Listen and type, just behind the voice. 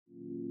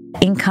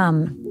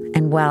Income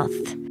and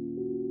wealth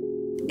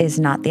is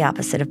not the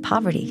opposite of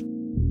poverty.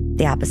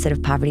 The opposite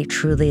of poverty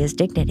truly is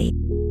dignity.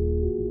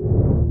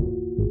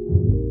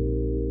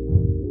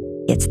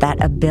 It's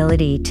that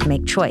ability to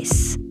make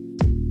choice.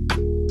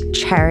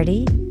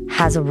 Charity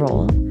has a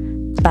role,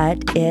 but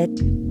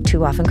it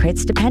too often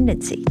creates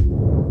dependency.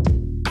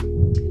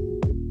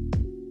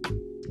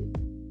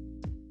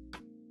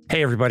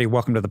 Hey, everybody,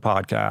 welcome to the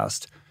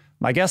podcast.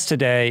 My guest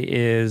today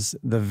is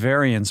the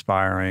very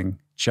inspiring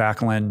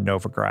Jacqueline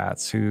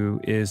Novogratz, who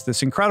is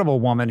this incredible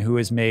woman who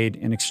has made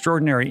an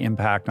extraordinary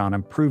impact on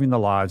improving the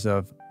lives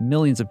of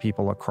millions of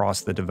people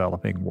across the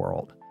developing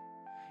world.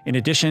 In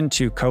addition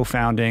to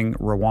co-founding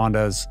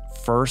Rwanda's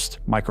first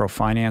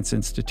microfinance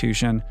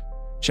institution,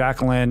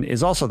 Jacqueline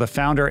is also the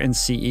founder and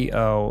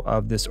CEO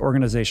of this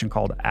organization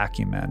called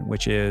Acumen,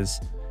 which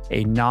is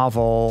a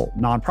novel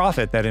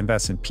nonprofit that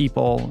invests in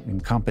people, in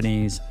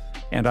companies,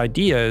 and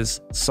ideas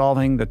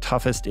solving the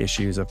toughest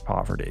issues of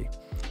poverty.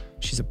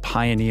 She's a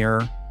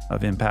pioneer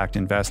of impact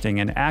investing,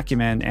 and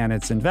Acumen and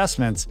its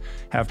investments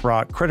have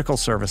brought critical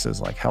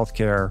services like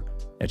healthcare,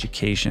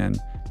 education,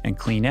 and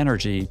clean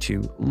energy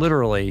to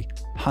literally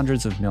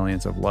hundreds of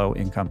millions of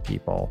low-income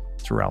people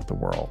throughout the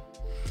world.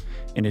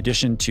 In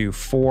addition to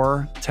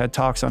 4 TED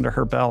Talks under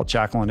her belt,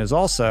 Jacqueline is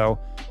also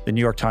the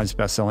New York Times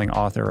bestselling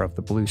author of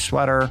The Blue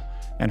Sweater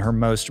and her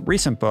most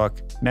recent book,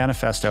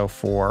 Manifesto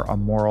for a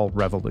Moral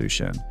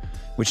Revolution,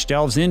 which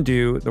delves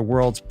into the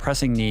world's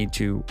pressing need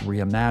to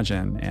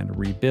reimagine and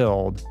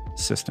rebuild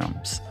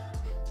systems.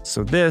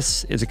 So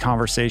this is a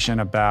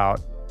conversation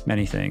about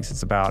many things.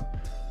 It's about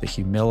the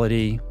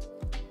humility,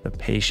 the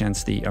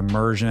patience, the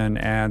immersion,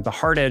 and the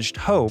hard-edged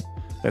hope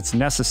that's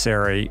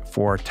necessary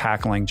for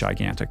tackling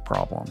gigantic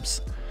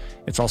problems.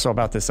 It's also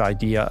about this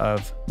idea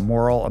of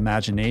moral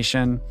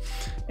imagination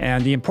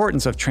and the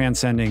importance of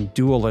transcending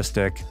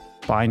dualistic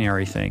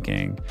binary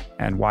thinking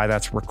and why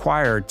that's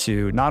required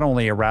to not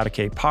only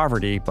eradicate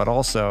poverty, but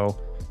also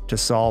to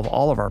solve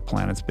all of our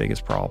planet's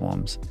biggest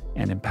problems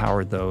and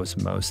empower those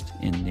most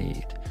in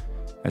need.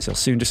 As you'll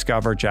soon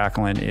discover,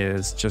 Jacqueline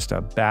is just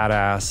a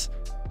badass.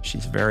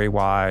 She's very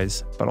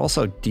wise, but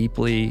also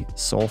deeply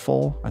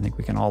soulful. I think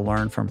we can all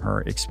learn from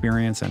her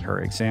experience and her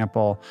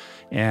example.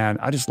 And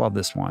I just love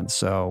this one.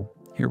 So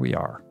here we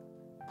are.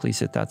 Please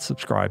hit that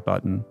subscribe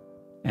button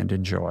and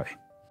enjoy.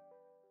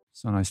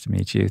 So nice to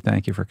meet you.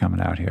 Thank you for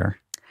coming out here.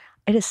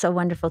 It is so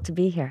wonderful to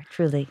be here,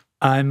 truly.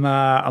 I'm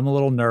a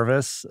little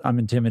nervous. I'm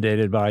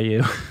intimidated by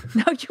you.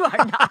 No, you are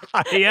not.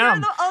 I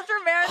am. You're the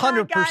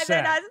ultra-marathon guy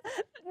that has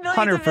millions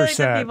and millions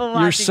of people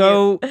watching. You're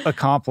so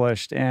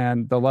accomplished,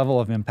 and the level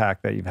of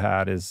impact that you've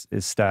had is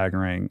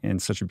staggering in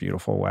such a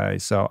beautiful way.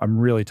 So I'm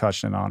really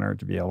touched and honored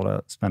to be able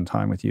to spend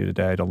time with you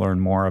today to learn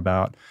more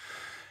about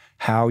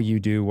how you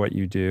do what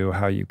you do,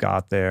 how you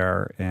got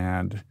there,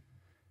 and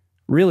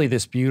really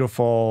this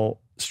beautiful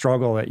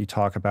struggle that you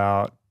talk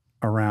about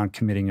around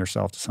committing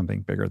yourself to something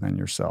bigger than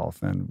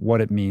yourself and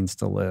what it means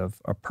to live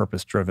a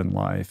purpose-driven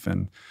life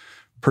and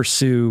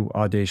pursue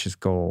audacious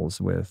goals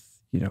with,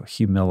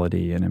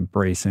 humility and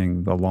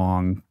embracing the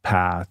long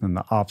path and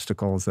the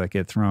obstacles that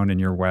get thrown in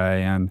your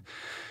way, and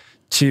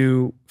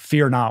to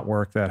fear not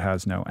work that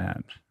has no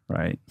end,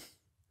 right?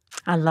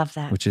 I love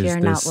that. Which is fear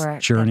this not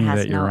work journey that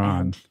that you're no on.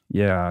 End.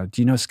 Yeah.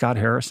 Do you know Scott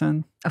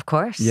Harrison? Of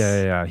course.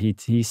 Yeah. He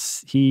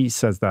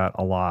says that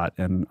a lot,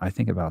 and I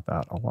think about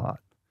that a lot.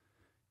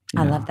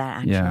 I love that,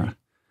 actually. Yeah.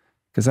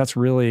 Because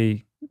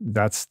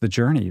that's the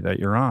journey that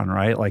you're on,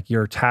 right? Like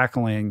you're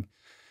tackling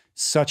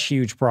such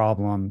huge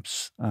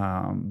problems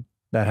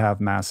that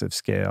have massive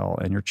scale,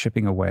 and you're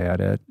chipping away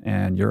at it,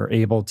 and you're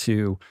able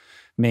to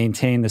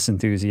maintain this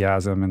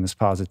enthusiasm and this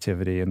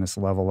positivity and this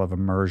level of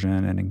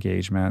immersion and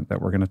engagement that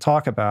we're going to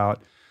talk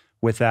about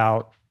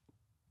without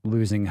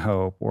losing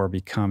hope or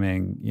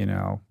becoming,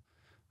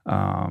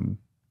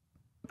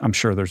 I'm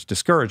sure there's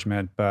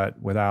discouragement,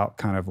 but without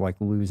kind of like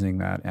losing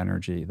that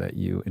energy that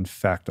you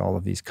infect all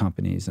of these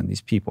companies and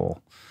these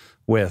people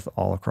with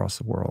all across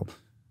the world.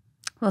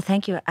 Well,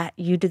 thank you.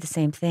 You do the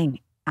same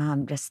thing,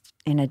 just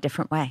in a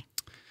different way.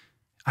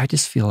 I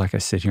just feel like I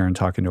sit here and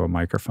talk into a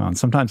microphone.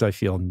 Sometimes I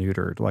feel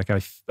neutered. Like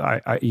I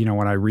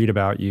when I read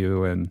about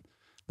you and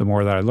the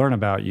more that I learn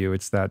about you,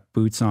 it's that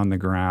boots on the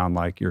ground,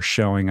 like you're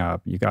showing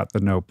up, you got the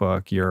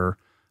notebook, you're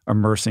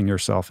immersing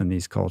yourself in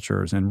these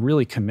cultures and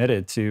really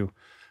committed to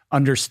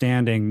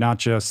understanding not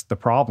just the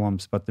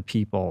problems, but the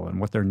people and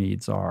what their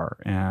needs are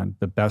and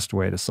the best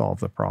way to solve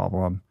the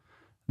problem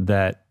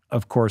that,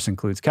 of course,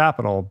 includes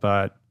capital,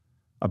 but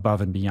above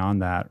and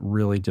beyond that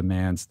really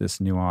demands this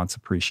nuanced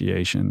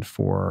appreciation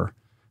for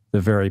the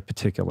very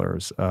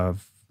particulars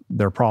of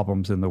their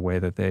problems and the way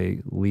that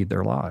they lead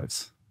their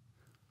lives.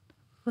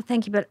 Well,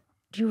 thank you. But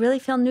do you really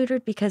feel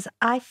neutered? Because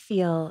I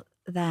feel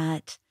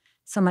that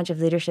so much of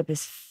leadership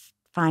is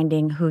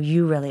finding who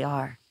you really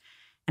are.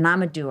 And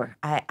I'm a doer.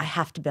 I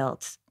have to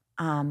build.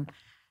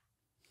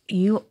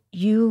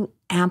 You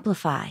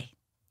amplify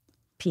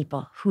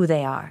people, who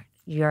they are.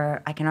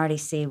 I can already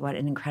see what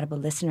an incredible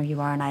listener you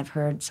are, and I've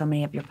heard so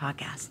many of your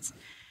podcasts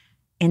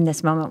in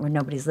this moment where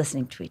nobody's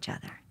listening to each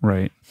other.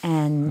 Right.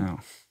 And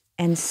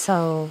And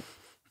so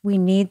we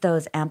need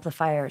those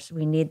amplifiers.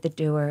 We need the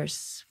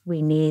doers.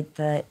 We need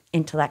the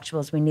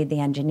intellectuals. We need the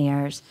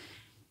engineers.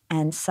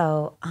 And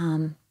so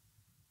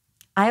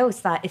I always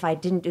thought if I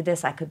didn't do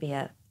this, I could be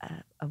a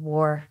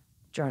war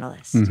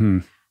journalist.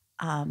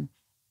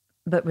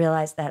 But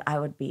realized that I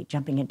would be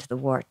jumping into the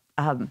war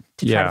to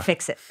try to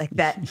fix it. Like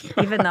that,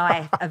 even though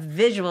I have a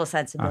visual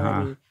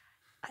sensibility,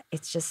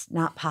 it's just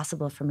not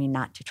possible for me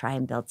not to try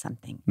and build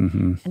something.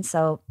 And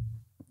so,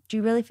 do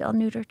you really feel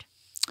neutered?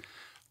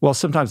 Well,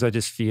 sometimes I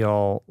just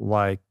feel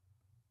like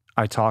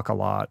I talk a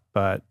lot,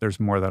 but there's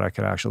more that I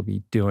could actually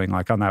be doing,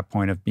 like on that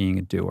point of being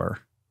a doer.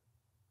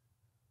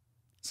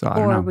 So I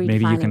don't know.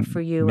 Maybe you can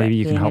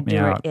help me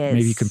out.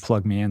 Maybe you can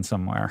plug me in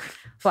somewhere.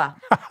 Well,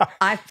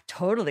 I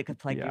totally could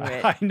plug you in.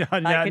 I know.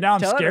 Now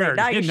I'm scared.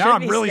 Now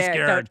I'm really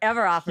scared. Don't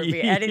ever offer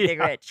me anything,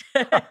 Rich.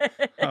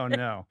 Oh,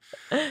 no.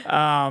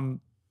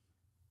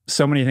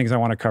 So many things I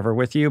want to cover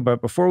with you.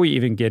 But before we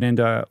even get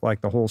into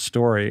like the whole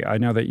story, I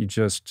know that you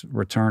just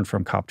returned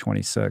from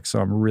COP26. So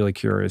I'm really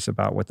curious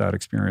about what that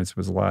experience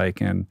was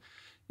like and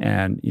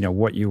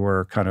what you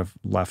were kind of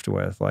left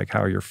with, like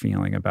how you're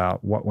feeling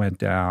about what went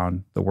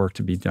down, the work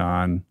to be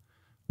done,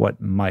 what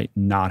might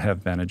not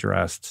have been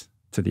addressed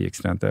to the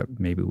extent that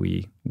maybe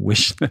we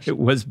wish that it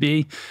was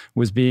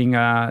being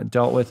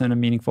dealt with in a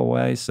meaningful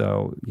way.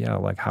 So yeah,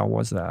 like how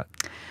was that?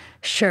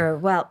 Sure.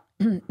 Well,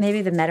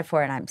 maybe the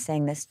metaphor, and I'm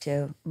saying this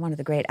to one of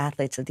the great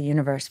athletes of the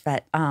universe,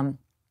 but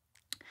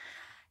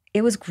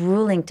it was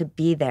grueling to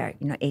be there,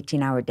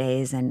 18-hour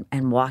days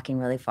and walking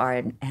really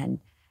far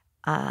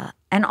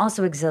and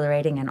also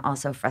exhilarating and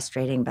also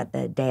frustrating. But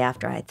the day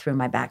after, I threw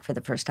my back for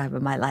the first time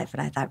in my life,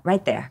 and I thought,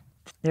 right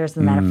there's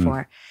the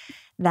metaphor.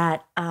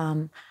 That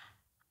on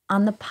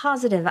the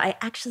positive, I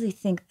actually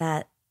think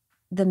that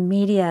the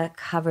media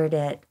covered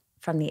it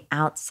from the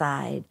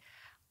outside,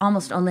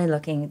 almost only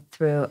looking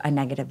through a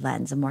negative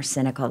lens, a more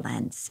cynical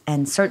lens.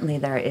 And certainly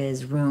there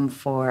is room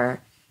for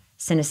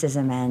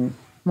cynicism and,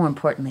 more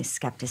importantly,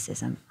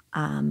 skepticism.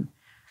 On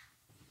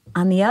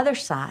the other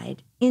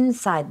side,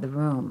 inside the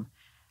room,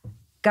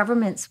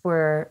 governments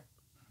were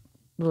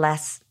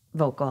less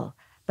vocal,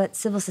 but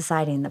civil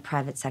society and the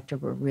private sector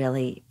were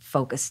really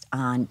focused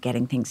on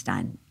getting things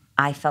done.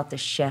 I felt a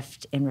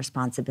shift in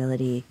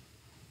responsibility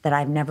that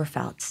I've never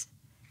felt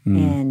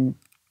in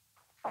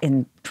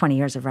 20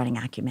 years of running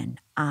Acumen.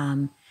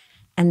 And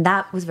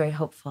that was very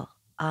hopeful.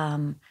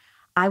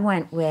 I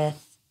went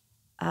with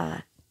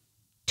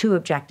two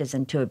objectives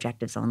and two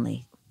objectives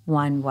only.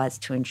 One was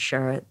to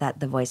ensure that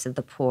the voice of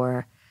the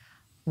poor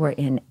was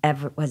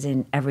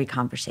in every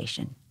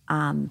conversation.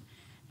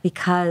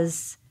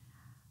 Because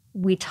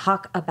we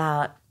talk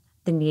about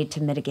the need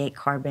to mitigate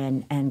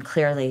carbon, and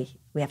clearly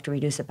we have to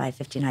reduce it by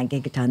 59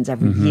 gigatons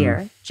every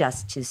year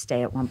just to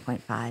stay at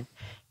 1.5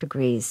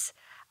 degrees.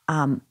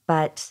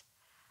 But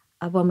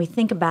when we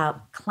think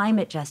about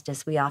climate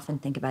justice, we often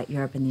think about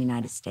Europe and the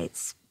United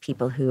States,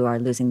 people who are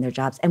losing their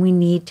jobs, and we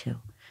need to.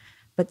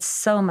 But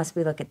so must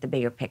we look at the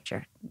bigger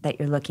picture, that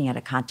you're looking at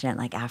a continent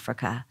like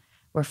Africa,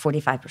 where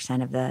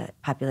 45% of the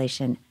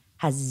population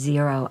has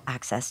zero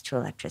access to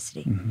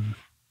electricity,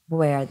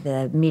 where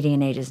the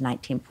median age is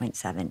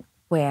 19.7,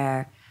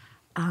 where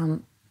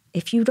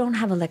if you don't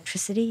have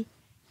electricity,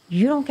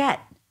 you don't get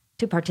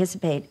to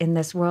participate in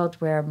this world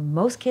where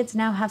most kids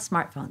now have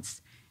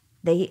smartphones.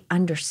 They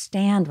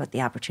understand what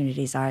the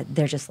opportunities are.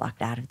 They're just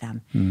locked out of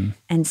them.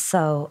 And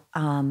so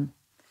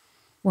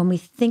when we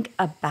think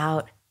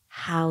about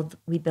how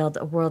we build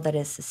a world that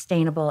is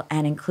sustainable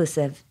and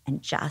inclusive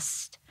and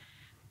just,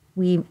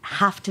 we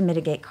have to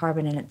mitigate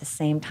carbon, and at the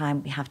same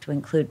time, we have to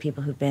include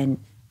people who've been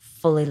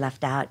fully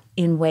left out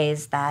in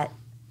ways that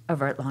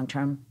avert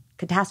long-term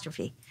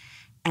catastrophe.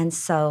 And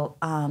so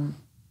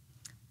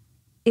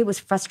it was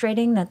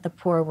frustrating that the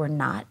poor were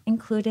not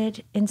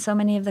included in so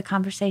many of the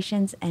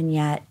conversations, and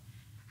yet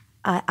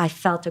I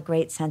felt a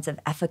great sense of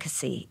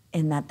efficacy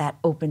in that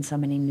opened so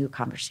many new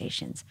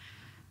conversations.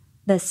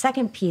 The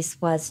second piece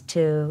was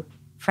to,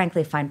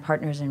 frankly, find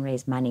partners and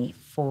raise money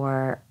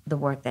for the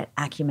work that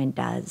Acumen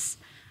does,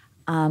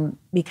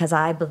 because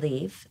I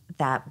believe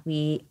that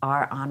we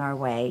are on our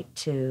way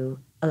to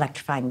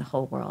electrifying the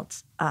whole world.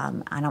 I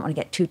don't want to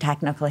get too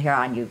technical here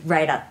on you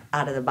right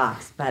out of the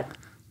box, but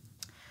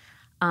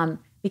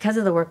because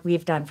of the work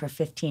we've done for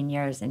 15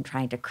 years in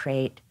trying to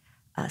create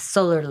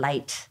solar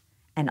light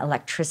and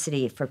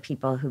electricity for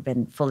people who've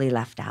been fully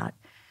left out,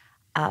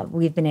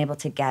 we've been able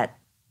to get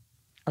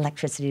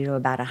electricity to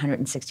about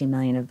 160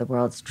 million of the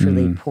world's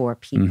truly poor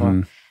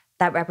people.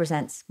 That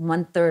represents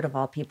 1/3 of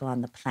all people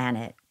on the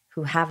planet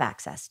who have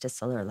access to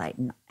solar light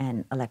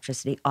and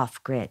electricity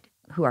off-grid,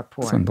 who are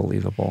poor. It's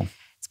unbelievable.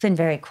 It's been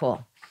very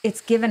cool. It's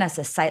given us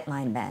a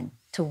sightline then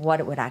to what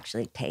it would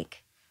actually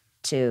take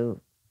to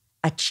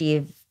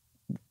achieve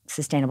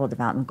Sustainable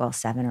Development Goal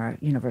 7 or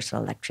universal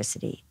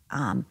electricity.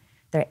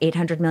 There are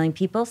 800 million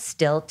people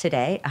still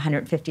today,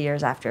 150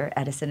 years after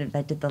Edison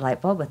invented the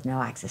light bulb, with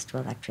no access to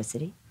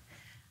electricity.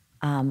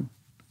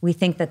 We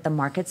think that the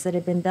markets that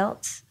have been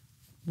built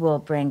will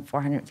bring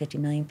 450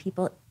 million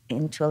people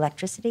into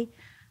electricity.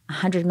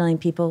 100 million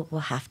people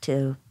will have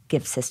to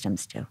give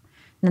systems to. And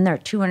then there are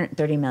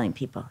 230 million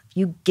people. If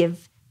you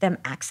give them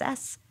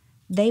access,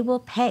 they will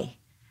pay.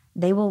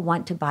 They will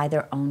want to buy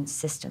their own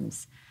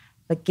systems.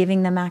 But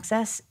giving them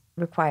access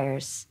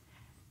requires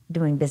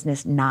doing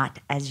business not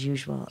as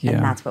usual. Yeah.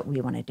 And that's what we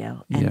want to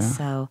do. And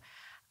so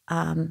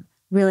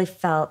really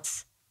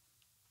felt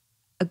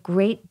a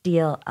great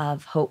deal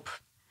of hope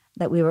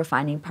that we were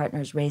finding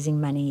partners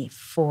raising money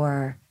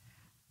for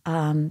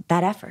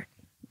that effort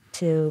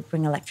to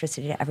bring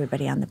electricity to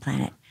everybody on the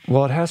planet.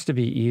 Well, it has to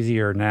be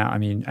easier now. I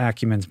mean,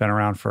 Acumen's been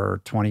around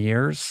for 20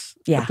 years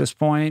at this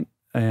point.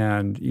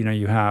 And, you know,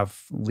 you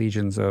have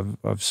legions of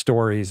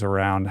stories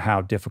around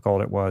how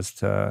difficult it was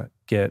to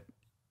get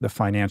the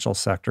financial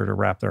sector to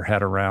wrap their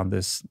head around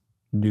this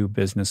new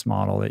business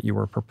model that you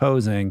were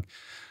proposing.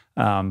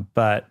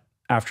 But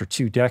after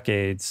 2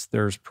 decades,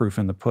 there's proof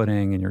in the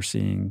pudding, and you're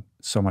seeing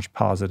so much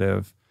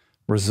positive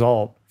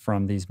result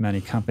from these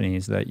many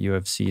companies that you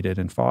have seeded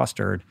and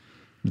fostered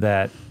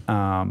that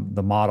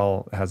the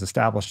model has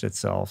established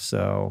itself.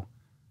 So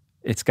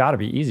it's got to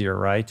be easier,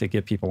 right, to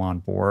get people on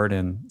board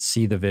and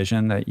see the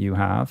vision that you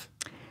have?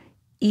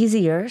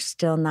 Easier,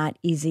 still not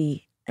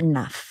easy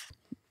enough.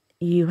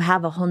 You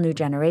have a whole new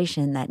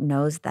generation that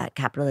knows that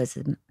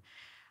capitalism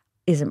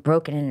isn't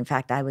broken. And in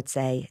fact, I would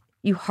say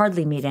you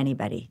hardly meet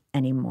anybody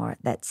anymore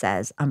that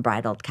says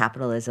unbridled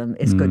capitalism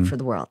is good for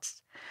the world.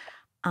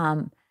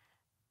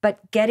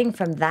 But getting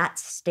from that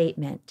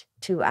statement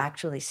to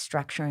actually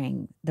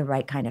structuring the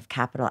right kind of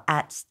capital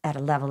at a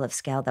level of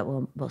scale that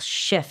will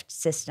shift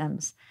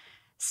systems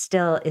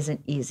still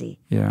isn't easy.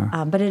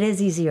 Yeah. But it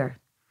is easier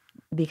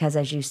because,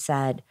 as you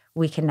said,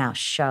 we can now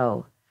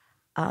show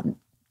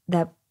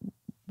that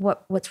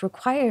what's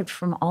required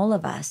from all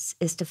of us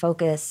is to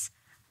focus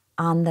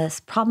on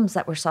the problems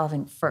that we're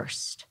solving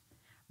first,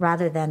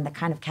 rather than the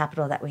kind of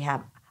capital that we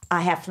have.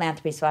 I have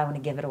philanthropy, so I want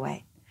to give it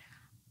away.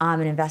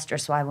 I'm an investor,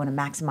 so I want to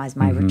maximize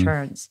my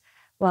returns.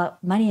 Well,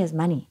 money is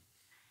money.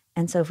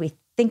 And so if we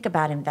think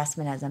about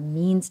investment as a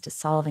means to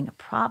solving a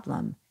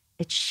problem,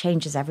 it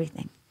changes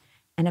everything.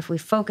 And if we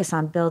focus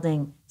on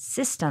building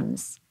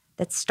systems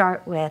that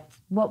start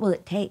with what will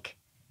it take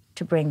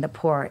to bring the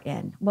poor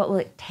in? What will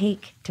it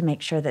take to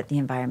make sure that the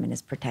environment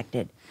is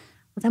protected?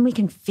 Well, then we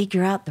can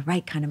figure out the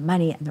right kind of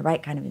money and the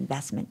right kind of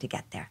investment to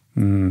get there.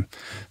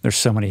 There's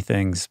so many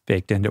things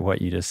baked into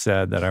what you just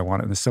said that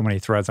there's so many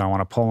threads I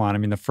want to pull on. I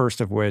mean, the first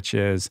of which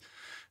is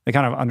the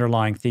kind of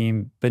underlying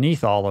theme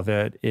beneath all of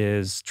it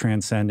is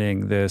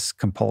transcending this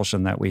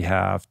compulsion that we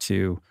have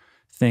to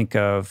think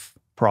of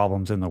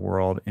problems in the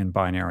world in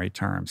binary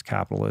terms: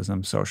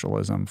 capitalism,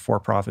 socialism,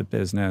 for-profit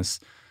business,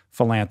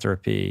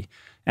 philanthropy,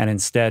 and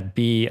instead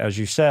be, as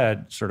you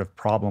said, sort of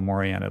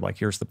problem-oriented. Like,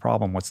 here's the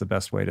problem. What's the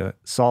best way to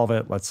solve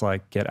it? Let's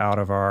get out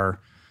of our,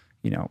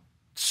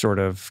 sort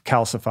of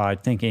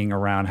calcified thinking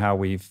around how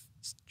we've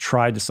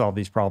tried to solve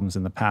these problems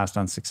in the past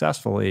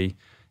unsuccessfully,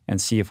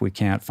 and see if we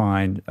can't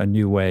find a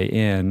new way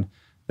in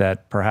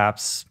that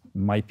perhaps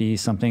might be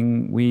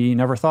something we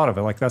never thought of.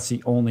 Like, that's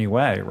the only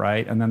way,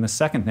 right? And then the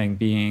second thing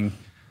being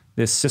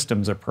this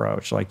systems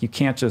approach. Like, you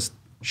can't just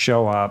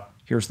show up,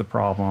 here's the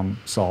problem,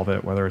 solve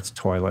it, whether it's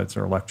toilets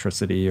or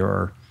electricity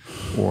or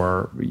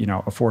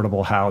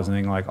affordable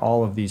housing. Like,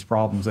 all of these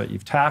problems that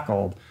you've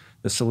tackled,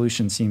 the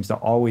solution seems to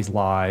always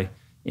lie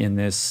in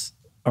this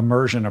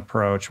immersion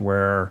approach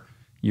where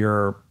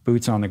you're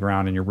boots on the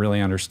ground and you're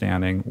really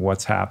understanding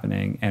what's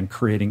happening and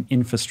creating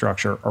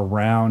infrastructure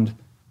around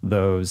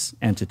those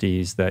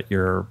entities that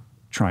you're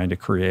trying to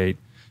create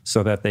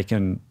so that they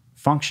can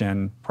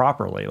function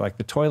properly. Like,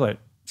 the toilet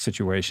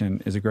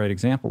situation is a great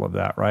example of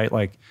that, right?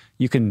 Like,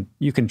 you can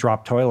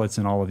drop toilets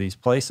in all of these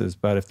places,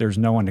 but if there's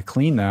no one to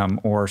clean them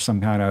or some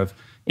kind of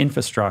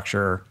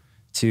infrastructure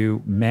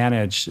to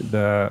manage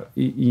the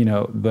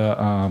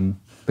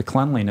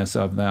cleanliness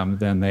of them,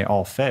 then they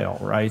all fail,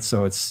 right?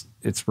 So it's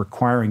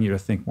requiring you to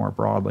think more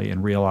broadly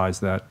and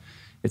realize that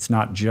it's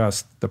not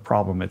just the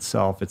problem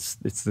itself, it's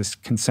this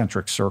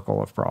concentric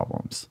circle of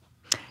problems.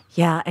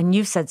 Yeah, and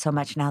you've said so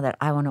much now that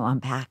I want to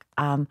unpack,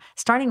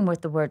 starting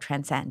with the word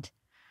transcend,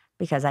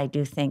 because I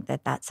do think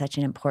that that's such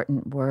an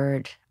important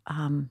word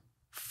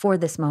for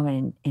this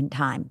moment in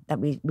time, that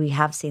we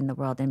have seen the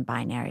world in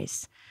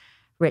binaries: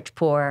 rich,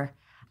 poor,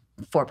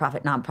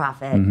 for-profit,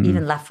 nonprofit,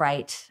 even left,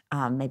 right,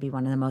 maybe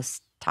one of the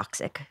most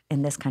toxic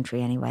in this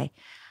country anyway.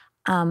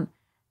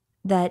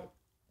 That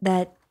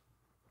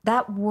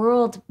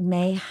world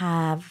may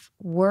have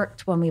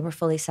worked when we were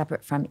fully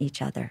separate from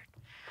each other.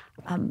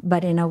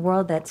 But in a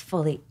world that's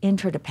fully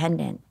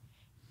interdependent,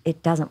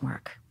 it doesn't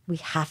work. We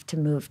have to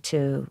move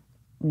to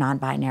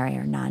non-binary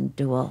or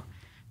non-dual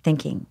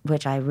thinking,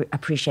 which I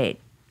appreciate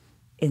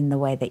in the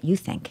way that you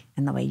think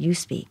and the way you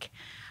speak.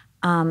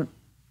 And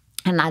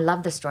I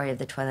love the story of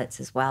the toilets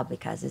as well,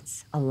 because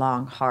it's a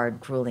long, hard,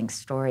 grueling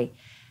story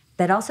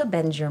that also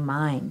bends your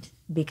mind,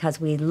 because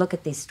we look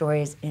at these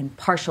stories in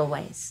partial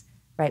ways,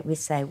 right? We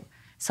say,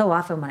 so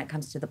often when it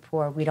comes to the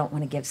poor, we don't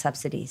want to give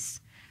subsidies,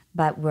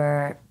 but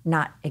we're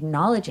not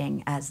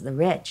acknowledging as the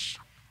rich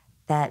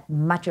that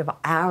much of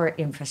our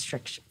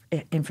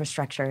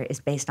infrastructure is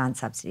based on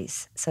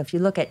subsidies. So if you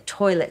look at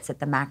toilets at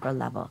the macro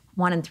level,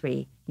 1 in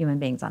 3 human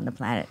beings on the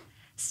planet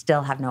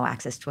still have no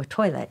access to a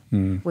toilet,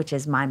 which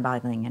is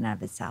mind-boggling in and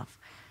of itself.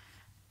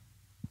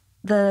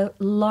 The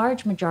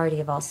large majority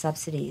of all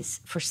subsidies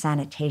for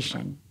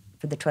sanitation,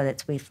 for the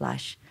toilets we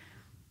flush,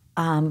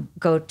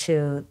 go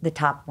to the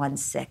top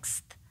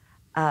 1/6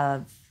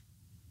 of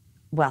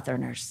wealth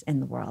earners in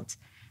the world.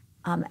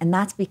 And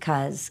that's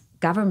because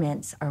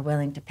governments are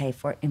willing to pay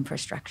for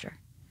infrastructure.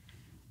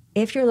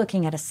 If you're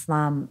looking at a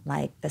slum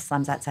like the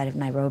slums outside of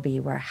Nairobi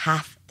where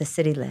half the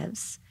city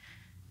lives,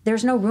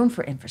 there's no room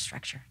for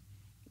infrastructure.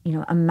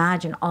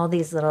 Imagine all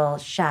these little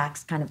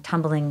shacks kind of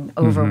tumbling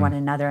over one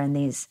another in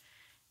these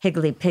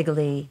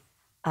higgly-piggly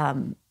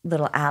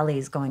little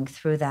alleys going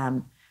through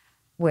them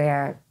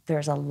where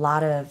there's a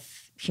lot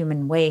of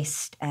human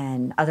waste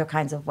and other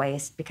kinds of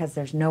waste because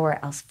there's nowhere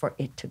else for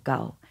it to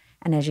go.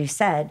 And as you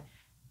said,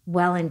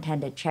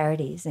 well-intended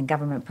charities and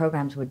government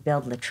programs would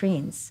build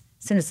latrines.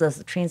 As soon as those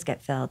latrines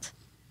get filled,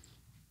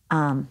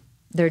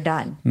 they're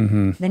done.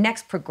 The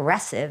next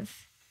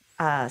progressive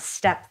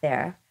step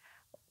there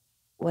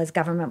was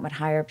government would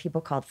hire people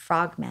called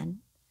frogmen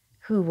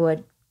who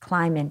would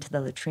climb into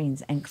the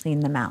latrines and clean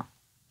them out.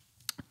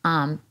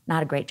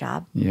 Not a great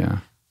job,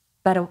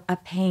 but a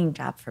paying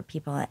job for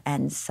people.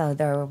 And so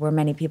there were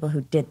many people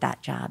who did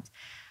that job.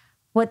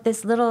 What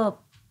this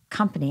little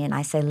company, and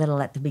I say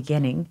little at the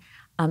beginning,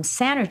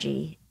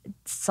 Sanergy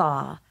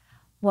saw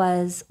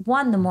was,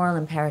 one, the moral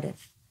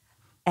imperative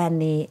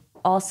and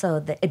also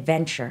the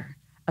adventure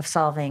of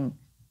solving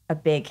a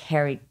big,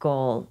 hairy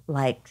goal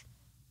like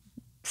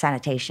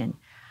sanitation.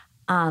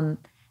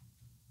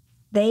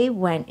 They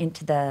went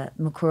into the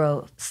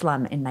Mukuru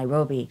slum in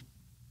Nairobi,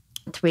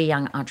 3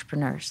 young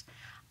entrepreneurs,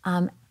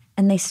 and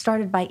they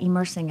started by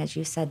immersing, as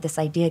you said, this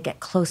idea, get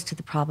close to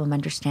the problem,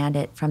 understand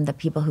it from the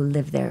people who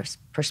live there's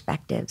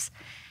perspectives.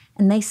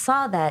 And they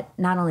saw that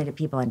not only did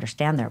people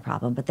understand their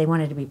problem, but they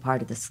wanted to be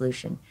part of the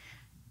solution.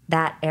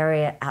 That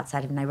area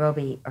outside of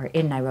Nairobi or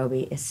in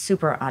Nairobi is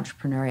super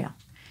entrepreneurial,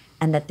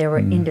 and that there were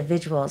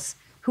individuals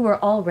who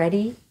were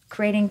already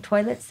creating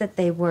toilets that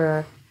they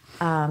were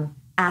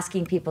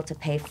asking people to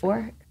pay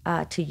for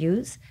to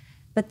use,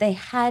 but they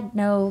had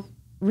no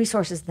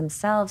resources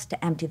themselves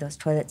to empty those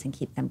toilets and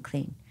keep them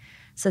clean.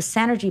 So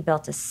Sanergy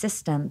built a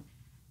system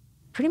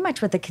pretty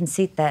much with the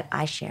conceit that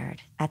I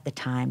shared at the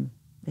time.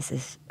 This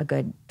is a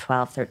good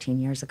 12, 13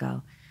 years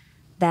ago,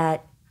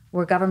 that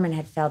where government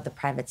had failed, the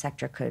private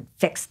sector could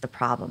fix the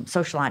problem,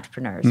 social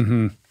entrepreneurs.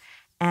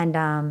 And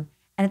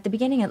at the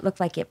beginning, it looked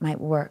like it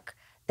might work.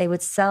 They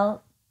would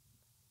sell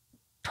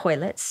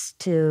toilets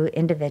to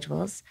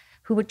individuals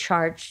who would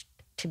charge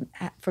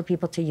for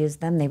people to use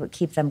them. They would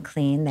keep them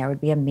clean. There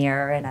would be a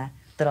mirror and a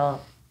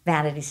little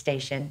vanity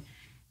station.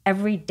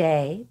 Every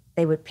day,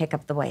 they would pick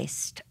up the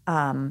waste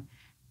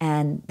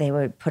and they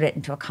would put it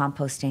into a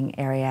composting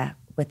area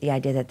with the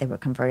idea that they would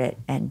convert it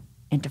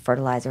into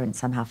fertilizer and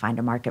somehow find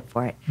a market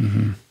for it.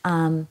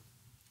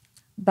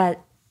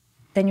 But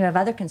then you have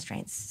other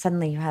constraints.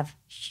 Suddenly you have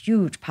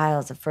huge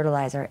piles of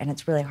fertilizer and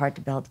it's really hard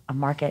to build a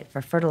market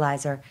for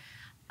fertilizer.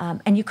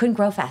 And you couldn't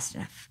grow fast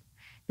enough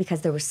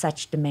because there was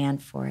such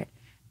demand for it.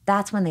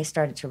 That's when they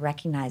started to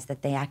recognize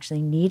that they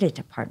actually needed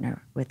to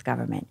partner with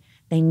government.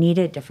 They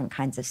needed different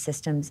kinds of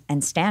systems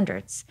and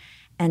standards.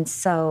 And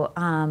so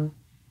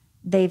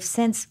they've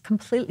since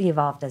completely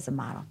evolved as a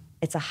model.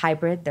 It's a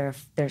hybrid.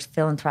 There's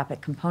philanthropic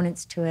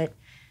components to it.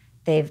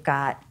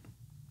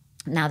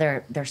 Now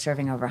they're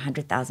serving over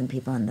 100,000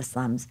 people in the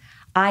slums.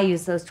 I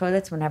use those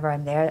toilets whenever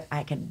I'm there.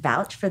 I can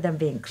vouch for them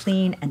being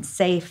clean and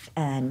safe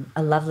and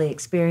a lovely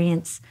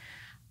experience.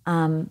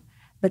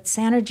 But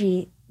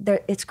Sanergy,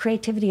 it's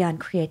creativity on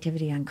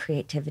creativity on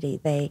creativity.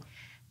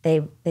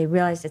 They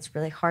realized it's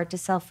really hard to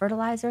sell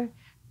fertilizer,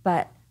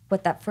 but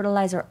what that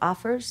fertilizer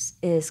offers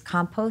is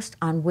compost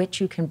on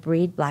which you can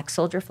breed black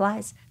soldier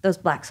flies. Those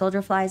black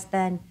soldier flies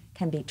then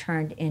can be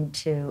turned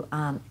into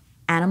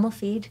animal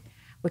feed,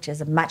 which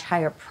is a much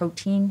higher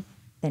protein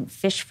than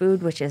fish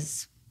food,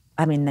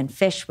 than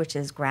fish, which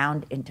is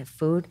ground into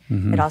food.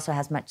 It also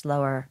has much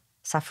lower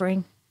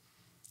suffering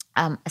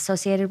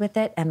associated with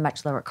it and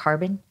much lower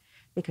carbon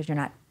because you're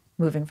not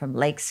moving from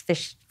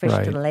fish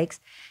right. to the lakes.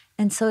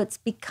 And so it's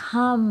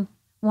become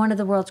one of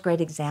the world's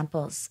great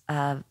examples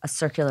of a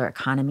circular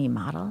economy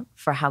model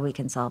for how we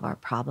can solve our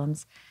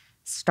problems,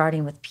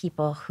 starting with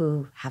people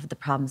who have the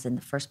problems in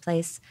the first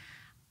place.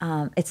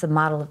 It's a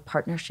model of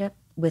partnership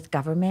with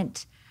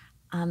government,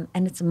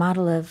 and it's a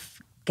model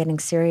of getting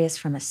serious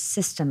from a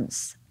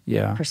systems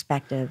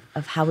perspective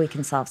of how we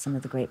can solve some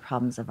of the great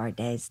problems of our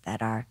days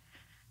that are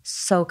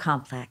so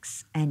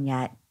complex and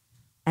yet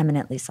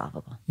eminently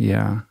solvable.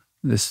 Yeah,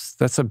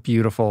 that's a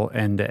beautiful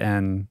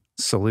end-to-end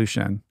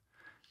solution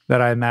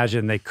that I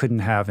imagine they couldn't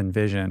have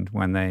envisioned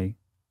when they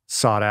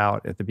sought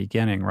out at the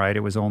beginning, right?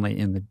 It was only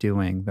in the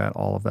doing that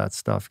all of that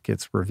stuff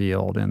gets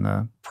revealed in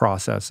the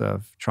process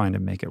of trying to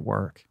make it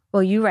work.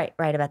 Well, you write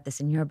about this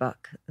in your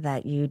book,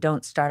 that you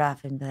don't start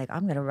off and be like,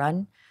 I'm going to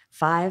run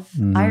 5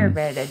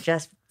 Ironman and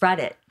just run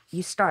it.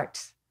 You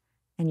start,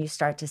 and you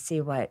start to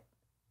see what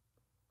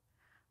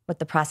what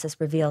the process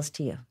reveals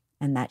to you.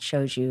 And that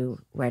shows you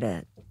where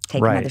to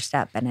take Right. another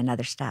step and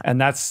another step.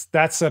 And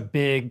that's a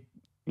big,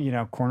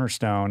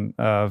 cornerstone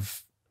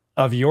of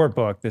your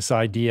book, this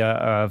idea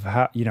of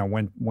how,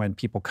 when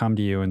people come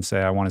to you and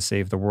say, I want to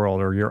save the world,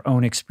 or your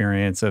own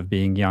experience of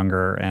being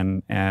younger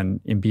and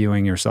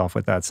imbuing yourself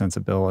with that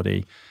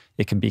sensibility,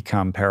 it can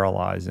become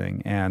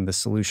paralyzing. And the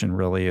solution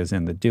really is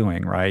in the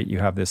doing, right? You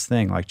have this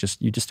thing, like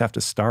you just have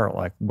to start.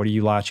 Like, what are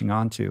you latching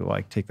onto?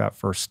 Like, take that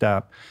first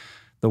step.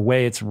 The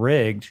way it's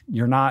rigged,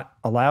 you're not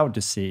allowed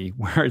to see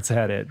where it's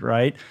headed,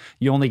 right?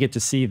 You only get to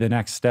see the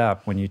next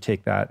step when you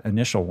take that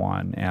initial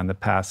one, and the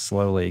path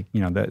slowly,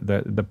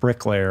 the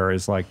bricklayer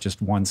is like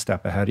just one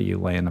step ahead of you,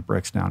 laying the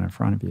bricks down in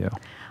front of you.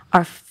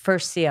 Our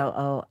first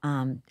COO,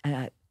 an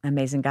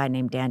amazing guy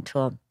named Dan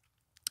Toole,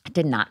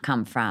 did not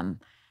come from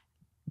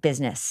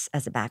business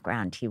as a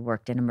background. He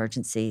worked in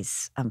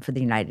emergencies for the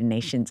United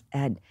Nations.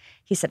 And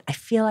he said, I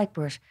feel like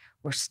we're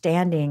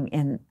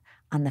standing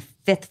on the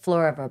 5th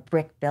floor of a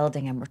brick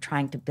building, and we're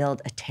trying to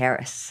build a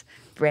terrace,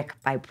 brick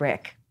by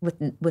brick,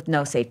 with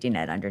no safety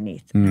net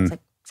underneath. And I was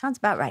like, sounds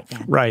about right,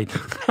 Dan. Right.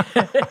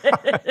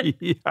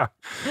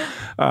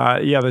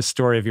 Yeah, the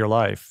story of your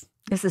life.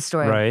 It's the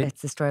story. Right?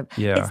 It's the story.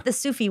 Yeah. It's the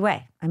Sufi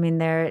way. I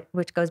mean,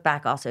 which goes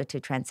back also to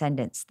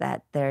transcendence,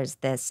 that there's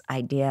this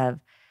idea of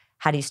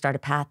how do you start a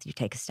path? You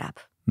take a step.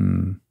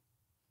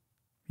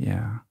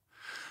 Yeah.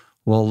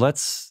 Well,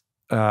 let's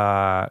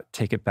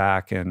take it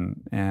back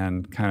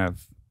and kind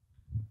of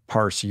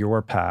parse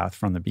your path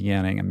from the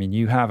beginning. I mean,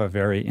 you have a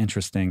very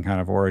interesting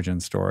kind of origin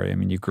story. I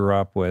mean, you grew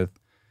up with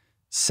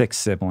 6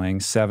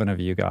 siblings, 7 of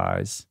you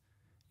guys.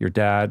 Your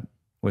dad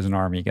was an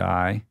Army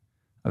guy,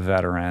 a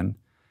veteran.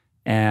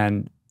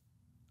 And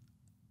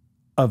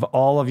of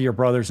all of your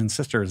brothers and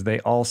sisters, they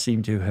all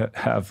seem to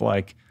have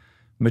like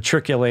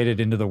matriculated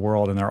into the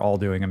world, and they're all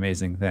doing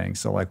amazing things.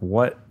 So like,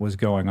 what was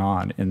going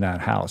on in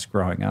that house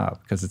growing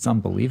up? Because it's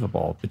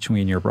unbelievable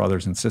between your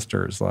brothers and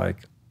sisters.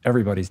 Like,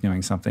 everybody's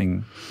doing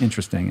something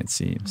interesting, it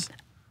seems.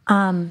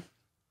 Well,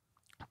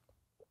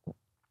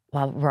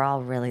 we're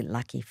all really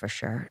lucky for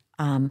sure.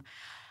 The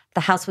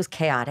house was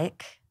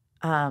chaotic.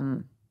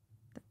 It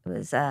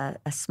was a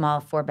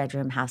small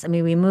 4-bedroom house. I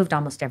mean, we moved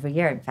almost every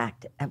year. In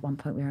fact, at one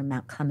point we were in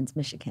Mount Clemens,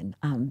 Michigan,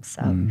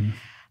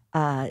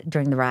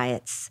 during the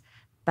riots.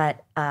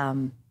 But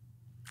I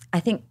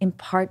think in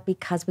part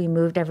because we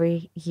moved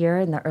every year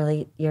in the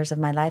early years of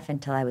my life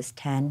until I was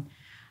 10,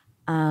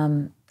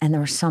 and there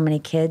were so many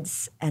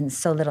kids and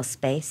so little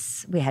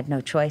space, we had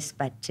no choice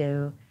but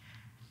to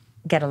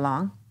get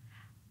along,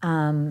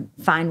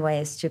 find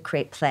ways to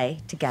create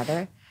play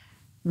together.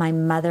 My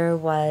mother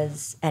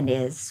was and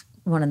is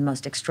one of the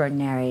most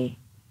extraordinary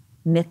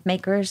myth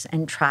makers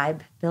and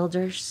tribe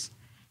builders.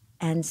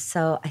 And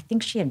so I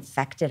think she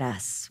infected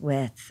us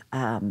with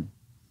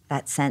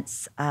that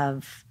sense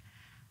of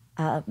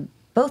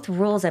both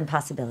rules and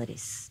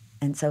possibilities.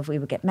 And so if we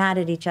would get mad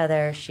at each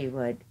other, she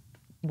would,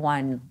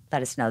 one,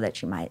 let us know that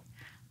she might,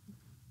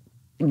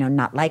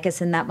 not like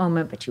us in that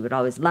moment, but she would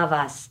always love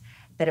us,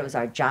 that it was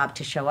our job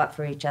to show up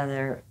for each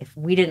other. If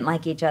we didn't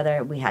like each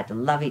other, we had to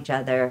love each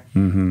other.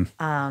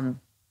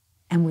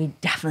 And we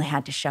definitely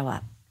had to show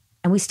up.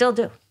 And we still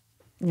do.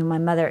 My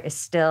mother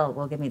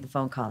will give me the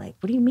phone call like,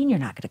 what do you mean you're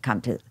not going to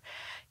come to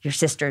your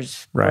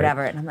sister's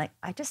whatever? And I'm like,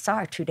 I just saw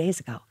her 2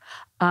 days ago.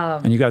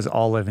 And you guys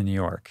all live in New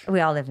York? We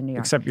all live in New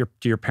York. Except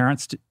do your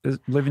parents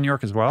live in New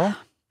York as well?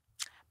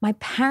 My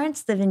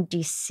parents live in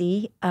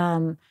D.C.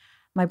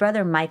 My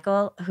brother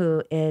Michael,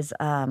 who is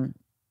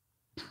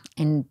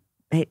in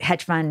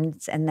hedge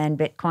funds and then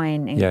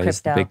Bitcoin and crypto.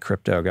 He's the big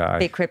crypto guy.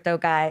 Big crypto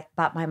guy,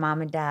 bought my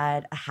mom and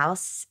dad a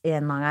house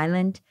in Long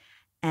Island.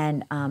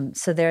 And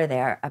so they're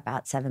there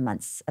about 7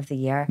 months of the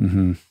year.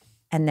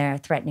 And they're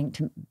threatening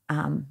to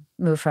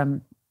move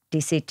from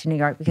D.C. to New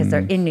York because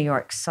they're in New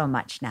York so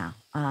much now.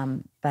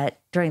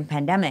 But during the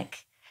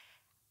pandemic,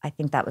 I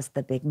think that was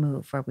the big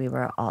move where we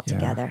were all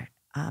together.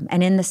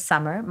 And in the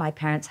summer, my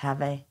parents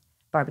have a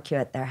barbecue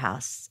at their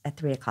house at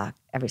 3:00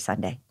 every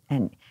Sunday.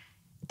 And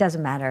it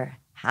doesn't matter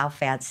how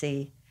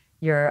fancy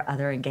your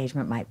other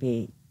engagement might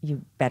be,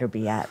 you better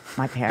be at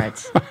my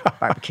parents'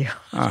 barbecue.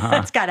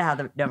 That's kind of how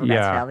the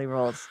Novogratz family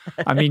rolls.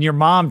 I mean, your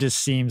mom just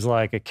seems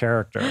like a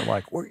character.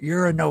 Like,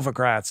 you're a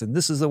Novogratz, and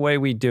this is the way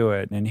we do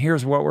it, and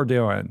here's what we're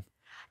doing.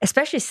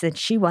 Especially since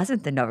she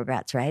wasn't the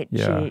Novogratz, right?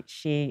 Yeah.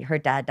 Her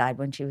dad died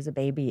when she was a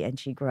baby, and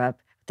she grew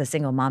up with a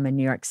single mom in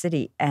New York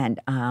City. And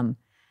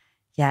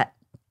yet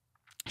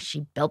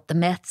she built the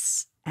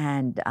myths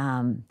and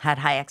had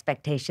high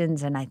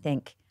expectations. And I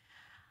think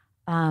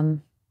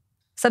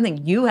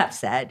something you have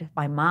said,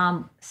 my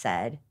mom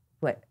said,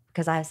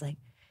 because I was like,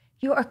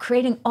 you are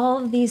creating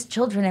all of these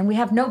children and we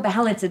have no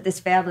balance at this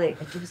family.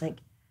 And she was like,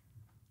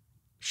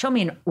 show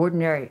me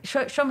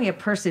a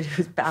person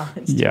whose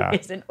balance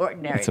isn't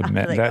ordinary. It's a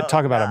myth. Like,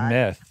 Talk about a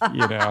myth,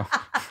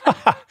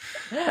 I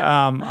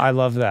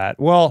love that.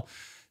 Well,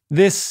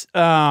 this,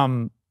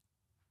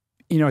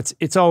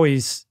 it's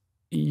always,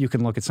 you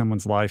can look at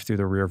someone's life through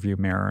the rearview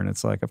mirror and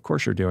it's like, of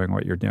course you're doing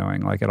what you're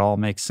doing. Like, it all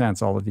makes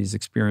sense. All of these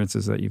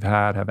experiences that you've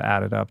had have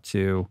added up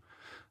to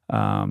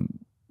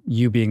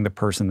you being the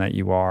person that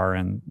you are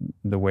and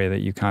the way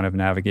that you kind of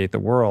navigate the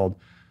world.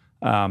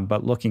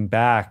 But looking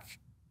back,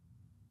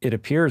 it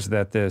appears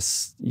that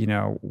this,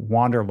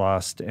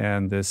 wanderlust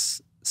and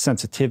this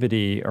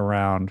sensitivity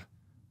around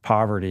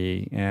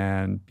poverty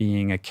and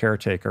being a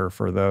caretaker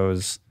for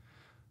those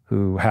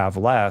who have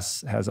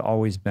less has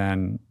always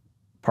been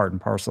part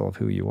and parcel of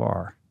who you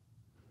are.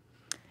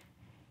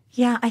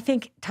 Yeah, I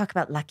think, talk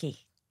about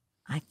lucky.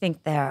 I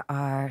think there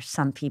are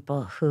some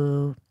people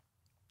who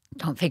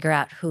don't figure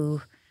out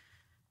who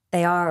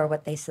they are or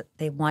what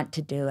they want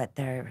to do at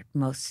their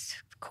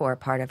most core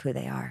part of who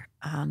they are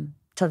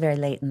till very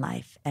late in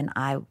life. And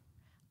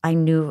I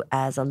knew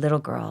as a little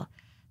girl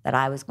that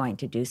I was going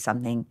to do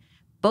something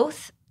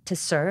both to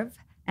serve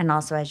and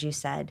also, as you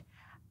said,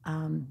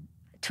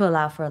 to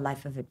allow for a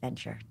life of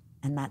adventure.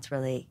 And that's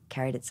really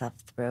carried itself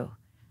through.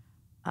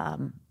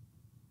 And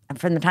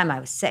from the time I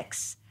was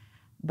 6,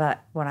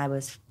 but when I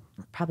was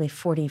probably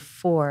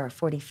 44 or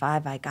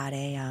 45, I got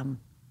a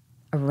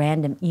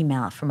random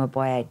email from a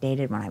boy I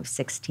dated when I was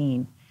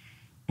 16.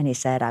 And he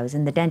said, I was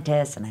in the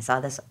dentist and I saw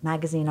this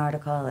magazine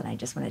article and I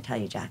just want to tell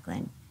you,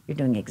 Jacqueline, you're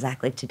doing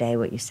exactly today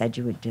what you said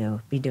you would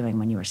be doing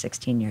when you were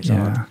 16 years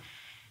old.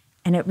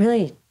 And it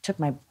really took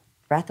my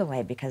breath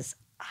away because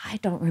I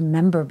don't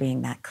remember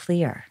being that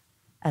clear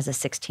as a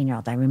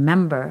 16-year-old. I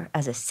remember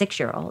as a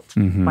 6-year-old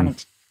wanting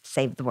to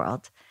save the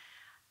world.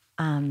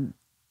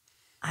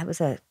 I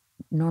was a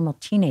normal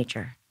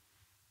teenager,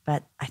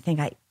 but I think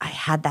I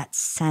had that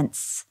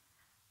sense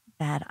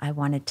that I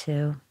wanted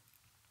to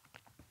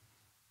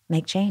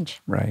make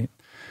change. Right.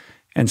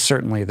 And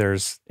certainly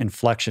there's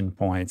inflection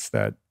points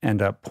that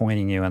end up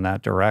pointing you in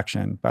that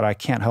direction. But I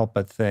can't help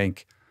but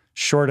think,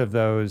 short of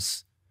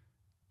those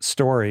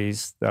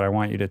stories that I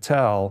want you to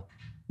tell,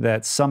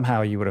 that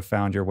somehow you would have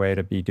found your way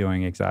to be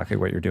doing exactly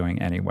what you're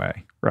doing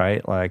anyway,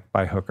 right? Like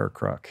by hook or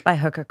crook. By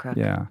hook or crook.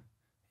 Yeah.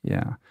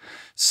 Yeah.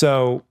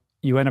 So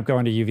you end up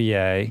going to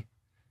UVA.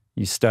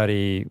 You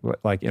study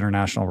like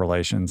international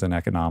relations and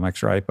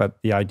economics, right?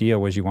 But the idea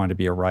was you wanted to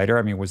be a writer.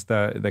 I mean, was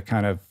the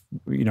kind of,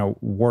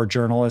 war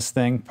journalist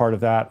thing part of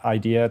that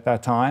idea at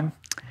that time?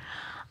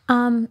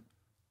 Funny,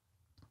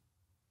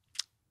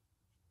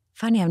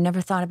 I've never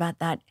thought about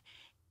that.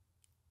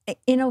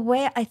 In a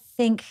way, I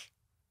think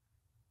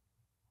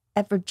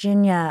at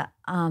Virginia,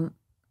 my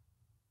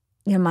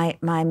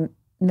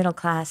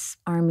middle-class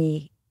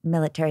Army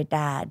military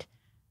dad,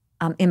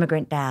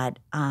 immigrant dad,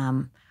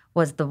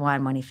 was the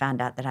one when he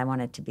found out that I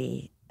wanted to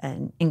be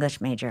an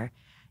English major,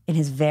 in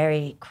his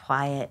very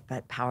quiet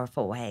but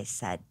powerful way,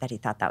 said that he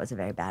thought that was a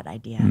very bad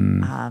idea.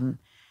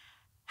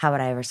 How would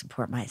I ever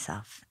support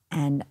myself?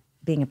 And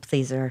being a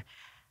pleaser,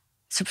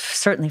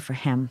 certainly for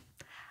him,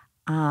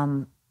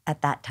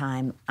 at that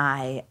time,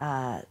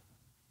 I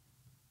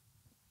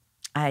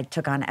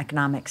took on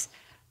economics,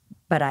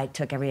 but I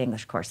took every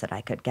English course that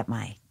I could get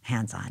my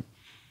hands on.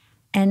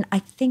 And I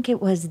think it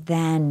was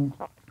then,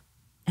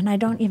 and I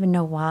don't even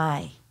know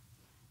why,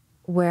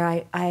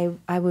 where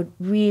I would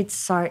read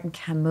Sartre and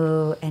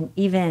Camus and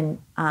even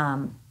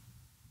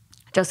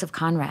Joseph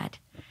Conrad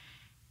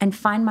and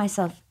find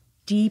myself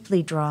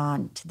deeply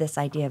drawn to this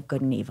idea of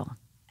good and evil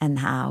and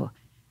how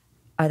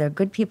are there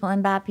good people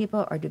and bad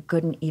people, or do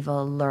good and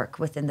evil lurk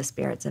within the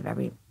spirits of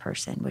every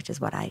person, which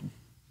is what I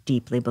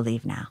deeply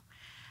believe now.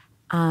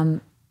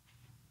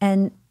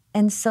 And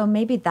so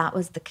maybe that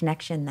was the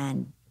connection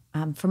then,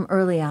 from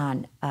early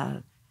on,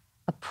 a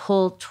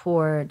pull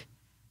toward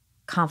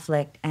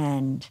conflict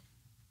and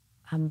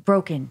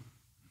broken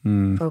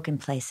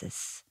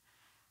places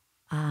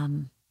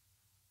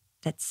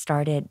that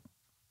started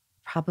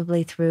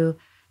probably through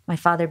my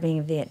father being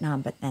in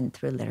Vietnam, but then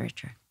through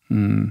literature.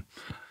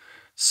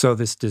 So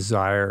this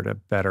desire to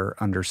better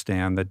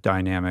understand the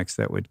dynamics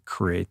that would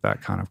create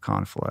that kind of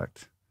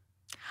conflict.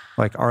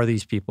 Like, are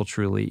these people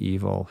truly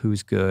evil?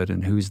 Who's good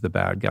and who's the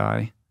bad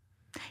guy?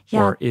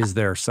 Yeah. Or is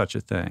there such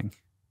a thing?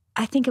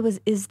 I think it was,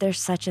 is there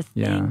such a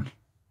thing?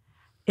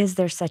 Yeah. Is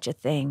there such a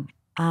thing?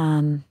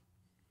 That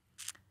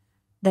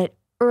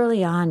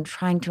early on,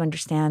 trying to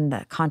understand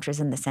the Contras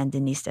and the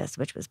Sandinistas,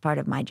 which was part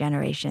of my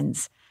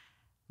generation's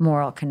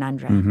moral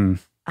conundrum,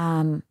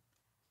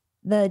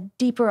 the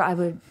deeper I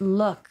would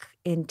look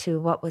into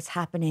what was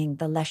happening,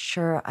 the less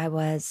sure I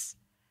was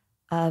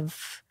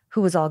of who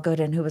was all good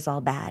and who was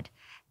all bad.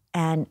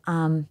 And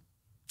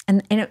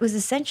it was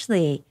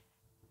essentially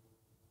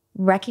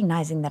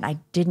recognizing that I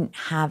didn't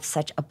have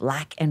such a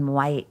black and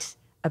white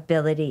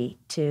ability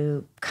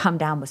to come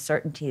down with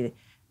certainty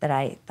that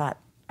I thought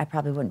I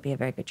probably wouldn't be a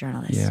very good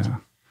journalist. Yeah.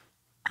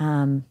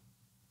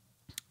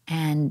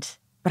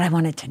 But I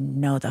wanted to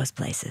know those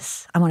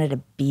places. I wanted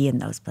to be in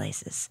those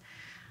places.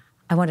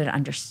 I wanted to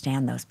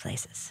understand those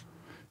places.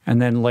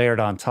 And then layered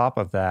on top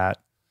of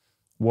that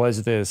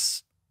was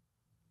this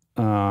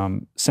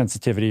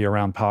sensitivity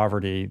around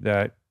poverty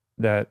that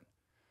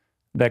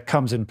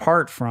comes in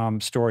part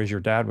from stories your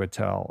dad would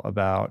tell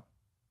about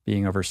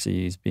being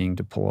overseas, being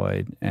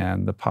deployed,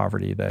 and the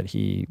poverty that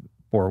he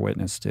bore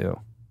witness to.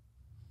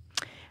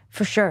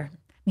 For sure.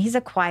 He's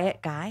a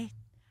quiet guy,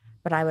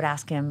 but I would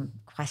ask him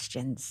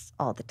questions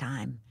all the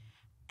time.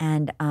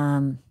 And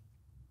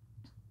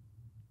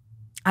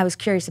I was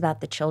curious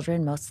about the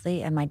children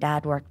mostly, and my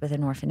dad worked with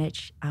an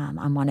orphanage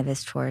on one of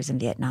his tours in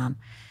Vietnam.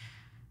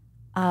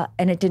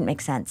 And it didn't make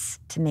sense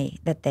to me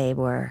that they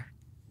were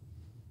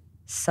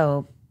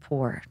so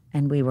poor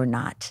and we were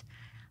not.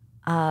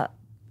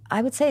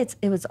 I would say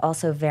it was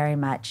also very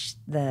much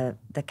the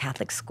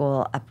Catholic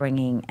school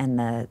upbringing and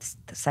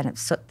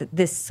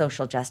this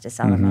social justice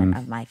element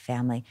of my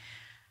family.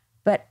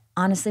 But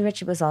honestly,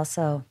 Rich, it was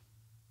also,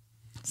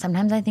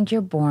 sometimes I think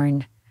you're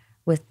born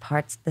with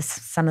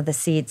some of the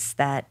seeds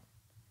that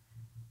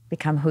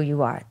become who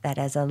you are. That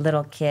as a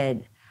little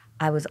kid,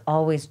 I was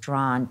always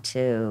drawn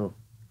to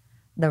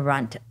the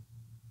runt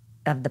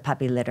of the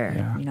puppy litter.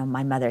 Yeah. You know,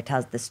 my mother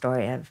tells the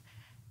story of,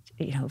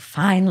 you know,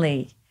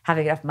 finally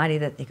having enough money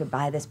that they could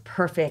buy this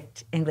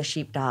perfect English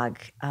sheepdog.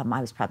 I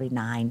was probably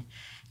 9.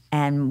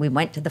 And we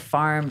went to the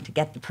farm to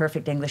get the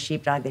perfect English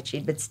sheepdog that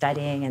she'd been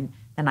studying. And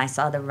then I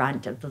saw the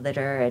runt of the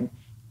litter and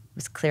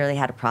was clearly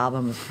had a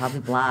problem, was probably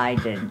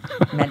blind and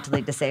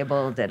mentally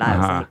disabled. And I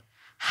was like,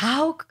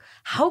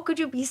 how could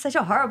you be such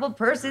a horrible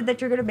person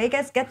that you're going to make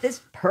us get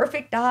this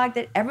perfect dog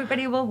that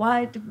everybody will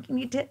want? You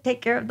need to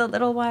take care of the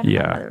little one.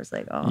 Yeah. My mother was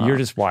like, oh. You're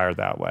just wired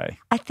that way.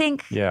 I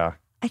think,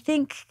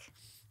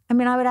 I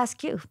mean, I would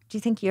ask you, do you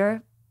think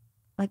you're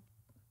like,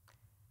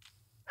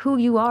 who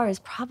you are is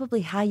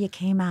probably how you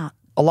came out?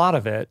 A lot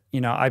of it, you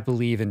know, I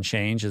believe in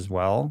change as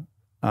well.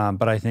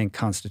 But I think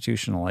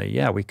constitutionally,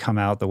 yeah, we come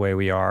out the way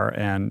we are.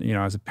 And, you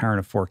know, as a parent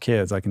of 4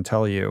 kids, I can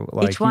tell you,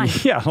 like, each one.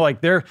 Yeah,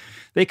 like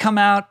they come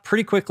out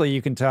pretty quickly.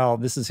 You can tell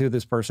this is who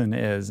this person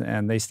is,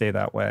 and they stay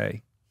that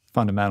way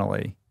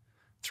fundamentally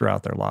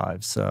throughout their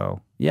lives.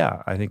 So,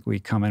 yeah, I think we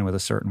come in with a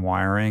certain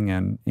wiring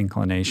and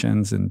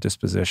inclinations and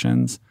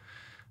dispositions.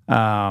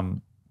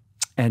 And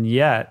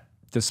yet,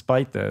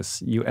 despite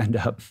this, you end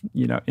up,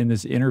 you know, in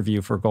this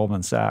interview for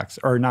Goldman Sachs,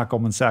 or not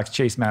Goldman Sachs,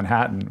 Chase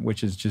Manhattan,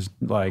 which is just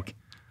like,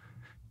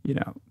 you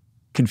know,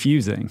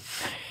 confusing.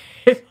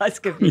 It was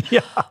confusing.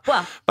 Yeah.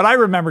 Well, but I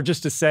remember,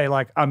 just to say,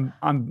 like, I'm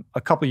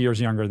a couple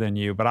years younger than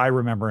you, but I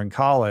remember in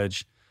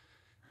college,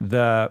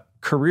 the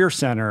career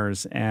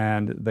centers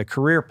and the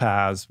career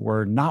paths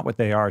were not what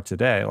they are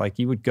today. Like,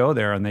 you would go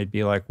there and they'd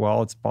be like,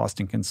 well, it's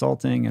Boston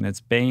Consulting and it's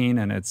Bain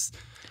and it's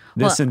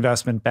this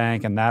investment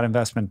bank and that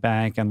investment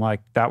bank. And like,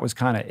 that was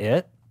kind of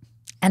it.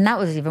 And that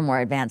was even more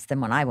advanced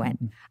than when I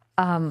went.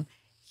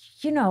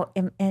 You know,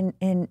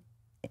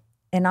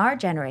 in our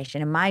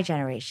generation, in my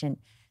generation,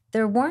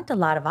 there weren't a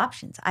lot of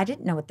options. I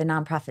didn't know what the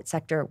nonprofit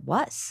sector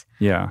was.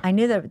 Yeah. I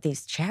knew there were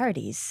these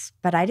charities,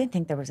 but I didn't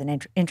think there was an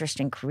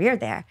interesting career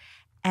there.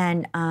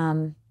 And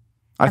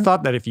I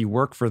thought that if you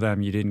worked for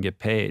them, you didn't get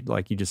paid.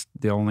 Like,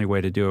 the only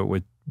way to do it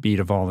would be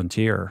to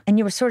volunteer. And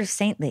you were sort of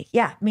saintly.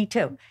 Yeah, me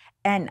too.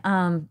 And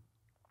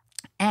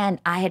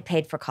I had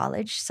paid for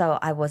college, so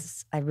I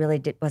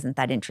really wasn't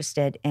that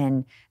interested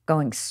in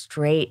going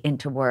straight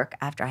into work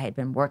after I had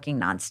been working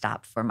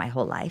nonstop for my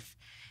whole life.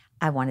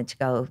 I wanted to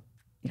go,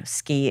 you know,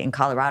 ski in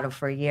Colorado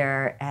for a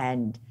year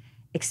and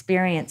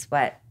experience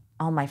what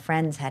all my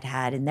friends had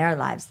had in their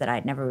lives that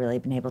I'd never really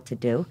been able to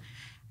do.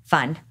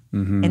 Fun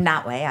in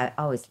that way. I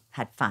always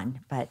had fun,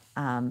 but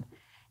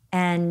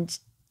and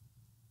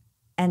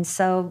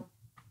so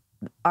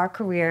our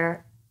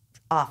career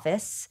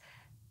office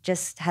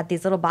just had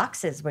these little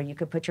boxes where you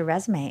could put your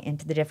resume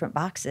into the different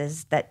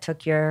boxes that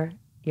took your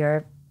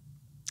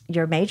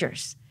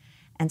majors.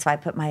 And so I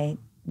put my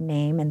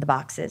name in the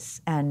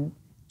boxes, and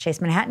Chase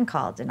Manhattan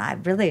called, and I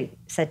really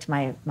said to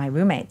my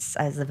roommates,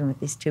 I was living with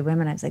these 2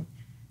 women, I was like,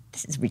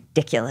 this is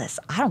ridiculous.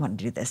 I don't want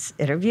to do this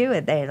interview.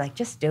 And they're like,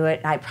 just do it.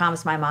 And I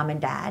promised my mom and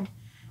dad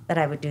that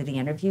I would do the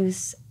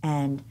interviews,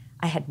 and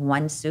I had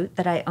 1 suit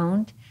that I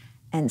owned.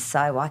 And so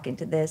I walk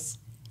into this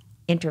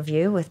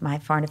interview with my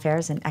foreign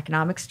affairs and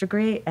economics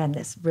degree, and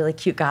this really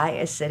cute guy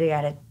is sitting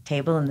at a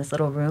table in this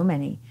little room,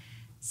 and he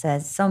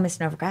says, so Miss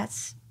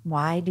Novogratz,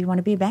 why do you want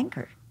to be a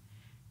banker?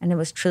 And it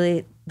was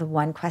truly the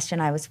one question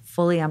I was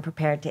fully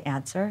unprepared to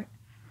answer.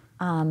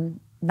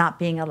 Not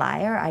being a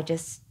liar, I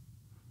just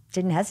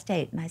didn't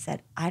hesitate. And I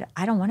said, I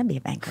don't want to be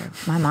a banker.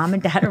 My mom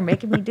and dad are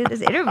making me do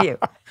this interview.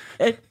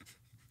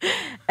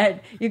 And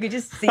you could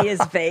just see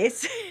his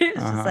face. It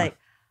was just like,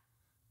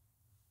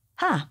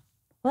 well,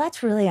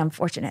 that's really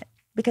unfortunate.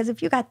 Because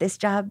if you got this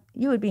job,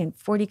 you would be in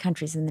 40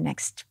 countries in the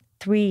next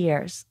 3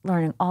 years,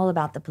 learning all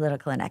about the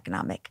political and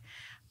economic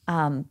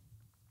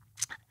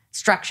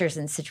structures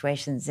and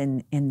situations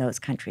in those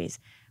countries,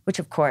 which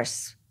of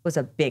course was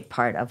a big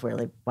part of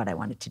really what I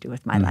wanted to do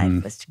with my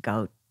life, was to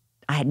go.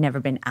 I had never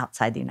been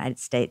outside the United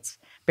States,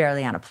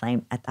 barely on a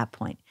plane at that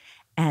point.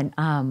 And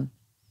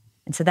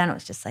so then it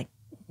was just like,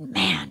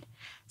 man.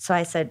 So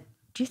I said,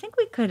 do you think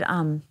we could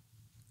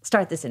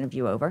start this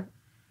interview over?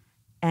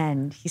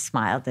 And he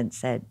smiled and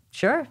said,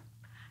 sure.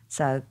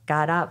 So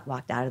got up,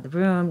 walked out of the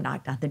room,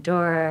 knocked on the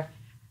door,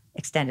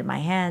 extended my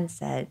hand,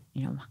 said,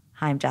 you know,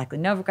 hi, I'm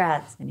Jacqueline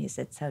Novogratz. And he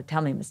said, so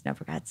tell me, Miss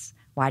Novogratz,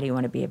 why do you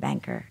want to be a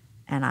banker?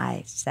 And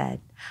I said,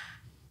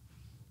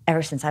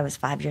 ever since I was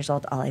 5 years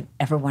old, all I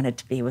ever wanted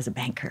to be was a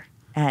banker.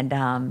 And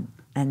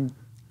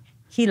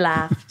He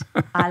laughed.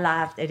 I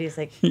laughed. And he's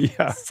like,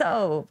 Yeah.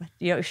 so,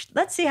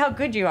 let's see how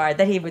good you are.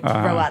 That he would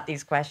throw out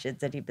these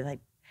questions. And he'd be like,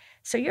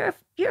 so you're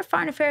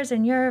foreign affairs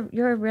and your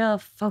real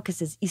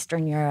focus is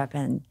Eastern Europe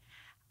and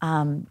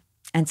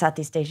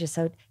Southeast Asia.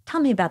 So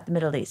tell me about the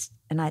Middle East.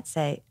 And I'd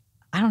say,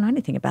 I don't know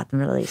anything about the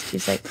Middle East.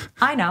 He's like,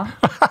 I know.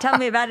 Tell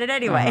me about it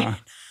anyway.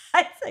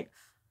 I'd say,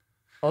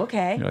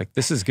 okay. You're like,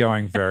 this is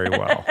going very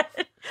well.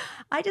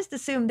 I just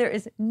assumed there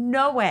is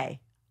no way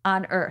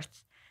on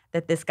earth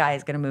that this guy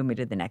is going to move me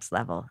to the next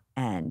level.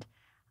 And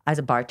I was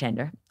a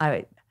bartender.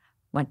 I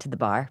went to the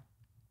bar,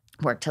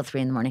 worked till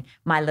 3 a.m.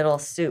 My little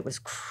suit was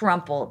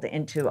crumpled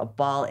into a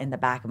ball in the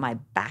back of my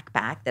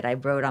backpack that I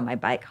rode on my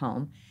bike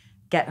home.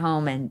 Get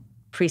home and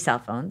pre-cell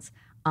phones.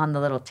 On the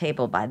little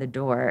table by the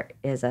door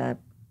is a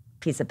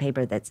piece of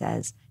paper that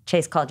says,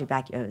 Chase called you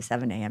back. You have a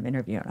 7 a.m.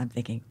 interview. And I'm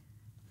thinking,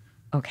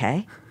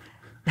 okay,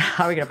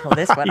 how are we going to pull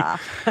this one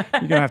off? You're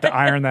going to have to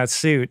iron that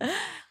suit.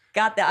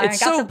 Got the iron,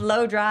 got the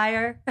blow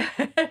dryer.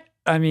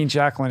 I mean,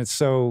 Jacqueline, it's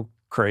so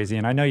crazy.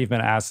 And I know you've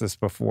been asked this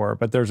before,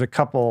 but there's a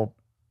couple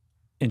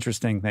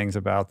interesting things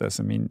about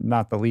this. I mean,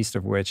 not the least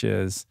of which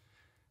is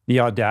the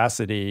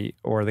audacity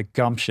or the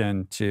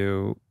gumption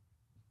to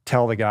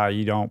tell the guy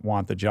you don't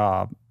want the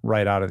job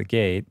right out of the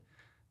gate.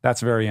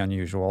 That's very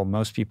unusual.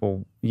 Most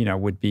people,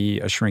 would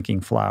be a shrinking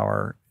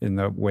flower in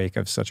the wake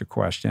of such a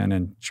question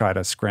and try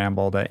to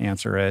scramble to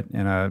answer it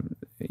in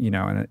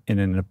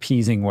an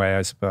appeasing way,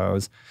 I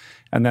suppose.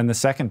 And then the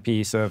second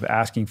piece of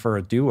asking for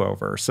a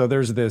do-over. So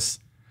there's this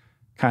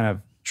kind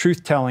of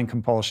truth-telling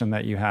compulsion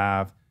that you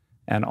have,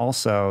 and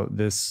also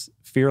this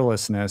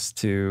fearlessness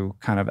to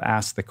kind of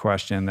ask the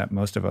question that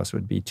most of us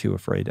would be too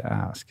afraid to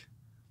ask.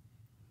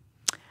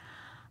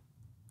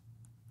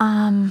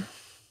 And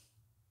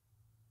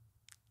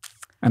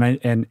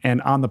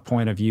on the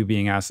point of you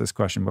being asked this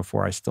question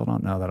before, I still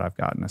don't know that I've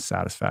gotten a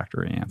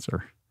satisfactory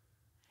answer.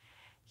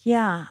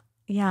 Yeah.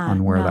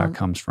 On where that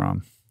comes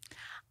from.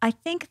 I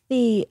think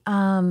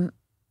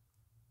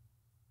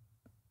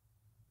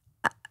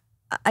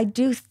I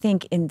do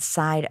think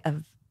inside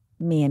of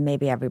me and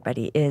maybe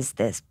everybody is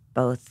this,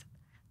 both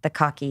the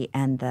cocky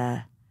and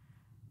the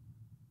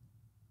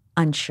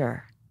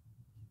unsure,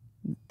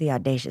 the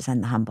audacious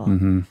and the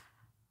humble,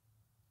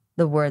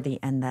 the worthy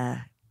and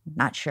the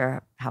not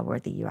sure how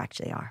worthy you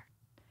actually are.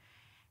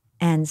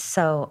 And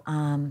so,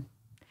 and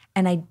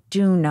I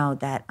do know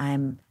that I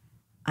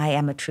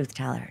am a truth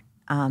teller,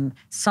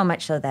 so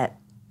much so that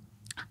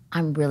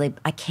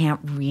I can't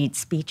read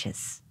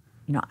speeches.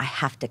 I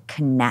have to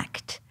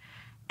connect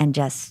and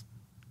just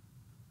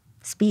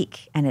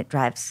speak, and it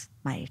drives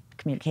my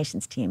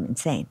communications team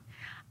insane.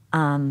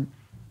 And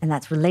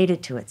that's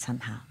related to it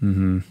somehow.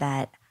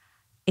 That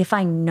if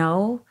I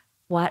know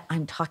what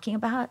I'm talking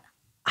about,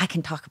 I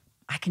can talk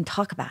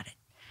about it,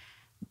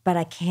 but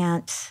I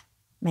can't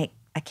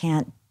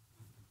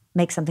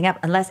make something up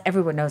unless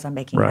everyone knows I'm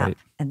making it up,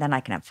 and then I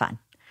can have fun.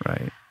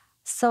 Right.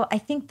 So I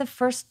think the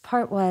first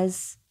part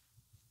was,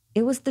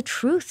 it was the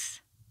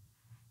truth,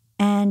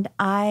 and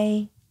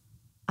I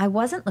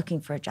wasn't looking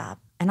for a job,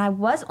 and I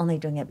was only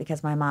doing it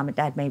because my mom and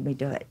dad made me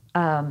do it.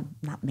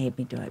 Not made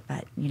me do it,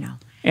 but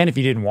And if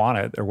you didn't want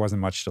it, there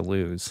wasn't much to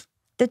lose.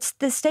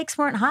 The stakes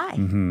weren't high.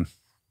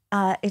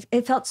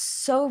 It felt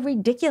so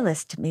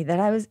ridiculous to me that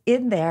I was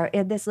in there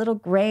in this little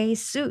gray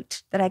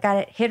suit that I got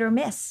it hit or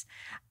miss,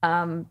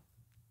 trying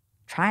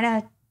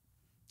to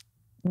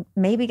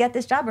maybe get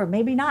this job or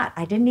maybe not.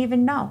 I didn't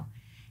even know.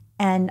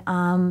 And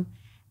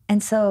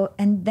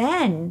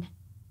then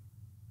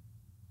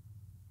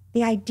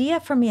the idea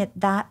for me at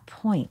that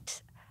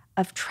point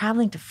of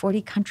traveling to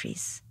 40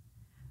 countries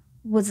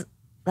was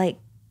like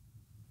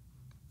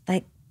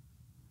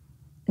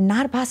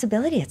not a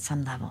possibility at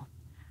some level.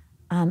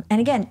 And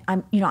again,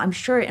 I'm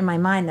sure in my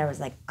mind there was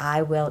like,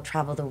 I will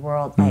travel the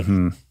world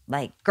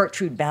like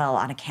Gertrude Bell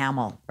on a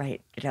camel,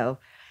 right? Go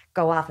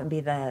off and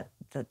be the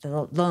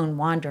lone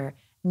wanderer,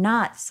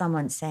 not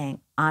someone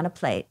saying on a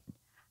plate,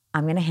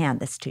 I'm going to hand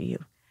this to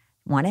you.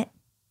 Want it?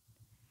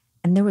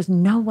 And there was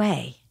no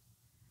way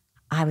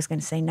I was going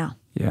to say no.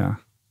 Yeah.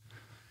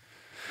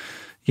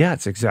 Yeah,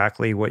 it's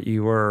exactly what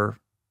you were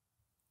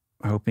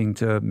hoping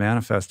to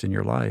manifest in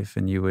your life.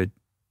 And you would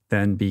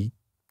then be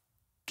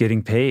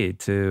getting paid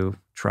to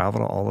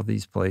travel to all of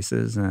these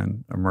places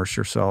and immerse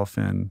yourself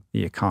in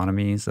the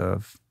economies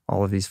of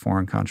all of these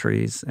foreign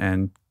countries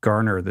and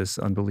garner this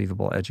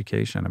unbelievable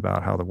education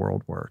about how the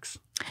world works.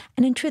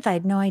 And in truth, I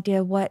had no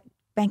idea what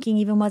banking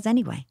even was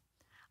anyway.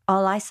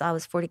 All I saw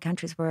was 40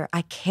 countries where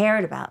I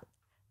cared about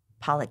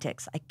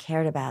politics. I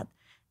cared about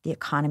the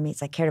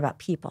economies. I cared about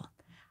people.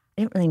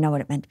 I didn't really know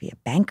what it meant to be a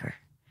banker.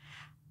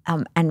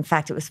 And in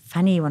fact, it was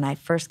funny when I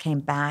first came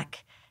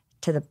back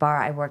to the bar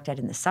I worked at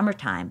in the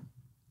summertime,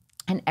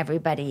 and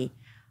everybody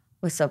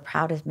was so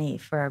proud of me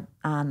for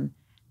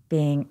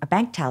being a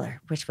bank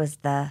teller, which was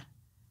the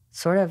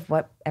sort of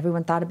what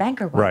everyone thought a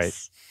banker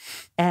was.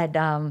 Right.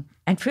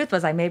 And truth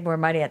was, I made more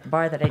money at the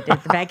bar than I did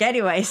at the bank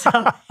anyway. So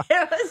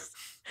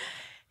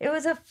it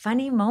was a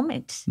funny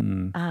moment.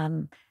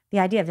 The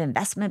idea of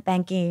investment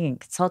banking and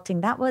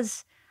consulting, I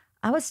was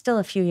still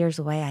a few years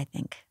away, I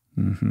think.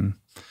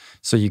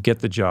 So you get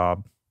the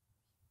job,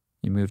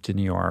 you move to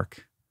New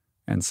York,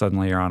 and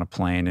suddenly you're on a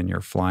plane and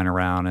you're flying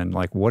around. And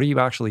like, what are you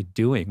actually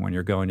doing when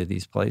you're going to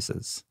these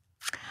places?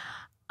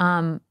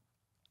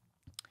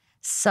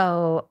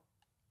 So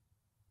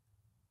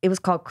it was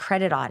called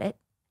credit audit.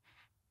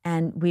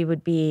 And we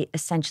would be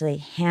essentially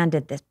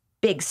handed this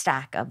big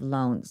stack of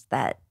loans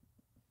that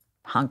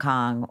Hong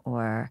Kong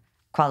or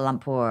Kuala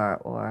Lumpur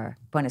or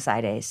Buenos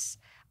Aires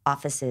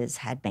offices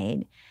had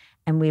made.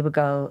 And we would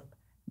go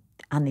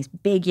on these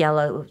big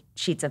yellow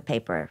sheets of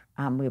paper.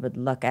 We would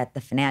look at the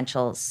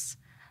financials.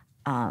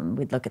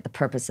 We'd look at the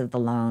purpose of the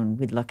loan.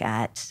 We'd look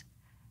at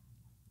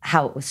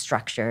how it was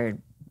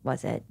structured.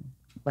 Was it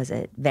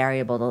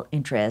variable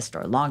interest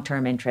or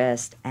long-term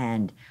interest?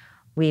 And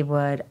we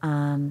would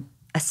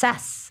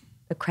assess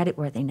the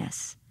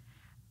creditworthiness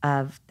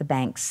of the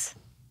bank's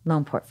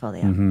loan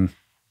portfolio.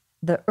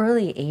 The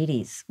early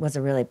 80s was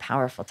a really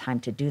powerful time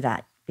to do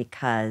that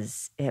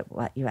because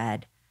you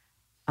had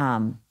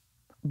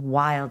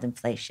wild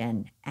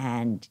inflation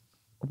and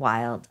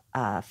wild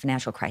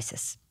financial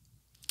crisis.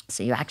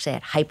 So you actually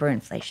had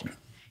hyperinflation.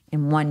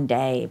 In one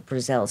day,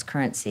 Brazil's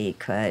currency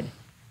could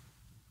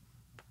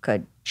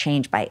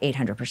change by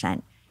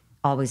 800%,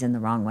 always in the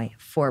wrong way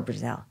for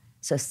Brazil.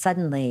 So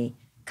suddenly,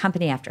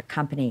 company after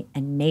company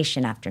and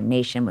nation after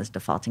nation was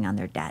defaulting on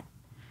their debt.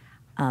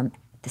 At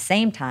the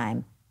same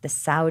time, the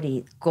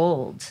Saudi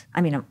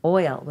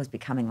oil was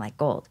becoming like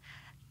gold.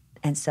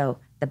 And so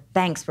the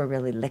banks were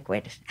really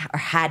liquid, or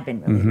had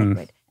been really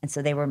liquid. And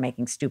so they were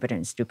making stupider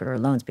and stupider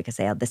loans because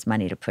they had this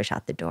money to push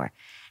out the door.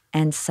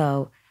 And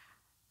so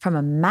from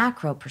a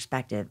macro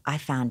perspective, I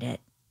found it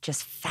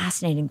just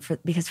fascinating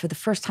because for the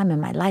first time in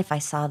my life, I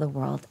saw the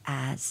world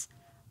as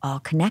all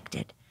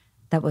connected.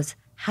 That was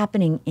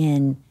happening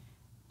in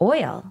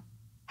oil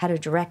had a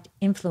direct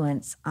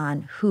influence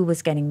on who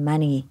was getting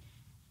money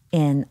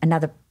in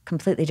another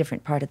completely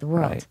different part of the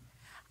world. Right.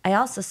 I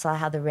also saw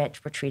how the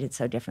rich were treated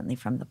so differently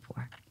from the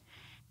poor,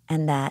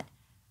 and that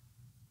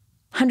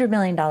 $100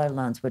 million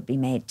loans would be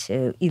made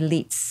to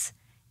elites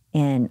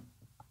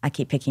I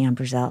keep picking on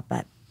Brazil,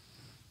 but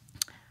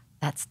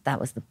that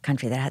was the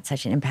country that had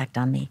such an impact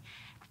on me.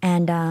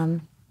 And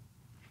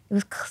it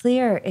was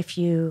clear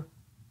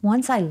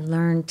once I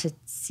learned to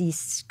see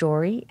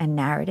story and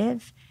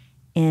narrative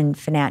in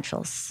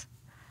financials,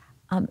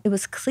 it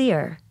was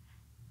clear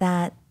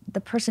that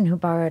the person who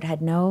borrowed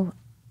had no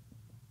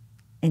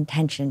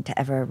intention to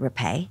ever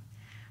repay.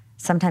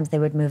 Sometimes they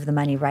would move the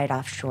money right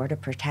offshore to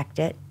protect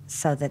it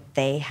so that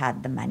they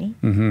had the money.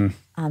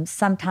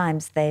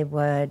 Sometimes they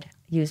would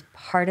use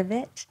part of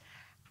it,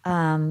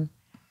 but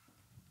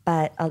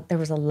there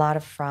was a lot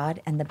of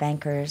fraud, and the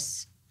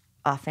bankers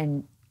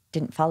often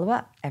didn't follow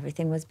up.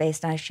 Everything was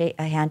based on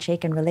a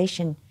handshake and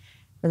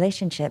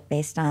relationship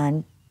based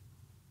on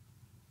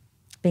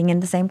being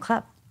in the same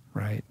club.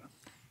 Right.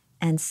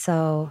 And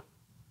so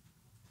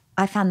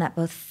I found that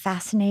both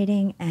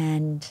fascinating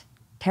and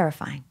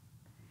terrifying.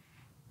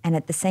 And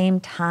at the same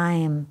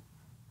time,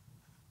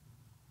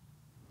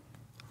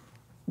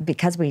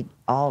 because we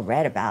all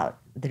read about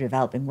the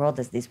developing world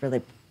as these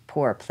really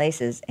poor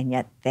places, and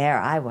yet there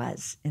I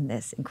was in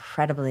this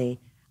incredibly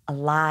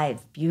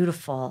alive,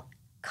 beautiful,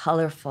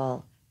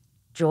 colorful,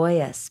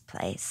 joyous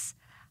place,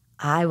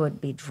 I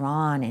would be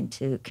drawn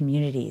into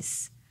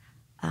communities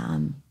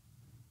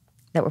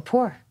that were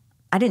poor.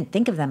 I didn't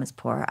think of them as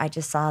poor. I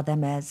just saw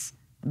them as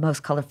the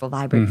most colorful,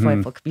 vibrant,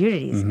 joyful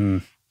communities.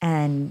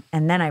 And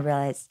then I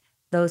realized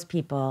those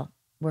people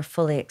were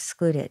fully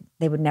excluded.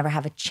 They would never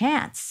have a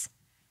chance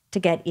to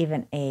get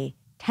even a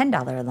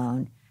 $10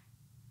 loan,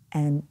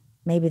 and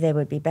maybe they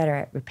would be better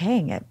at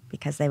repaying it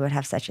because they would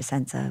have such a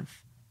sense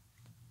of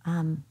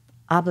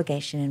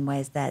obligation in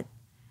ways that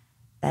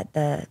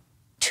the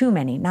too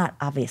many, not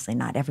obviously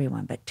not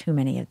everyone, but too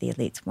many of the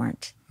elites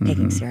weren't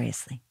taking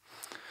seriously.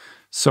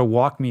 So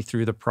walk me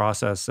through the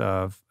process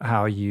of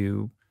how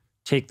you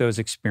take those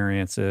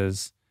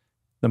experiences,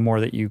 the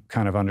more that you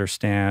kind of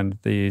understand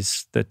the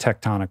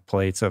tectonic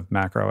plates of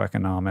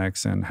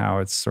macroeconomics and how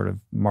it's sort of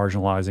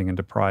marginalizing and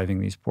depriving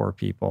these poor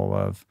people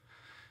of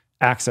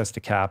access to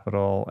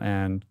capital,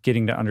 and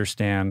getting to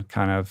understand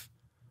kind of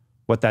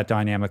what that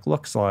dynamic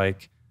looks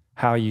like,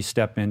 how you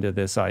step into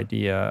this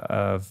idea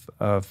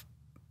of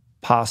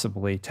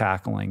possibly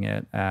tackling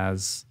it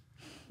as,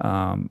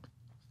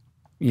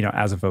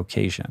 as a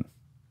vocation.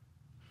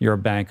 You're a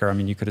banker. I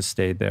mean, you could have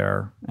stayed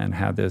there and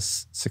had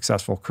this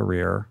successful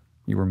career.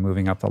 You were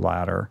moving up the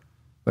ladder,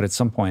 but at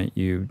some point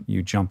you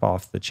jump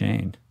off the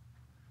chain.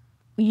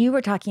 You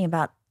were talking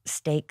about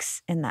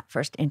stakes in that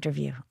first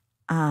interview.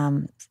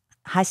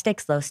 High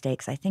stakes, low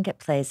stakes. I think it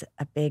plays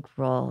a big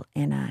role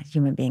in a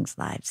human being's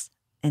lives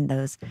in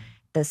those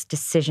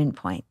decision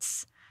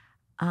points.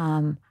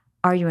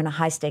 Are you in a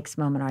high stakes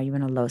moment? Are you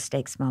in a low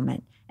stakes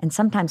moment? And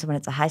sometimes when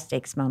it's a high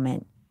stakes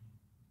moment,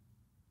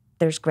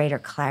 there's greater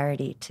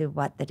clarity to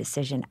what the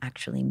decision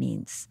actually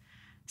means.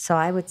 So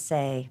I would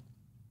say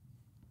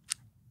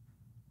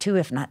 2,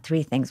 if not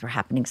 3 things were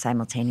happening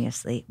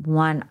simultaneously.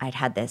 One, I'd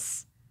had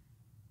this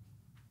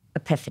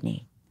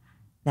epiphany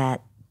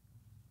that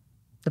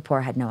the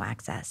poor had no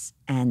access.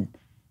 And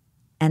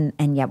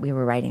yet we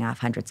were writing off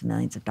hundreds of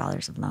millions of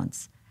dollars of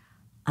loans.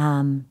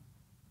 I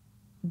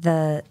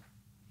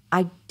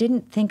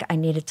didn't think I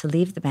needed to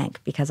leave the bank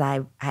because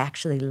I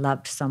actually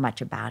loved so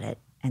much about it.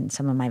 And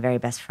some of my very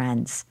best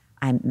friends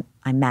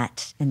I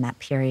met in that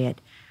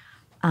period.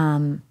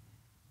 And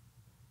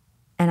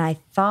I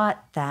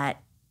thought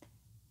that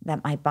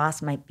my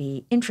boss might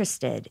be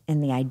interested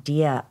in the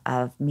idea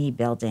of me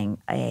building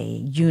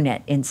a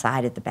unit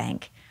inside of the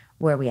bank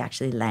where we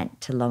actually lent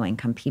to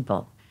low-income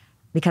people,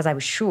 because I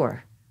was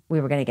sure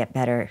we were going to get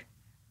better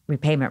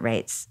repayment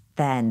rates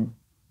than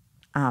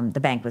the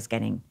bank was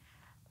getting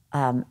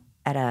at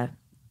a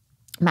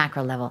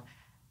macro level.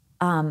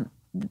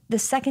 The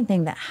second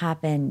thing that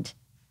happened,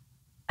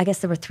 I guess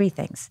there were three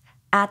things.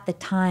 At the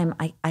time,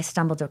 I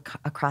stumbled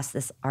across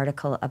this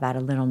article about a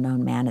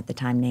little-known man at the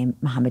time named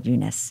Muhammad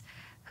Yunus,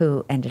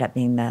 who ended up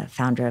being the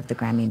founder of the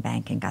Grameen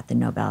Bank and got the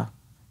Nobel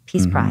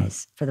Peace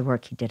Prize for the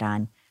work he did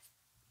on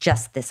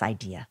just this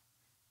idea.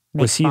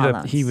 Was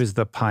he was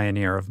the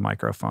pioneer of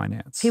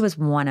microfinance? He was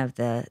one of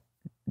the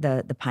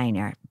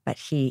pioneer, but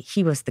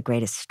he was the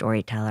greatest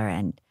storyteller.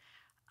 And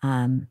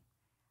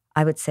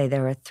I would say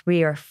there were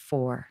 3 or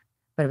 4,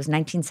 but it was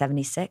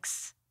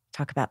 1976.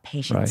 Talk about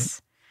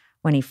patience. Right.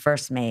 When he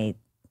first made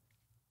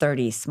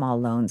 30 small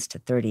loans to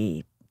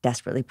 30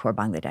 desperately poor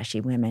Bangladeshi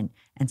women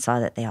and saw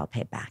that they all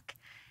paid back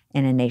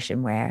in a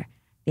nation where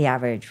the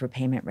average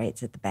repayment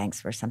rates at the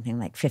banks were something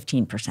like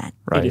 15%,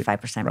 right.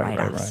 85%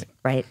 write-offs,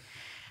 right?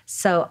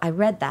 So I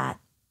read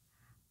that.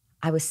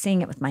 I was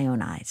seeing it with my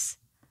own eyes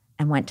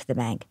and went to the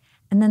bank.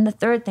 And then the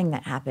third thing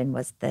that happened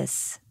was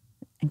this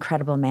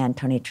incredible man,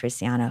 Tony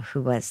Teresiano,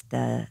 who was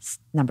the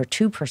number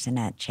 2 person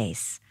at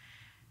Chase,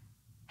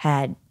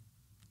 had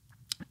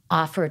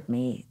offered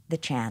me the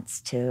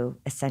chance to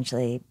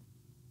essentially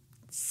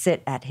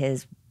sit at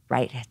his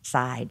right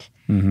side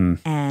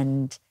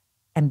and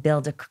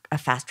build a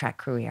fast-track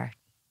career.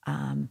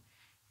 And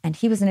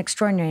he was an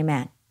extraordinary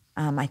man.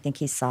 I think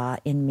he saw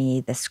in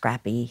me the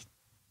scrappy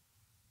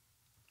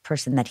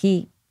person that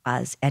he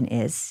was and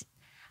is.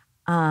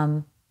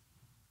 And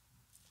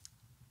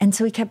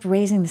so he kept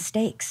raising the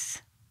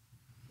stakes.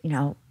 You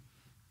know,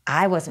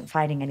 I wasn't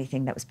finding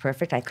anything that was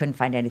perfect. I couldn't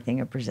find anything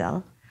in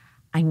Brazil.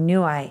 I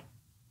knew I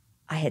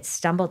had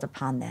stumbled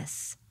upon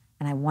this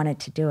and I wanted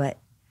to do it.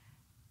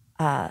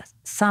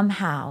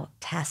 Somehow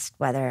test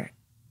whether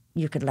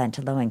you could lend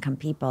to low-income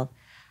people.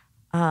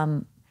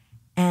 And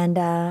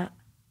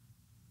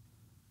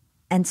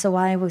so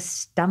while I was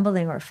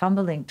stumbling or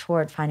fumbling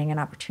toward finding an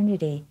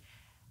opportunity,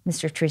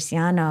 Mr.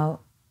 Teresiano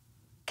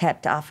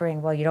kept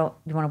offering, well, you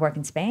want to work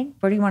in Spain?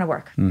 Where do you want to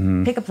work?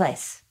 Pick a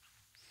place.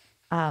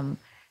 The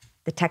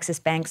Texas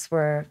banks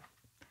were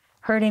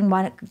hurting.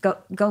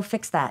 Go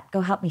fix that.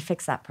 Go help me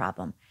fix that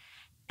problem.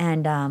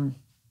 And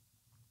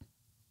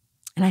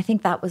I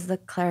think that was the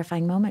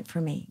clarifying moment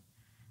for me,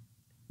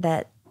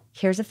 that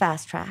here's a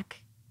fast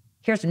track.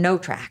 Here's no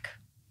track.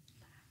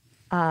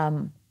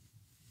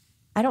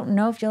 I don't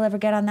know if you'll ever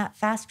get on that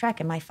fast track.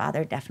 And my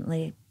father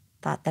definitely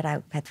thought that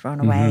I had thrown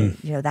away,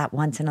 that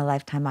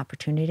once-in-a-lifetime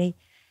opportunity.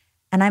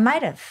 And I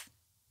might have.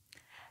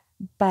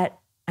 But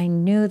I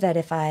knew that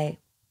if I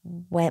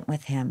went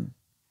with him,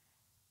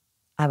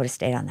 I would have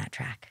stayed on that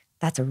track.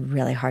 That's a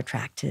really hard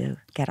track to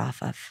get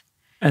off of.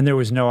 And there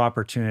was no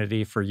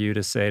opportunity for you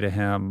to say to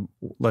him,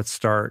 let's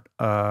start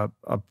a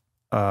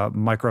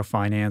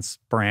microfinance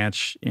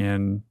branch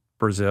in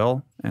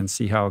Brazil and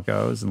see how it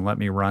goes and let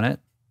me run it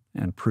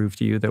and prove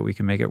to you that we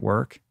can make it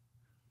work?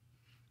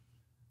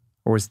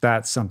 Or was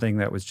that something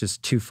that was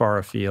just too far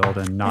afield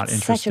and not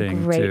That's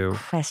interesting? Such a great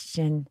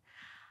question.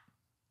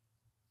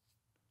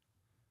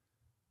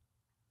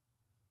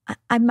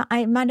 I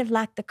might have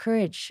lacked the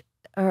courage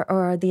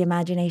or the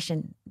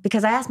imagination,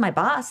 because I asked my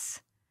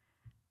boss,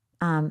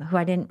 who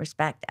I didn't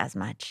respect as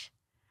much,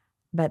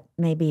 but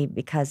maybe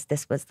because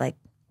this was like,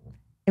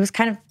 it was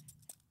kind of,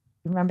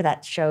 remember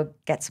that show,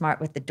 Get Smart,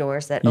 with the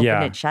doors that open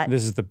and shut?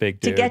 This is the big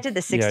dude. To get to the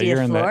 60th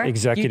you're in floor, the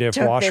executive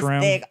you took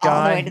washroom this thing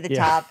all the way to the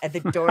top, and the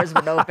doors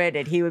would open,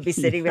 and he would be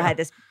sitting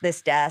behind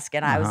this desk,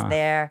 and I was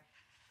there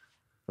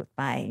with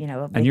my,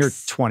 and you're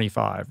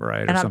 25,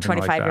 right? And I'm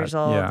 25 years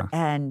old,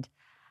 and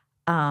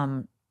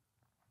I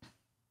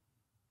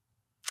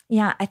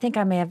think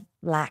I may have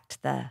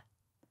lacked the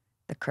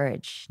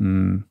courage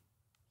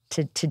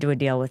to do a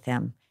deal with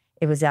him.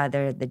 It was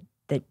either the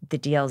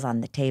deal's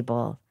on the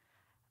table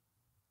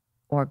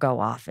or go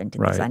off into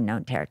this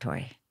unknown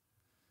territory.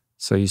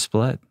 So you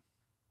split.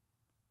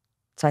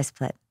 So I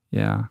split.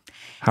 Yeah.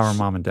 How are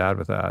mom and dad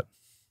with that?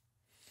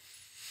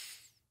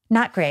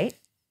 Not great.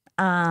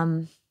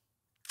 And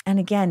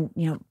again,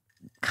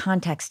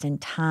 context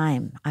and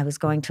time. I was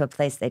going to a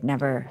place they'd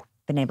never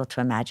been able to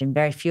imagine.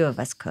 Very few of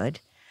us could.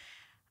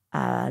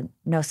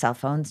 No cell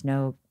phones,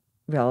 no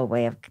real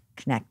way of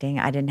connecting.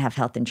 I didn't have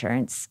health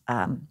insurance.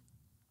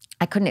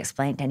 I couldn't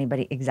explain to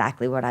anybody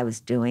exactly what I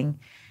was doing.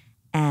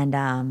 And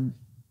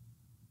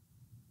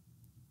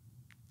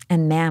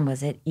man,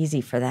 was it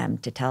easy for them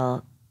to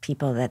tell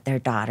people that their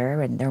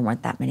daughter, and there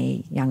weren't that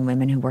many young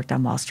women who worked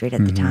on Wall Street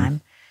at the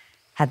time,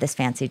 had this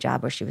fancy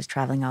job where she was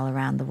traveling all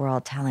around the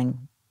world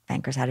telling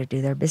bankers how to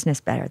do their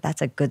business better.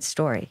 That's a good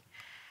story.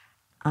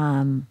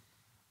 Telling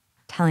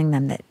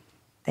them that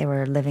I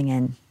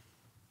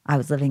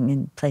was living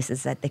in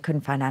places that they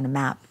couldn't find on a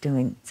map,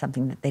 doing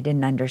something that they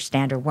didn't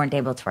understand or weren't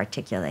able to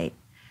articulate.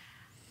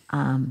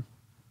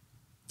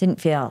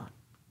 Didn't feel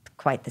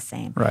quite the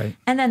same. Right.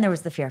 And then there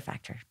was the fear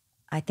factor.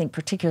 I think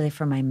particularly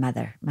for my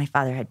mother. My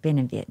father had been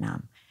in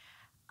Vietnam.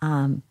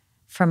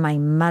 For my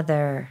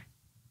mother,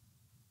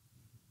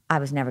 I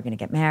was never going to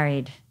get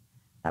married.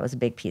 That was a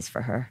big piece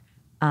for her.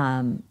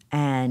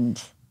 And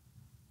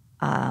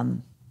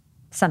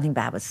something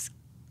bad was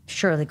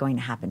surely going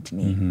to happen to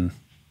me. Mm-hmm.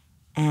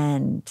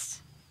 And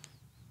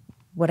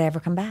would I ever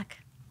come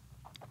back?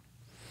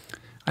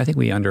 I think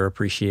we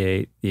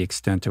underappreciate the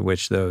extent to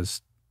which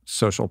those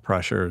social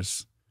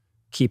pressures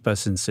keep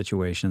us in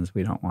situations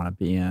we don't want to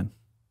be in.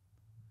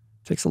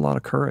 It takes a lot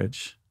of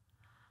courage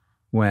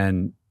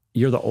when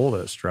you're the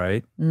oldest,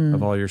 right,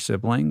 of all your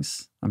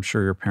siblings. I'm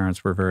sure your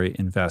parents were very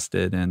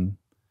invested in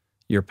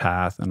your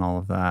path and all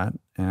of that,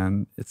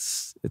 and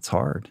it's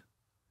hard.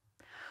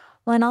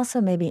 Well, and also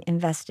maybe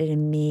invested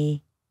in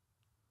me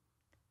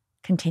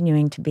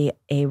continuing to be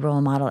a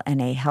role model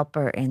and a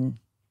helper in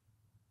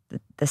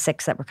the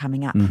six that were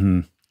coming up.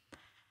 Mm-hmm.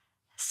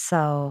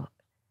 So,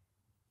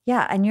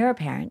 yeah, and you're a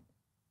parent.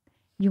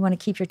 You want to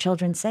keep your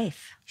children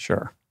safe.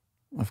 Sure,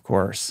 of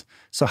course.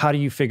 So how do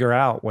you figure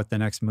out what the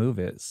next move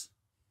is?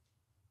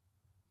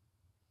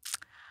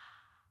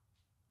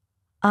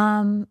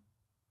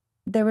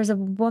 There was a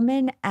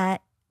woman I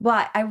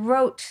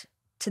wrote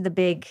to the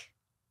big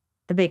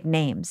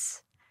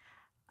names,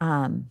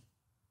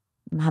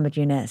 Muhammad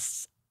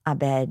Yunus,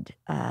 Abed,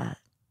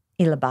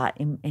 Ilabat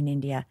in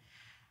India.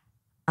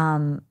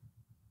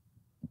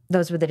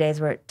 Those were the days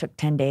where it took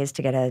 10 days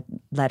to get a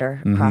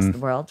letter across the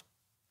world.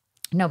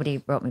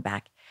 Nobody wrote me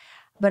back.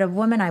 But a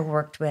woman I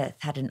worked with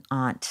had an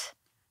aunt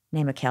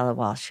named Michaela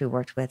Walsh who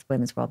worked with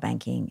Women's World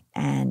Banking,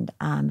 and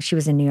she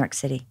was in New York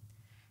City.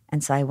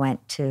 And so I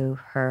went to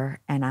her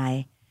and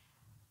I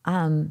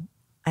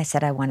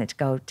said I wanted to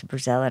go to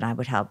Brazil and I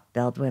would help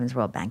build Women's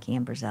World Banking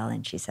in Brazil.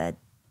 And she said,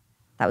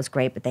 that was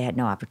great, but they had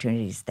no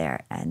opportunities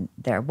there. And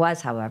there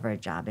was, however, a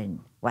job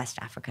in West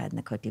Africa in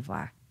the Côte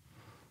d'Ivoire.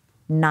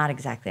 Not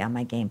exactly on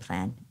my game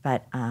plan,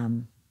 but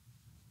I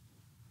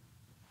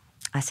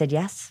said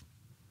yes.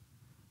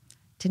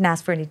 Didn't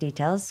ask for any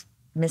details,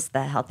 missed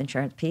the health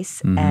insurance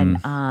piece.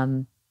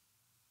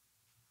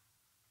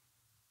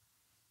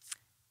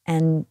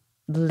 And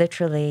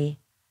literally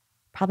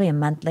probably a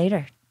month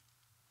later,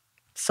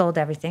 sold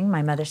everything.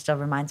 My mother still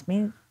reminds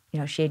me,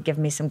 she had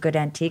given me some good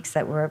antiques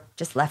that were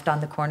just left on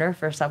the corner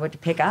for someone to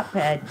pick up.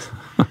 And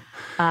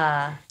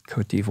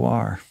Côte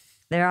d'Ivoire.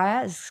 There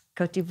I was,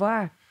 Côte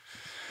d'Ivoire.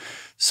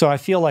 So I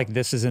feel like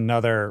this is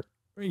another,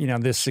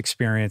 this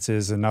experience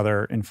is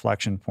another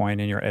inflection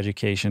point in your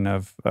education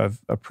of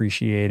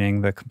appreciating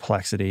the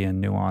complexity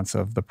and nuance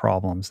of the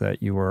problems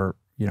that you were,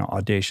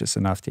 audacious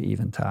enough to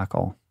even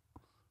tackle.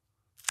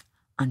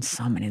 On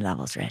so many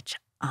levels, Rich.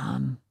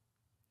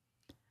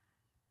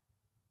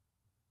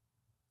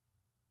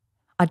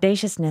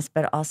 Audaciousness,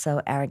 but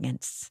also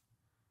arrogance.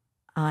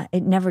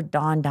 It never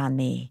dawned on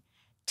me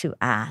to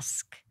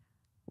ask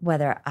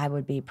whether I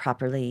would be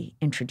properly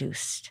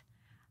introduced.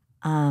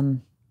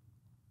 I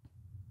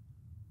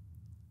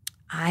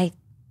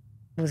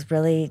was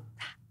really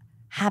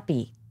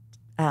happy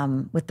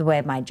with the way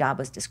my job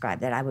was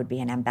described, that I would be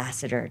an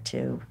ambassador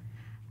to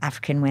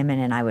African women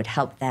and I would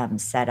help them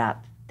set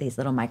up these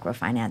little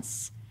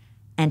microfinance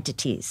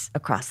entities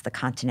across the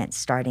continent,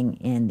 starting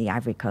in the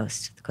Ivory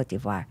Coast, the Côte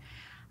d'Ivoire.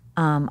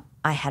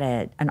 I had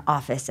an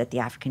office at the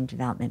African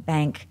Development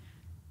Bank,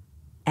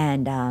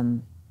 and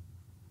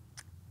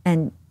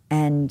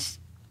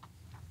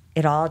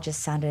it all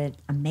just sounded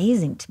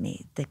amazing to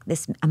me.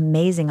 This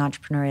amazing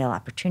entrepreneurial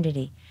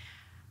opportunity.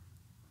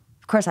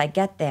 Of course, I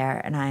get there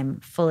and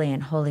I'm fully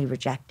and wholly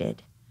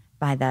rejected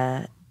by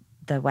the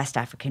West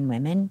African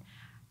women,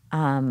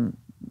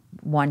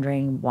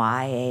 wondering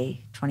why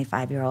a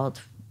 25-year-old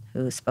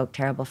who spoke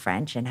terrible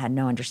French and had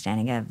no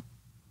understanding of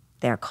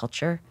their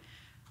culture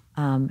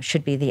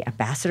should be the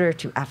ambassador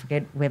to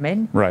African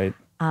women. Right.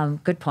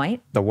 Good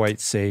point. The white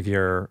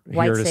savior,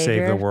 here to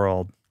save the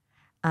world.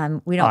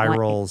 We don't Eye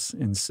rolls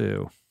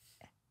ensue.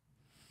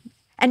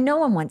 And no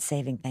one wants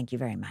saving, thank you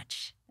very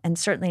much. And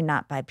certainly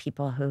not by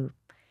people who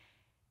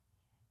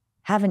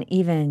haven't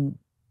even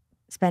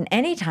spent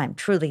any time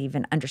truly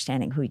even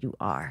understanding who you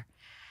are,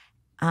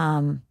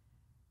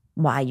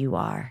 why you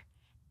are.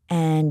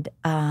 And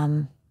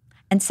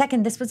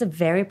second, this was a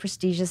very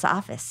prestigious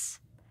office.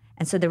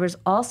 And so there was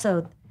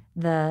also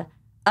the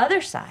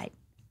other side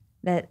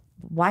that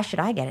why should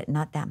I get it,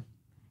 not them,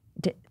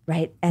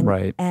 right? And,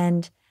 right.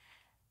 And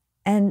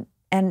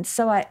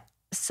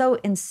so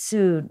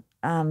ensued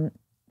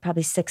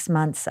probably 6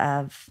 months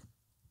of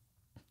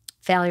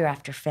failure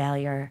after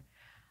failure,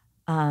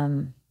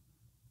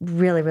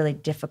 really, really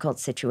difficult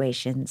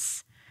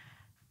situations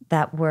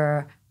that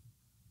were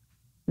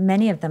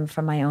many of them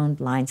from my own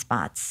blind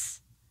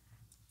spots,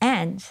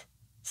 and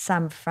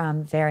some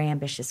from very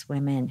ambitious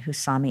women who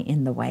saw me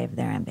in the way of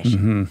their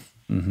ambition.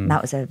 And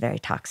that was a very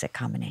toxic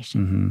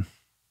combination.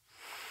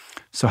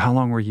 So how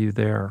long were you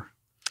there?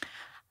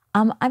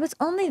 I was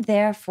only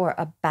there for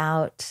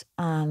about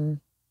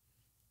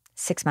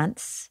 6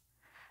 months,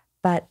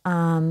 but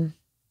it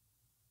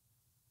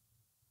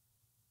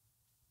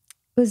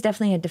was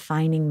definitely a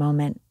defining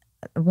moment,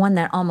 one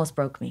that almost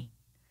broke me.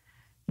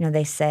 You know,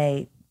 they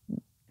say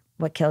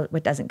what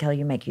doesn't kill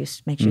you makes you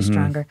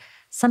stronger.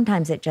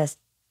 Sometimes it just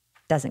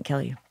doesn't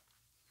kill you.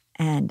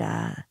 And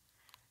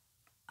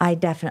I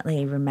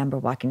definitely remember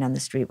walking down the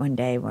street one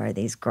day where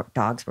these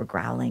dogs were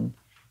growling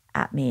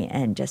at me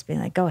and just being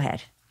like, go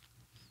ahead.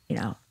 You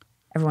know,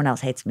 everyone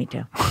else hates me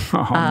too.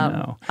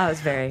 No. I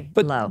was very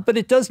low. But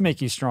it does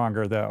make you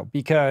stronger though,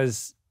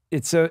 because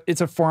it's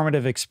a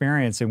formative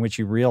experience in which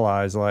you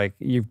realize like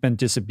you've been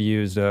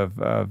disabused of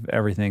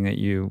everything that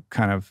you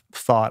kind of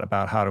thought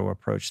about how to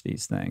approach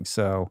these things.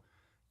 So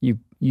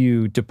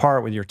you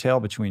depart with your tail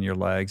between your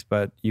legs,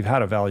 but you've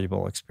had a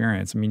valuable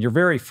experience. I mean, you're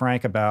very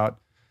frank about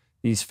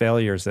these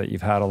failures that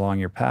you've had along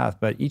your path,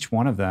 but each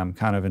one of them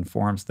kind of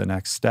informs the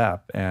next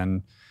step.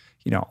 And,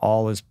 you know,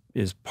 all is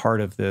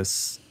part of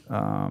this,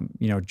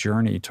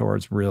 journey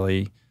towards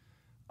really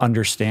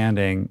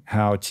understanding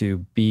how to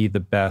be the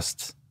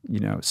best,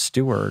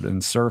 steward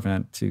and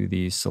servant to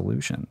these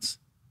solutions.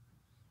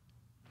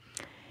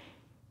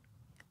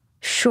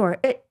 Sure.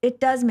 It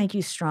does make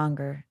you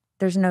stronger.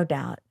 There's no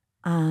doubt.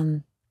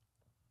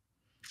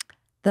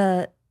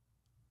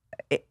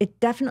 It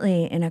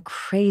definitely, in a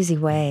crazy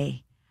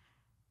way,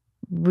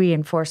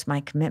 reinforced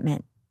my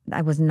commitment.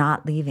 I was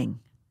not leaving.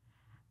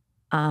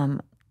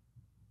 And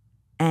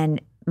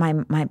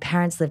my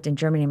parents lived in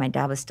Germany. My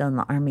dad was still in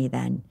the army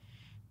then.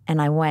 And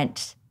I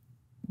went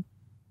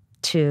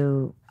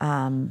to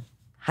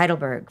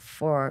Heidelberg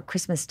for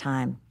Christmas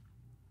time.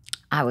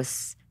 I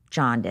was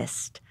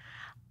jaundiced.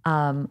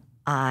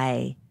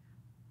 I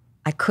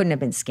couldn't have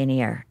been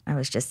skinnier. I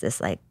was just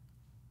this like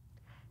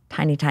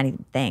tiny, tiny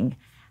thing.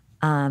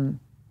 I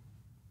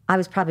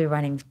was probably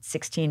running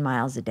 16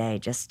 miles a day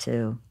just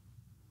to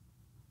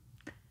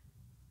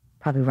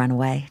probably run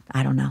away.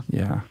 I don't know.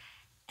 Yeah.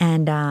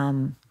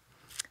 And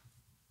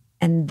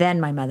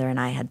then my mother and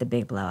I had the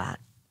big blowout.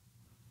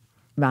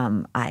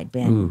 I'd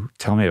been. Ooh,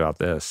 tell me about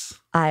this.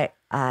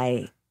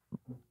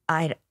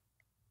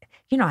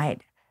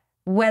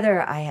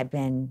 Whether I had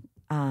been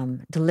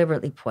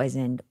deliberately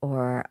poisoned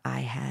or I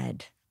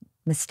had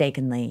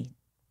mistakenly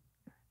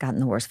gotten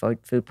the worst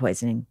food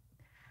poisoning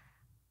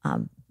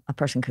a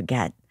person could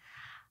get.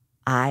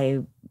 I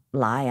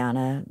lie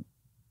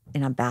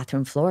in a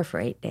bathroom floor for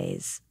 8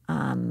 days,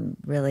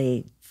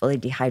 really fully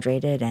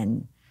dehydrated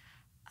and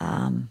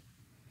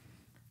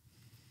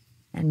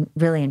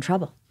really in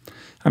trouble.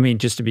 I mean,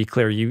 just to be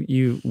clear,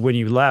 you when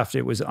you left,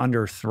 it was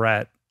under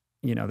threat.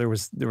 There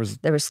was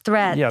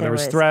threat. Yeah, there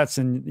was threats,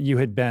 and you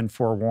had been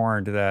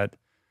forewarned that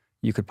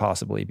you could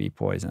possibly be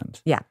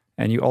poisoned. Yeah.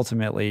 And you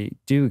ultimately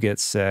do get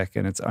sick,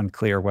 and it's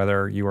unclear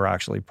whether you were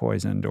actually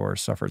poisoned or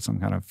suffered some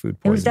kind of food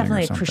poisoning. It was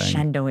definitely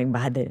crescendoing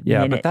by the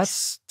minute. But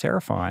that's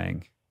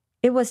terrifying.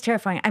 It was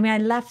terrifying. I mean, I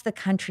left the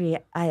country.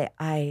 When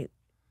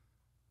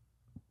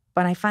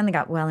I finally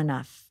got well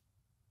enough,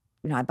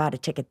 I bought a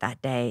ticket that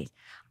day.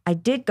 I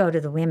did go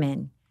to the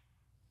women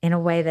in a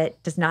way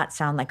that does not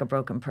sound like a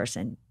broken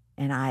person.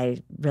 And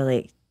I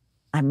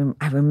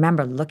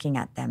remember looking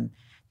at them.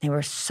 They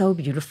were so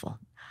beautiful.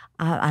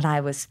 And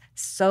I was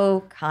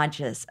so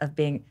conscious of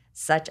being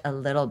such a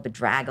little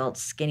bedraggled,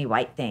 skinny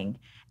white thing.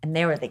 And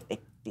they were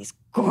these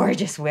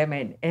gorgeous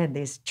women in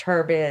these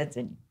turbans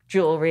and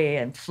jewelry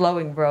and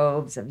flowing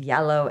robes of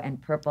yellow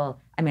and purple.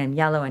 I mean,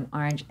 yellow and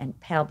orange and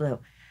pale blue.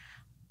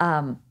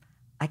 I'm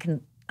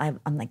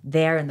like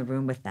there in the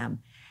room with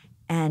them.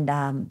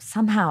 And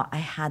somehow I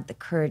had the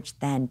courage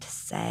then to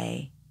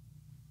say,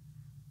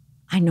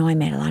 I know I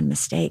made a lot of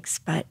mistakes,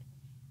 but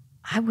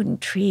I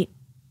wouldn't treat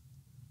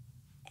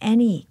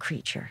any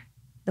creature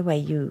the way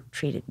you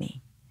treated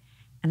me.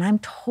 And I'm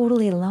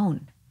totally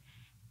alone.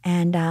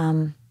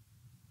 And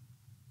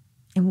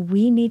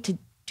we need to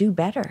do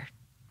better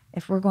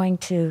if we're going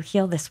to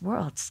heal this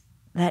world.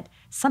 That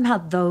somehow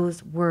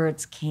those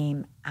words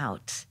came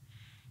out.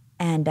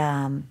 And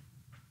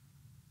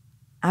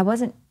I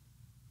wasn't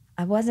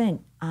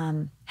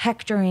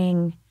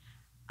hectoring.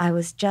 I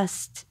was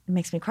just, it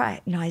makes me cry.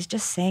 I was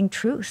just saying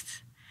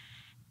truth.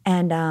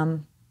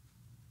 And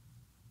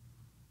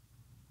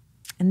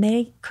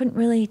they couldn't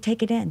really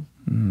take it in.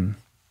 Mm.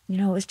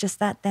 It was just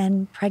that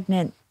then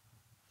pregnant,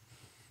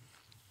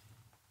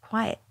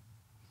 quiet.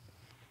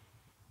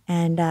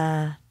 And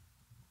then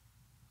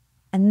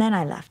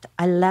I left.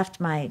 I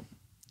left my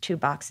 2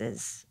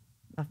 boxes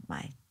of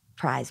my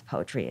prize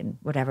poetry and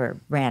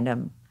whatever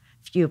random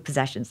few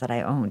possessions that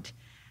I owned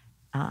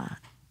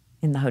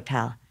in the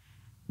hotel,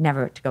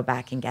 never to go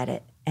back and get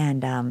it.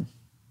 And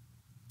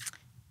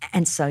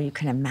so you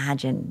can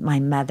imagine my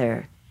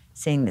mother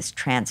seeing this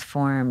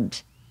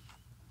transformed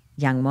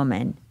young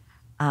woman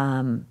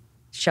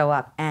show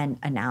up and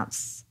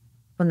announce,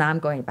 well, now I'm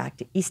going back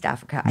to East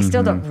Africa. I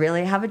still don't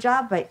really have a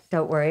job, but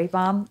don't worry,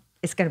 Mom.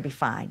 it's going to be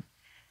fine.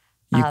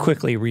 You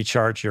quickly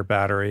recharged your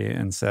battery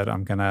and said,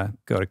 I'm going to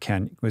go to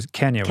Kenya.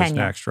 Kenya was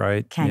next,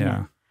 right?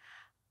 Kenya.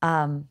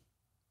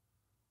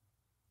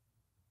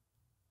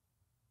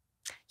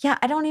 Yeah.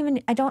 I don't even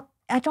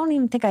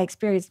think I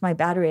experienced my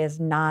battery as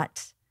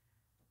not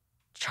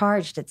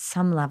charged at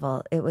some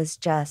level. It was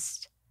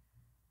just,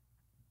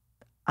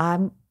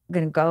 I'm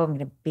going to go. I'm going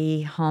to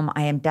be home.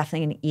 I am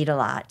definitely going to eat a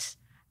lot.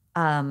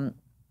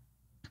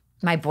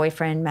 My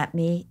boyfriend met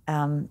me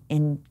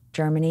in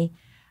Germany,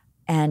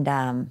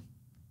 and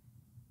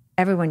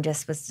everyone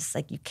just was just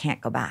like, you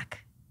can't go back.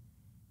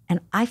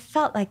 And I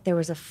felt like there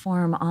was a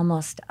form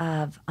almost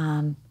of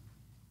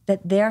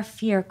that their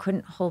fear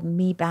couldn't hold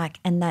me back,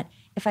 and that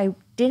if I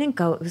didn't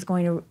go,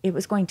 it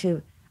was going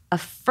to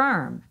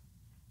affirm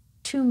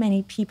too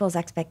many people's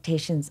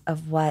expectations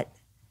of what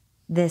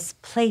this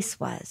place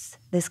was,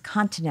 this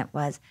continent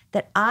was,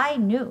 that I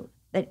knew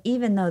that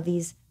even though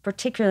these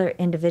particular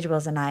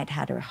individuals and I had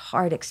had a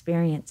hard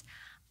experience,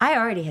 I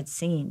already had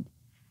seen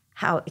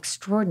how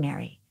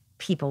extraordinary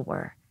people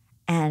were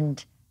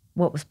and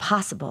what was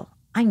possible.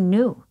 I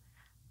knew.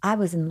 I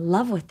was in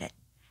love with it.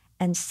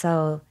 And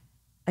so,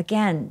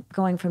 again,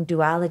 going from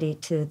duality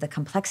to the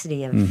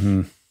complexity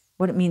of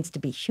what it means to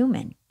be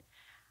human,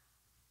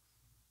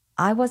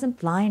 I wasn't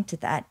blind to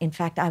that. In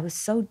fact, I was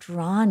so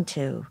drawn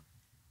to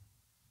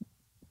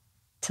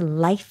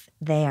life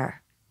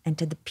there and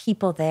to the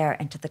people there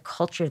and to the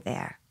culture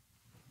there.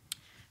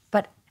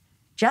 But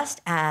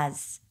just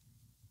as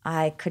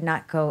I could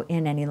not go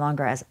in any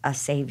longer as a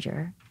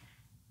savior,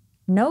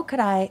 nor could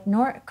I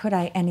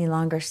any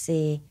longer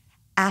see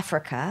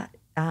Africa,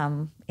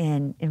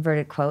 in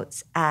inverted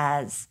quotes,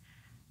 as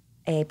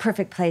a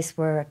perfect place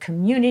where a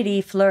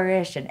community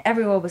flourished and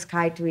everyone was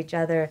kind to each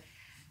other.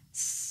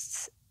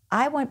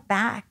 I went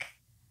back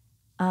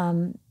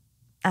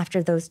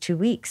after those 2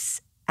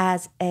 weeks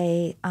as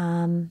a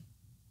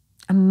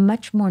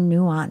much more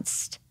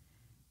nuanced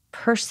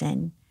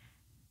person,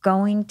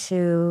 going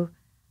to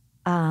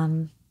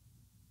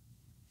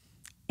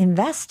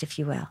invest, if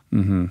you will,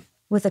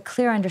 with a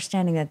clear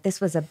understanding that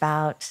this was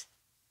about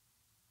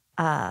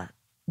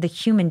the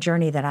human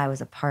journey that I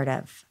was a part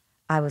of.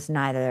 I was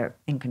neither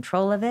in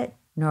control of it,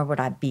 nor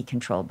would I be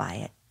controlled by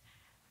it,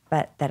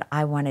 but that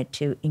I wanted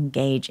to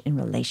engage in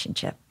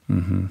relationship.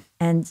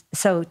 And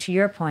so, to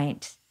your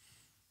point,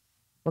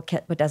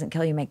 what doesn't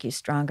kill you make you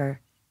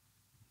stronger.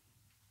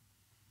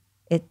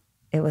 It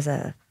was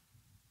a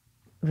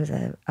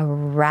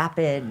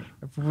rapid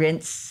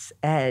rinse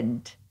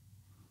and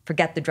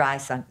forget the dry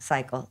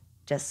cycle,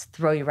 just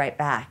throw you right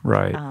back.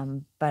 Right.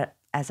 But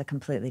as a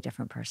completely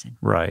different person.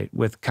 Right.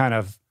 With kind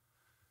of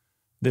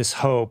this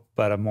hope,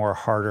 but a more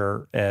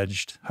harder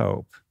edged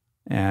hope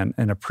and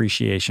an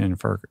appreciation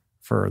for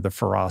the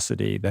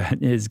ferocity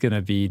that is going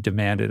to be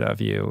demanded of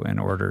you in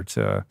order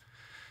to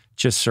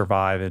just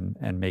survive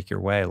and make your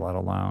way, let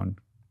alone,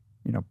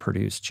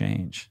 produce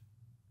change.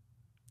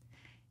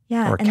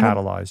 Yeah. Or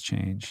catalyze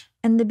change.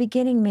 And the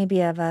beginning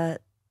maybe of a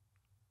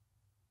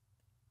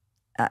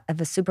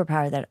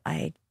superpower that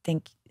I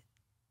think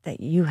that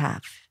you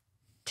have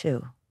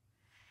too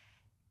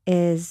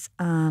is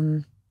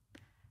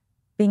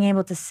being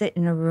able to sit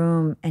in a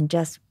room and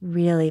just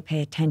really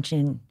pay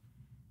attention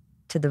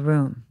to the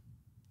room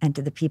and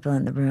to the people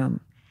in the room,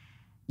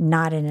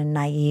 not in a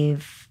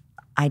naive,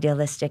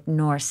 idealistic,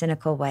 nor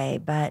cynical way,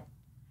 but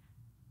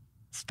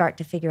start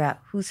to figure out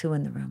who's who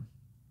in the room,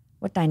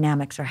 what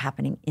dynamics are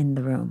happening in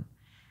the room.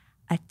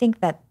 I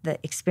think that the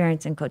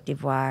experience in Côte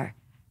d'Ivoire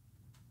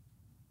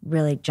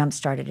really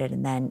jump-started it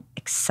and then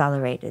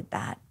accelerated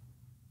that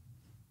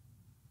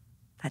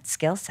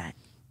skill set.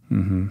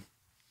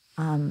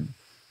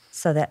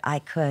 So that I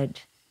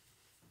could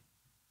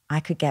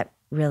get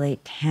really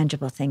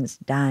tangible things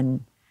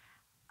done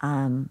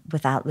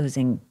without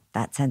losing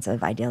that sense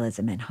of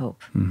idealism and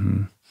hope.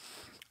 And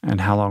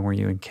how long were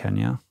you in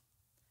Kenya?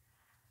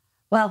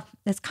 Well,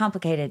 it's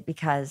complicated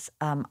because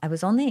I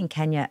was only in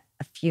Kenya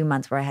a few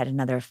months where I had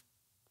another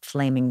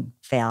flaming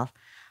fail.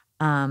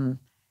 That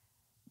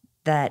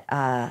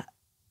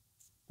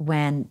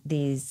when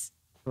these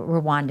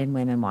Rwandan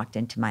women walked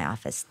into my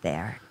office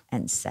there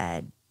and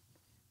said,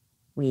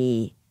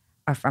 "We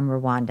are from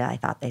Rwanda." I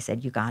thought they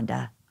said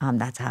Uganda.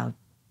 That's how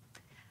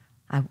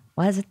I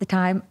was at the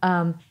time.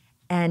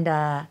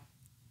 And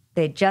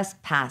they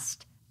just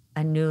passed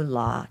a new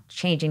law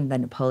changing the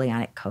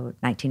Napoleonic Code,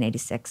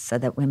 1986, so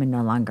that women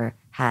no longer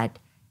had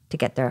to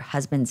get their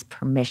husband's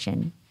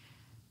permission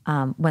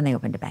when they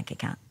opened a bank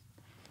account.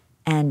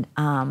 And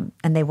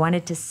they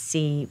wanted to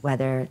see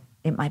whether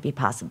it might be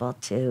possible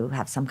to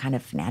have some kind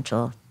of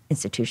financial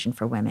institution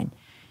for women.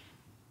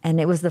 And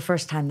it was the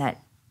first time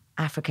that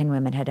African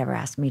women had ever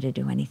asked me to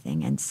do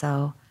anything. And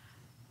so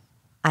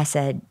I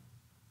said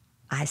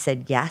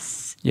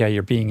yes. Yeah,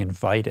 you're being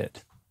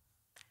invited,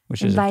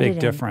 which is a big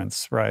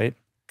difference, right?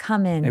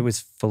 Come in. It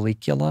was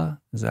Follicula,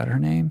 is that her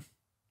name?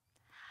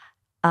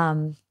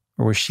 Or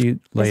was she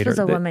later? This was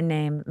a woman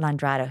named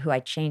Landrada, who I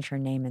changed her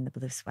name in the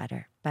blue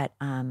sweater. But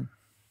and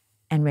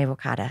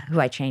Revocada, who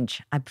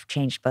I've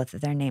changed both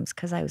of their names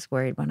because I was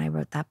worried when I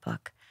wrote that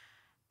book.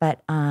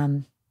 But,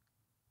 and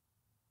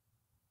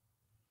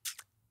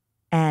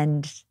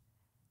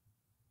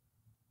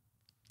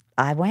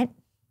I went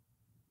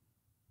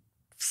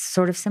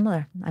sort of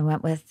similar. I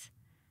went with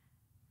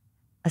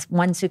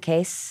one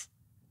suitcase,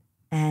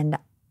 and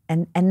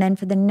then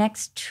for the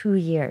next 2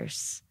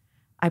 years,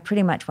 I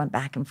pretty much went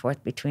back and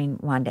forth between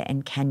Rwanda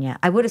and Kenya.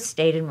 I would have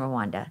stayed in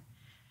Rwanda,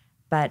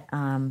 but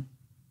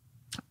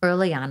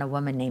early on, a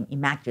woman named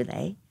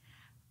Immaculée,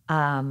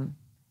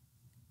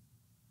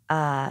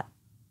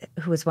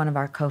 who was one of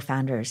our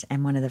co-founders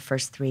and one of the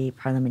first 3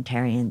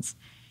 parliamentarians,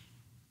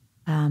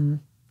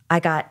 I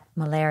got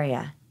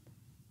malaria,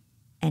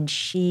 and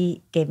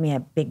she gave me a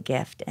big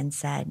gift and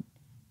said,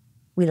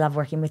 "We love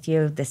working with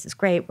you. This is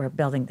great. We're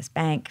building this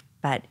bank,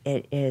 but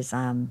it is,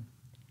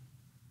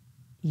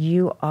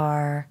 you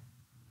are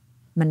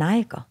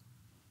maniacal.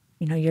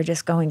 You know, you're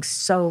just going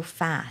so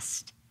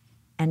fast,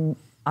 and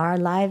our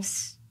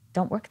lives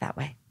don't work that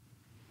way.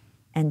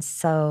 And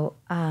so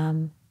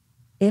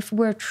if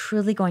we're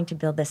truly going to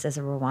build this as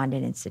a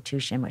Rwandan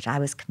institution, which I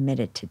was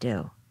committed to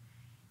do,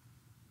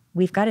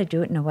 we've got to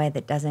do it in a way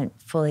that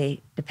doesn't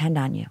fully depend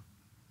on you."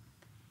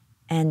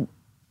 And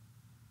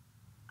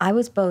I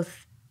was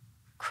both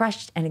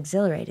crushed and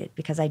exhilarated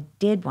because I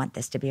did want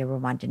this to be a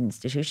Rwandan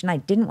institution. I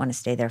didn't want to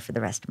stay there for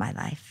the rest of my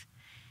life.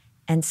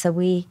 And so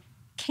we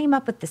came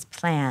up with this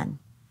plan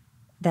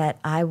that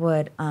I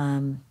would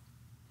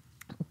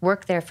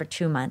work there for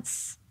 2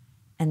 months,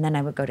 and then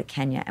I would go to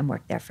Kenya and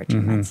work there for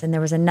 2 months. And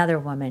there was another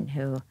woman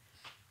who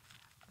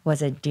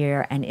was a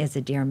dear and is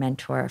a dear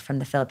mentor from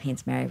the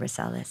Philippines, Mary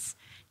Rosales.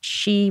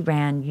 She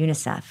ran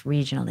UNICEF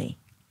regionally,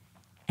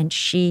 and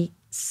she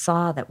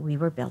saw that we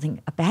were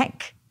building a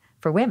bank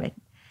for women.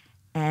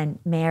 And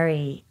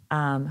Mary,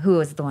 who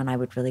was the one I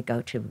would really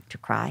go to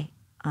cry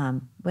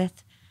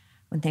with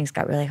when things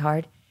got really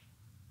hard,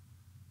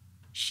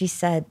 she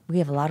said, "We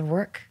have a lot of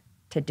work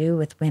to do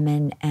with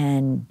women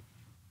and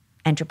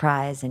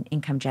enterprise and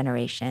income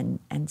generation.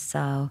 And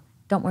so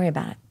don't worry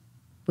about it.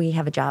 We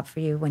have a job for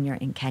you when you're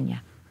in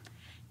Kenya."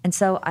 And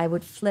so I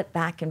would flip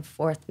back and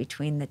forth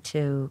between the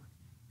 2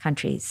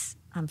 countries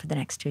for the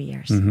next 2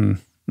 years.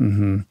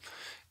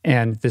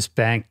 And this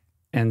bank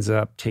ends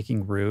up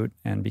taking root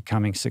and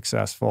becoming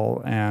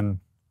successful. And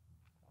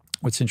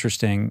what's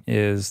interesting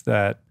is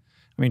that,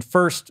 I mean,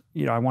 first,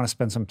 I want to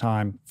spend some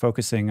time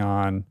focusing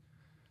on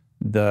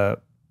the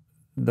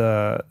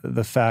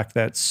fact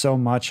that so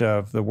much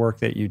of the work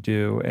that you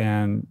do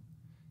and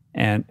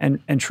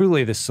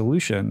truly the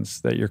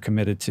solutions that you're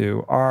committed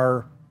to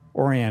are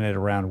oriented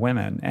around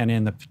women. And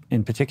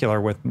in particular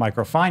with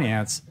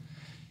microfinance,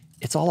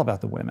 it's all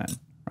about the women,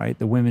 right?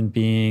 The women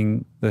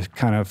being the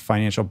kind of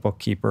financial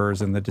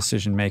bookkeepers and the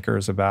decision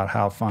makers about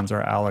how funds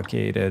are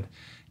allocated,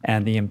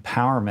 and the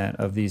empowerment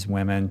of these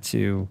women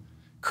to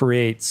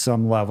create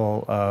some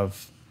level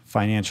of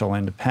financial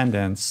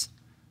independence,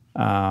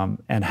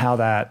 and how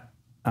that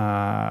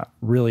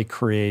really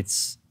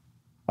creates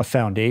a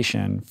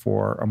foundation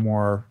for a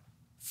more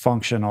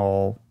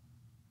functional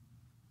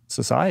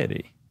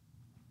society.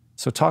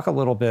 So talk a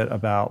little bit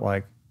about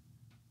like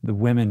the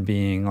women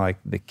being like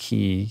the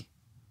key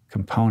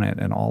component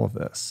in all of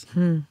this.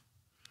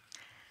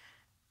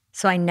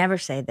 So I never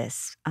say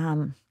this,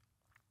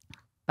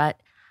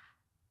 but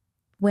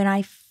when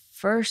I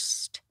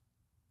first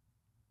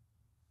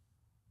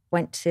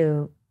went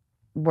to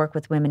work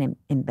with women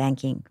in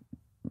banking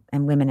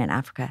and women in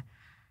Africa,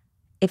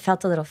 it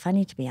felt a little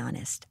funny, to be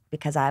honest,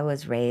 because I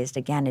was raised,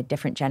 again, a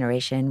different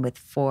generation with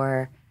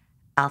 4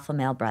 alpha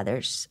male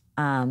brothers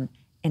in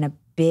a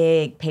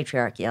big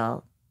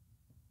patriarchal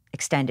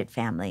extended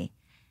family.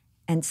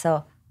 And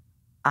so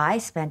I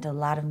spent a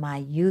lot of my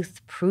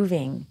youth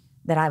proving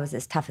that I was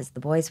as tough as the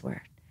boys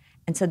were.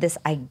 And so this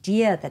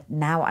idea that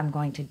now I'm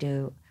going to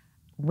do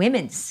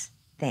women's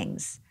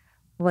things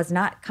was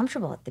not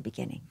comfortable at the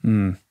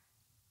beginning.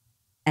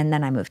 And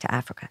then I moved to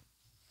Africa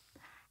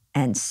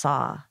and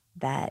saw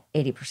that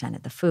 80%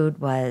 of the food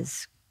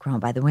was grown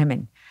by the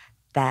women,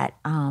 that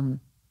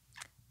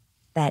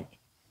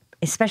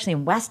especially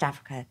in West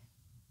Africa,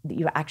 that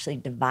you actually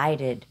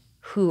divided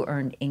who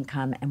earned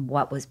income and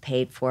what was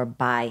paid for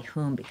by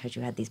whom, because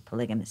you had these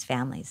polygamous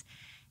families.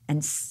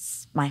 And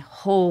my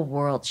whole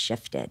world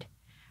shifted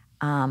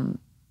when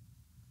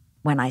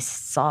I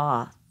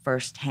saw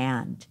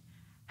firsthand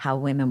how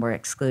women were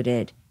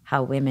excluded,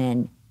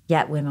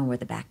 yet women were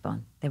the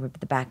backbone. They were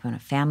the backbone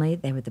of family.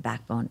 They were the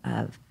backbone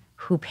of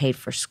who paid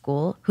for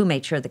school, who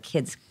made sure the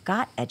kids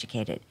got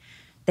educated.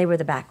 They were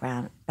the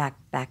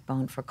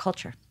backbone for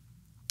culture.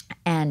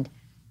 And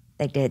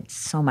they did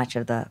so much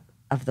of the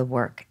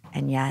work,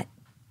 and yet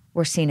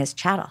were seen as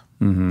chattel,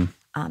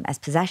 as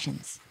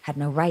possessions, had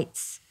no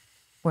rights,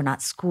 were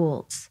not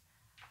schooled.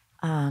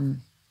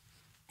 And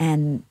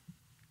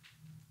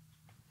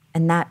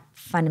that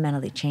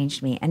fundamentally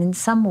changed me. And in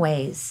some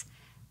ways,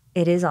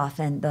 it is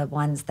often the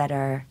ones that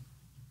are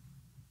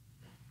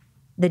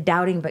the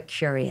doubting but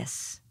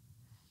curious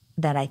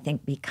that I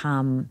think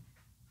become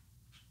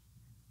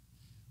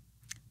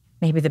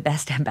maybe the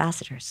best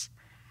ambassadors.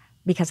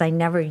 because I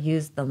never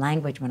used the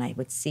language when I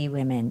would see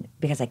women,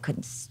 because I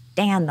couldn't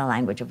stand the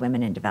language of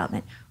women in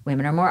development.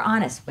 Women are more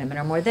honest, women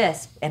are more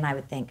this. And I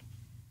would think,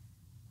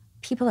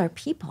 people are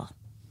people.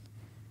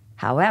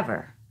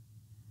 However,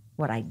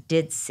 what I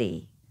did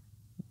see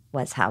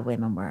was how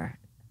women were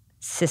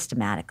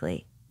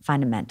systematically,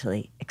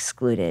 fundamentally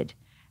excluded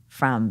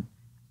from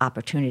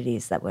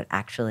opportunities that would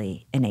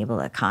actually enable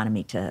the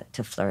economy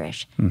to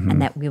flourish,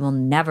 and that we will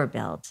never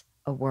build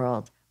a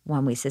world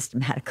when we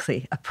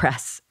systematically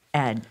oppress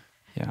and,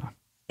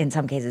 in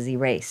some cases,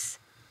 erase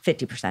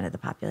 50% of the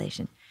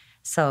population.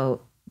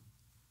 So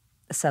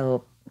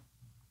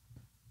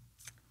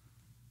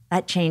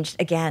that changed,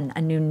 again,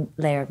 a new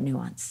layer of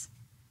nuance,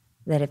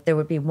 that if there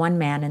would be one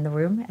man in the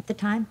room at the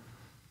time,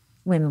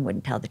 women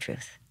wouldn't tell the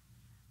truth.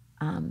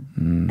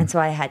 And so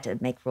I had to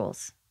make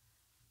rules.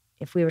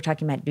 If we were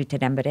talking about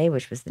Duterembere,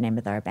 which was the name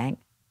of our bank,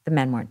 the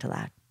men weren't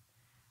allowed.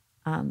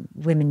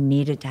 Women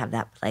needed to have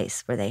that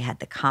place where they had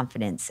the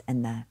confidence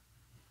and the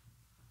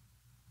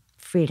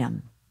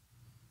freedom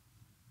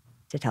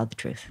to tell the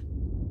truth.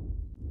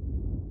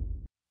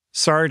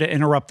 Sorry to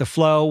interrupt the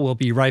flow. We'll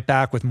be right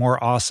back with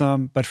more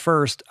awesome. But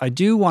first, I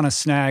do want to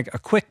snag a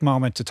quick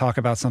moment to talk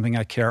about something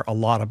I care a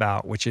lot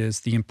about, which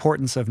is the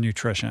importance of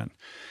nutrition.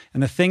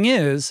 And the thing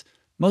is,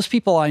 most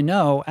people I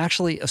know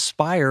actually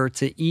aspire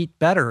to eat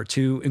better,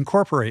 to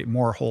incorporate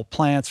more whole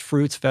plants,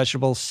 fruits,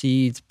 vegetables,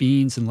 seeds,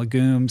 beans, and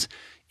legumes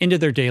into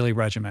their daily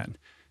regimen.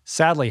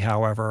 Sadly,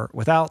 however,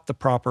 without the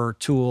proper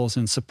tools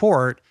and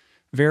support,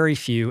 very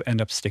few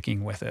end up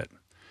sticking with it.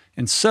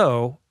 And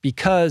so,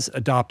 because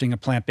adopting a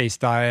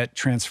plant-based diet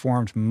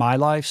transformed my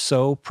life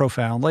so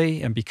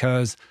profoundly, and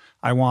because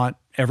I want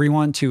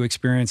everyone to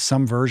experience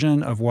some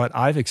version of what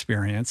I've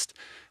experienced,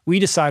 we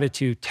decided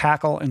to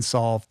tackle and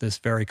solve this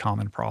very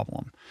common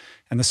problem.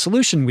 And the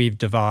solution we've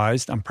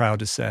devised, I'm proud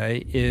to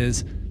say,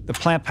 is the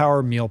Plant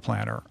Power Meal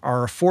Planner,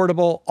 our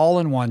affordable,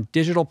 all-in-one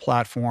digital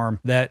platform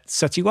that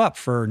sets you up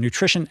for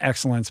nutrition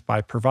excellence by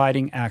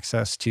providing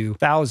access to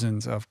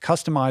thousands of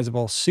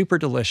customizable, super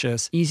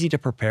delicious,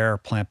 easy-to-prepare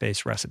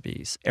plant-based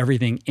recipes.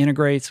 Everything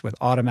integrates with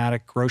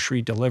automatic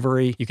grocery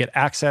delivery. You get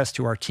access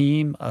to our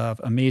team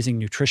of amazing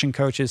nutrition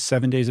coaches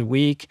 7 days a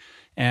week,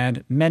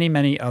 and many,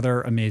 many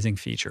other amazing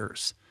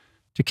features.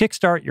 To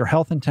kickstart your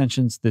health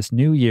intentions this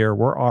new year,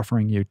 we're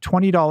offering you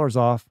 $20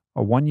 off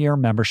a one-year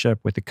membership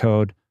with the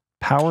code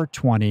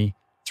POWER20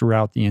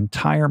 throughout the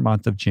entire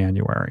month of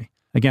January.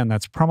 Again,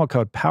 that's promo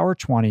code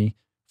POWER20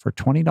 for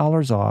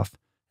 $20 off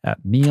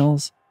at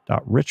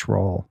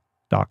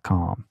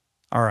meals.richroll.com.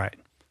 All right,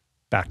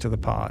 back to the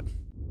pod.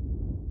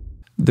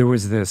 There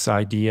was this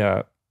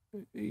idea,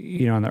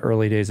 in the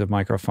early days of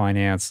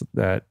microfinance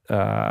that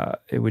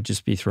it would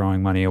just be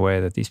throwing money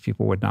away, that these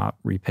people would not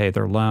repay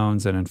their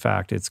loans. And in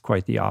fact, it's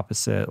quite the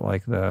opposite.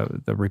 Like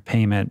the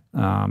repayment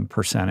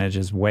percentage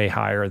is way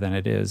higher than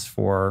it is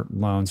for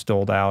loans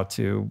doled out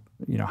to,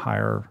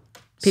 higher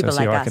people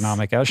socioeconomic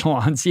like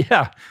echelons.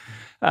 Yeah.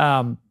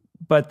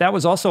 But that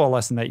was also a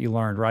lesson that you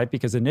learned, right?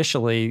 Because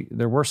initially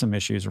there were some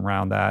issues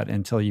around that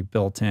until you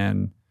built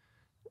in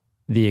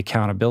the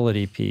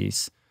accountability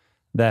piece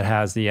that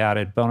has the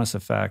added bonus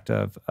effect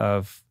of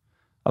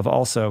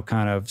also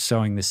kind of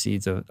sowing the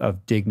seeds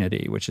of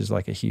dignity, which is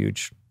like a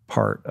huge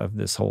part of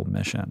this whole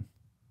mission.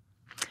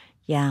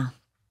 Yeah.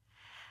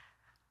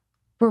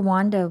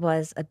 Rwanda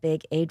was a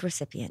big aid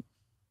recipient.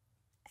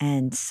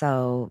 And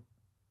so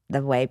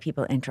the way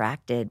people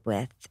interacted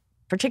with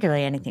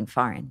particularly anything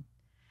foreign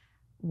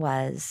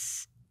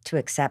was to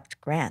accept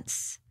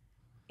grants.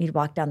 You'd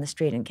walk down the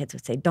street and kids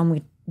would say,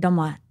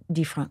 donne-moi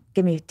 10 francs,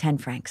 give me 10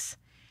 francs.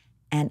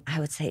 And I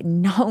would say,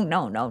 no.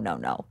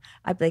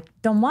 I'd be like,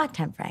 donne-moi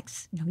 10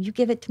 francs. You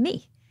give it to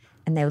me.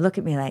 And they would look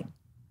at me like,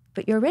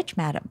 but you're rich,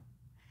 madam.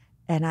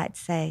 And I'd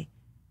say,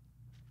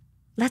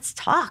 let's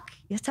talk.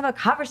 Let's have a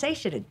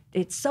conversation.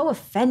 It so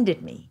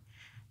offended me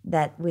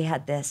that we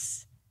had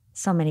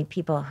so many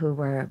people who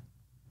were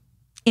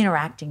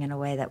interacting in a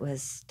way that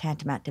was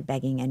tantamount to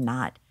begging and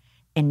not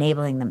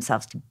enabling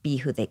themselves to be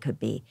who they could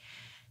be.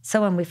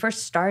 So when we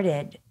first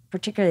started,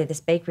 particularly this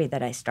bakery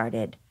that I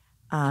started,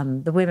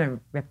 the women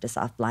ripped us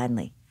off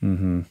blindly.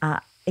 Mm-hmm.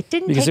 It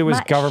didn't because take it was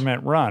much.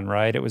 Government run,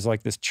 right? It was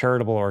like this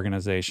charitable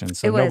organization,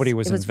 so nobody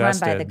was invested. It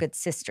was run by the Good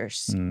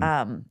Sisters.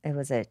 It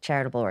was a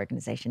charitable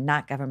organization,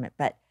 not government,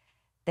 but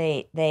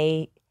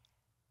they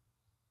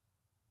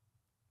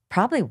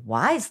probably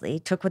wisely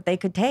took what they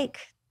could take.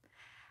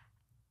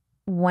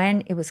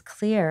 When it was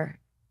clear,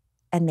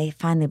 and they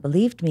finally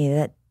believed me,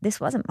 that this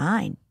wasn't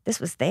mine, this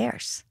was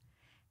theirs.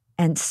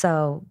 And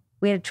so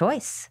we had a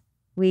choice.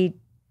 We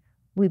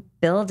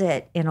build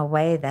it in a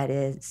way that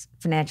is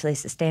financially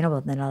sustainable,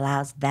 that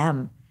allows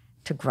them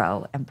to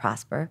grow and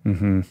prosper.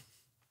 Mm-hmm.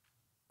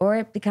 Or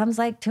it becomes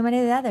like too many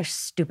of the other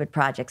stupid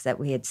projects that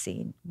we had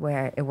seen,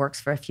 where it works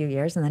for a few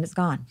years and then it's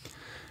gone.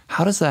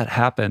 How does that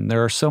happen?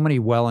 There are so many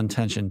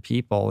well-intentioned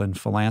people in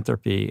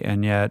philanthropy,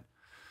 and yet,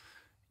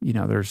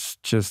 there's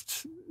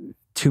just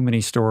too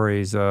many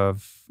stories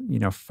of,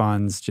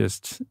 funds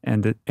just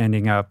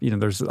ending up,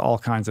 there's all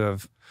kinds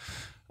of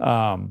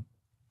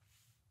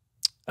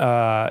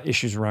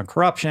issues around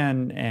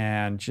corruption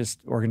and just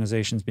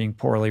organizations being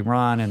poorly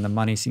run, and the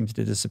money seems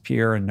to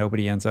disappear and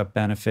nobody ends up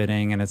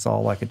benefiting, and it's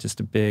all like just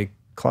a big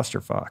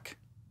clusterfuck.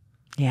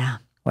 Yeah.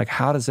 Like,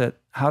 how does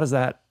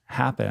that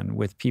happen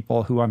with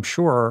people who I'm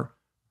sure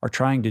are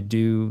trying to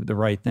do the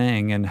right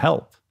thing and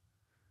help?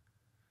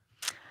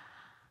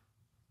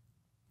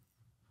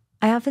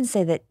 I often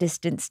say that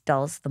distance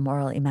dulls the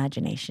moral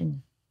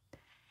imagination.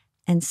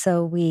 And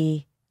so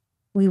we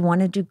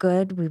want to do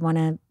good. We want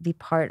to be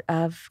part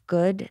of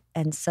good.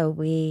 And so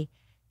we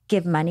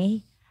give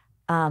money,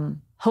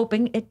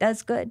 hoping it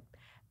does good.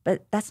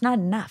 But that's not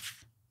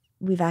enough.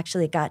 We've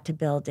actually got to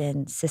build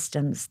in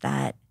systems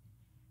that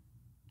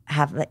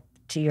have, like,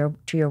 to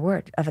your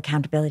word, of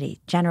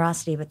accountability.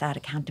 Generosity without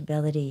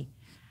accountability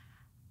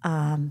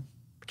can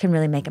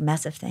really make a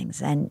mess of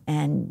things.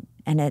 And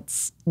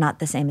it's not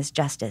the same as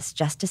justice.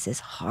 Justice is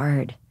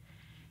hard.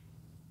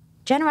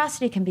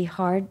 Generosity can be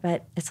hard,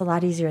 but it's a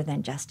lot easier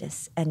than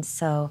justice. And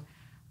so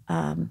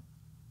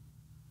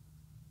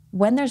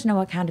when there's no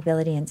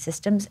accountability in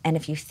systems, and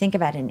if you think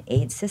about an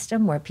aid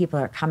system where people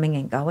are coming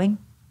and going,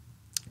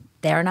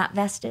 they're not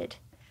vested,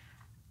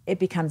 it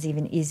becomes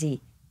even easier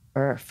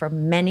for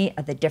many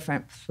of the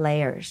different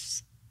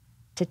players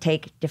to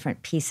take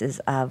different pieces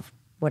of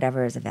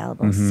whatever is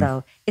available. Mm-hmm.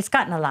 So it's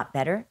gotten a lot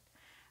better.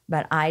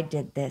 But I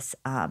did this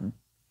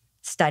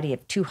study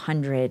of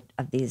 200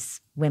 of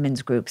these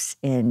women's groups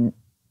in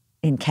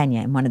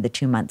Kenya in one of the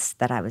 2 months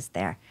that I was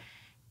there.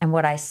 And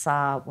what I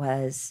saw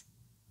was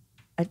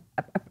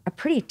a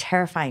pretty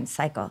terrifying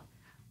cycle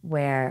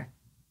where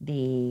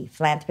the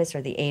philanthropist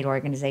or the aid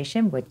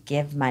organization would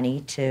give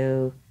money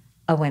to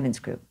a women's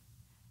group.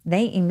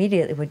 They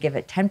immediately would give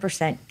a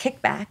 10%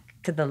 kickback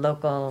to the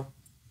local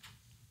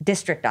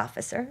district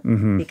officer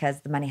mm-hmm.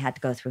 because the money had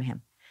to go through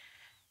him.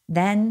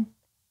 Then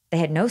they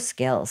had no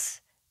skills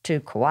to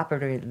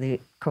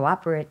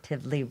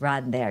cooperatively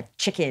run their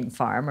chicken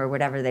farm or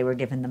whatever they were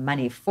given the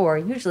money for,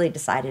 usually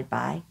decided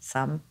by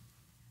some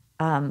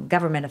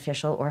government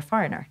official or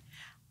foreigner.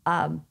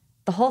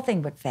 The whole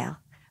thing would fail.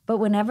 But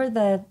whenever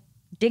the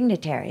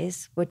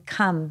dignitaries would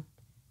come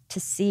to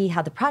see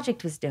how the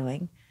project was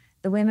doing,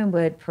 the women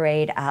would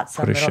parade out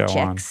some little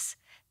chicks.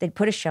 They'd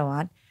put a show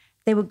on.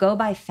 They would go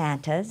buy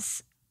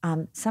Fantas.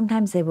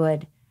 Sometimes they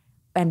would,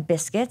 and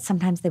biscuits.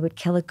 Sometimes they would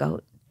kill a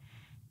goat.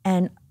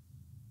 And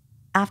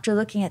after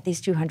looking at these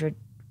 200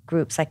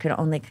 groups, I could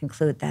only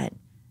conclude that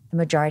the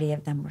majority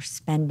of them were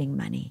spending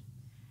money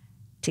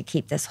to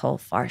keep this whole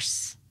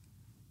farce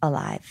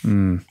alive.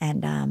 Mm.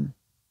 And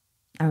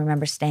I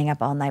remember staying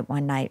up all night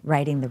one night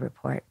writing the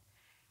report.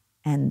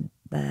 And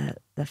the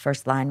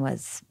first line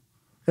was,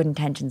 "Good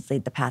intentions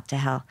lead the path to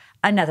hell."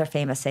 Another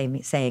famous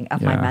saying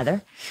of my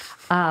mother.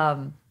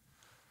 And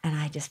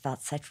I just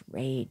felt such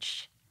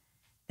rage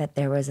that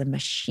there was a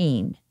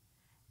machine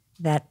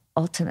that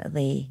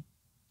ultimately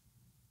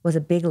was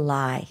a big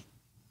lie,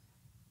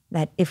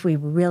 that if we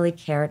really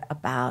cared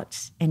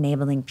about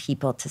enabling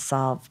people to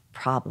solve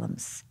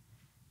problems,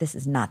 this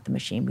is not the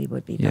machine we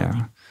would be building.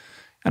 Yeah.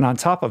 And on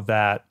top of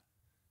that,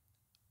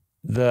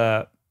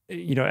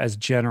 as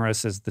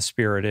generous as the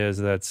spirit is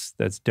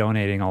that's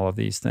donating all of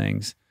these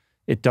things,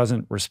 it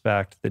doesn't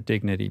respect the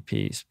dignity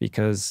piece,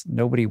 because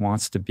nobody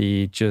wants to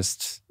be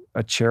just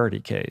a charity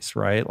case,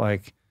 right?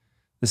 Like,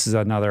 this is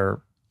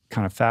another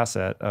kind of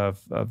facet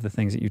of the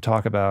things that you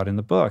talk about in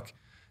the book,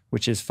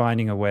 which is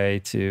finding a way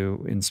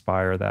to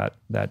inspire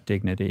that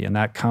dignity. And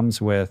that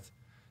comes with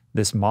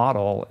this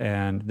model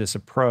and this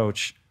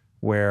approach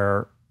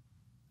where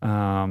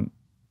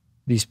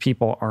these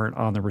people aren't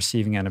on the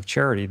receiving end of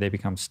charity, they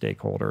become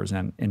stakeholders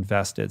and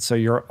invested. So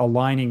you're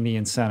aligning the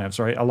incentives,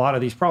 right? A lot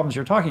of these problems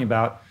you're talking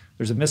about,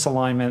 there's a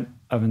misalignment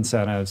of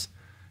incentives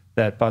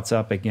that butts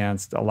up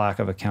against a lack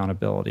of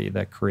accountability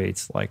that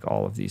creates like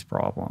all of these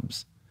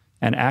problems.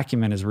 And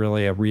Acumen is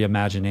really a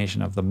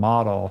reimagination of the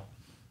model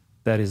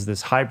that is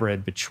this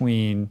hybrid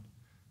between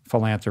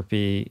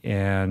philanthropy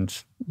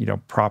and,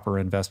 proper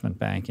investment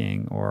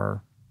banking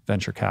or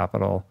venture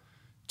capital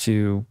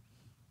to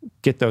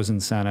get those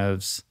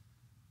incentives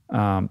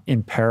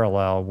in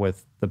parallel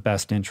with the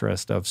best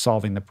interest of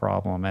solving the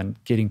problem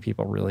and getting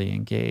people really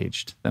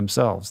engaged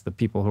themselves, the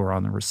people who are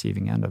on the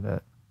receiving end of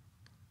it.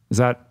 Is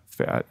that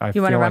I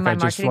feel like I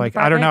just like,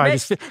 I don't know.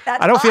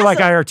 I don't feel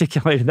like I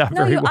articulated that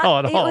very well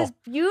at all. It was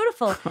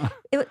beautiful.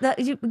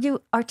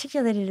 You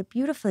articulated it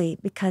beautifully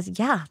because,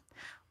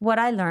 what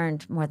I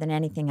learned more than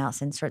anything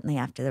else, and certainly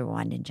after the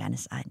Rwandan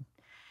genocide,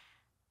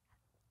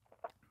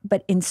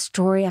 but in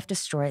story after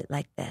story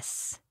like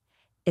this,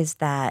 is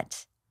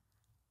that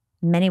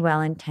many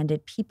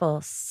well-intended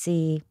people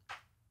see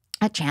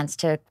a chance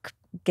to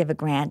give a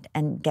grant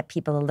and get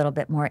people a little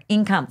bit more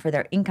income for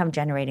their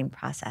income-generating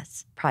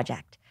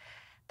project.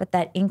 But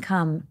that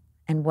income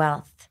and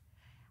wealth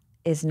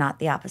is not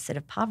the opposite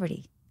of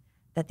poverty,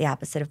 that the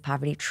opposite of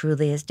poverty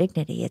truly is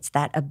dignity. It's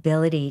that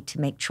ability to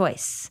make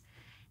choice.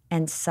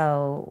 And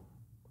so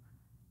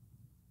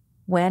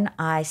when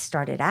I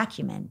started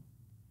Acumen,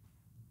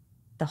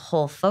 the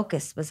whole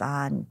focus was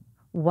on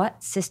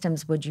what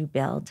systems would you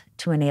build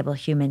to enable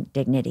human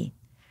dignity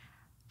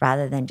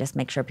rather than just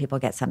make sure people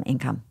get some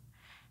income.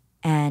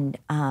 And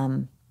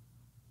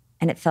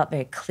it felt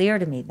very clear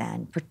to me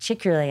then,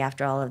 particularly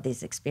after all of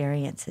these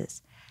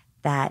experiences,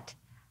 that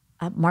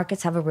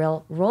markets have a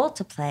real role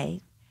to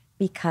play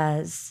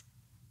because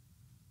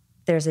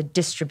there's a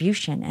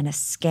distribution and a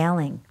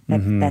scaling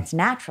that's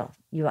natural.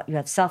 You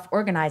have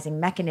self-organizing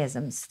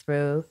mechanisms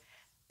through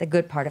the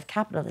good part of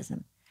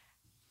capitalism.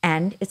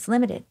 And it's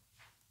limited.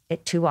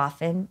 It too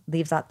often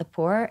leaves out the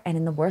poor, and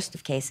in the worst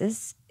of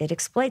cases, it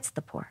exploits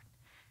the poor.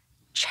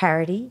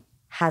 Charity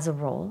has a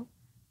role,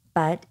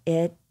 but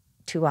it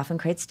too often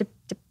creates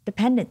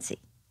dependency.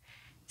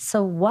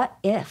 So what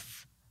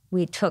if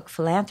we took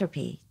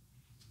philanthropy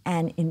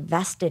and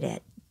invested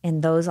it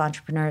in those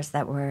entrepreneurs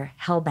that were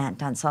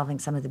hell-bent on solving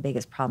some of the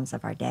biggest problems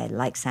of our day,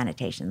 like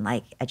sanitation,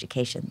 like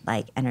education,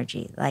 like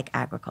energy, like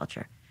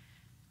agriculture?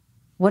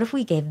 What if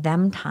we gave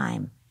them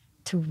time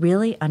to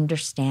really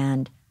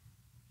understand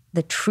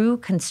the true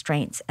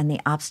constraints and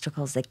the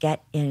obstacles that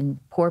get in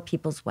poor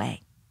people's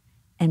way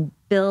and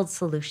build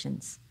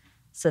solutions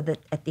so that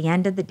at the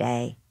end of the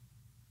day,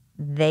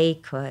 they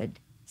could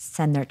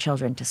send their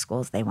children to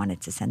schools they wanted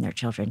to send their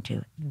children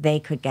to. They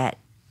could get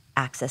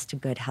access to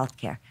good health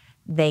care.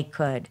 They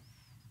could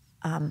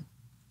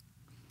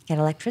get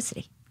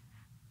electricity,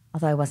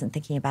 although I wasn't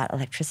thinking about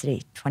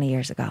electricity 20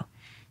 years ago.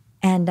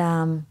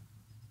 And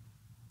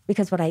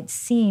because what I'd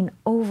seen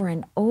over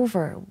and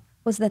over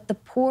was that the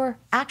poor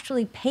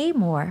actually pay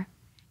more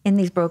in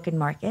these broken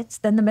markets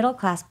than the middle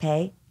class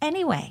pay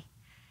anyway.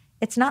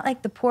 It's not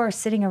like the poor are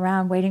sitting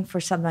around waiting for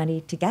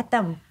somebody to get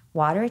them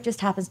water. It just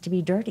happens to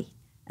be dirty.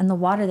 And the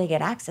water they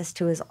get access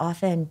to is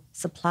often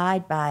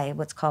supplied by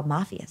what's called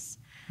mafias,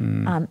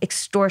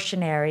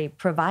 extortionary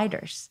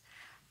providers.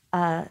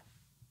 And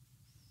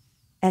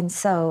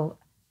so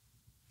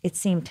it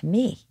seemed to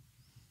me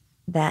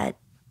that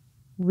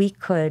we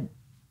could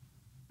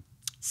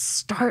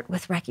start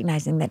with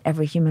recognizing that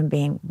every human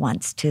being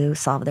wants to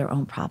solve their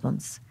own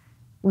problems.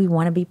 We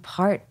want to be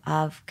part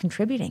of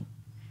contributing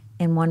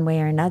in one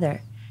way or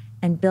another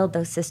and build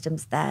those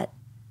systems that,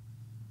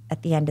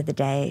 at the end of the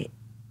day,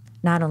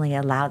 not only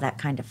allow that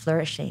kind of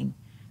flourishing,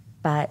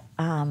 but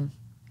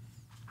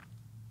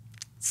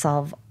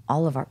solve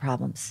all of our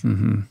problems.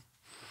 Mm-hmm.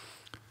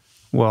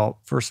 Well,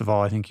 first of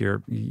all, I think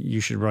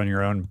you should run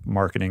your own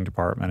marketing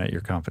department at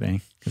your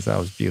company, because that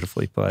was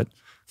beautifully put.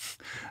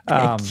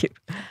 Thank you.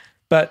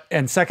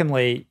 And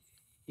secondly,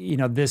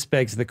 this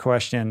begs the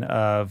question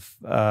of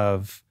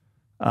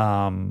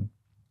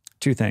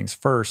two things.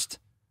 First,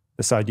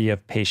 this idea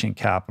of patient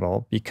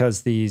capital,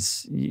 because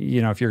these,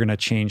 if you're going to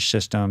change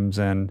systems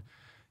and,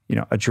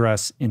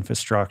 address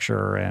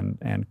infrastructure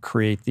and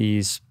create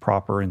these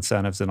proper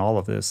incentives and all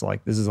of this,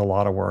 like, this is a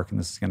lot of work and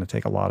this is going to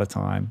take a lot of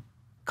time,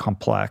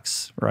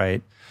 complex,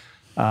 right?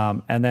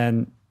 And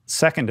then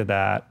second to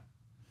that,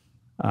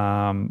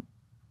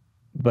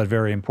 but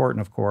very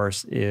important, of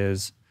course,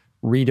 is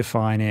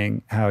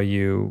redefining how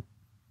you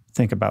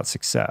think about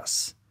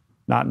success,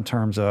 not in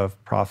terms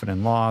of profit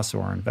and loss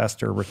or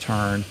investor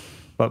return,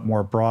 but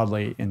more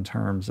broadly in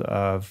terms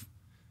of,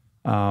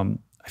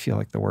 I feel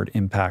like the word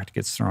impact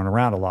gets thrown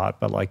around a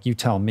lot, but like, you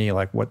tell me,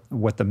 like,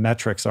 what the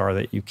metrics are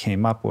that you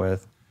came up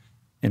with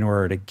in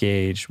order to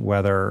gauge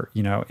whether,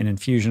 an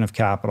infusion of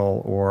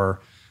capital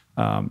or,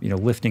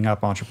 lifting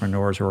up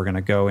entrepreneurs who are going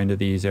to go into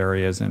these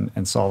areas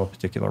and solve a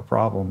particular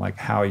problem, like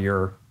how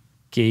you're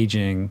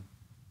gauging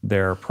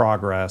their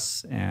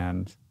progress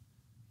and,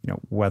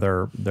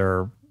 whether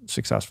they're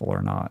successful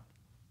or not.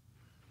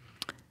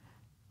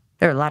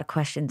 There are a lot of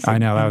questions. I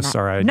know. That was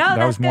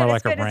more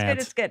like a rant.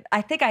 It's good.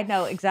 I think I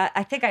know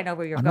I think I know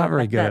where you're going. I'm not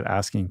very good at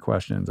asking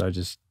questions. I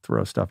just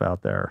throw stuff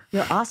out there.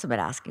 You're awesome at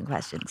asking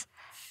questions.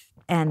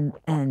 And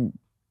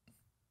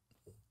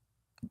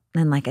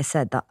like I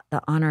said, the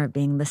honor of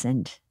being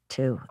listened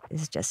to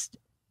is just,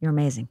 you're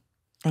amazing.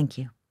 Thank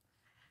you.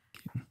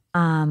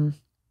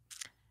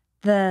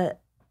 The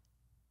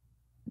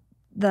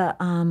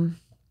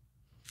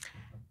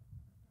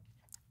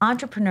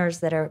entrepreneurs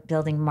that are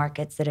building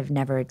markets that have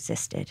never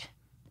existed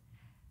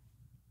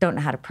don't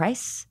know how to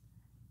price.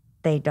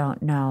 They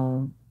don't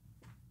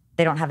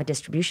have a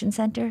distribution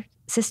center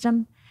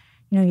system.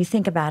 You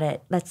think about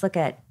it, let's look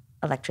at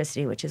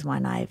electricity, which is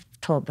one I've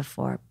told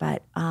before,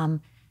 but in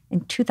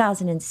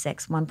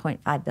 2006,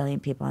 1.5 billion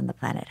people on the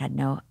planet had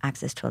no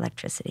access to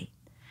electricity.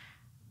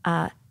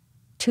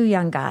 Two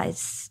young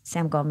guys,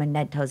 Sam Goldman,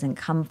 Ned Tozin,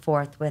 come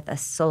forth with a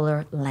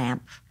solar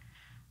lamp,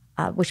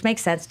 which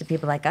makes sense to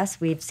people like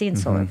us. We've seen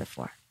solar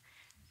before.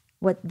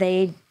 What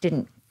they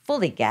didn't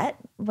fully get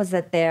was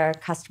that their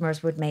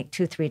customers would make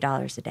 $2,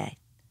 $3 a day.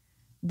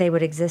 They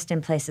would exist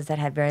in places that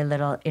had very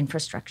little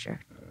infrastructure,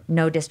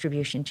 no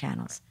distribution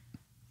channels.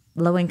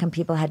 Low-income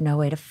people had no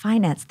way to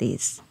finance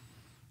these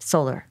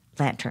solar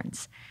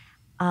lanterns.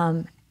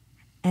 And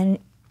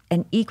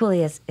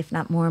equally, as if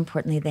not more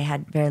importantly, they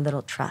had very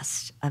little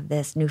trust of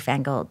this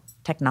newfangled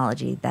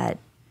technology that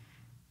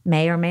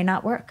may or may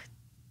not work.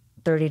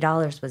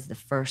 $30 was the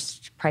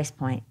first price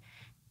point.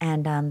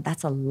 And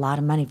that's a lot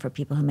of money for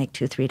people who make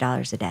 $2,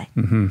 $3 a day.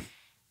 Mm-hmm.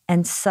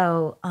 And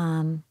so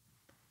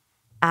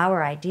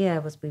our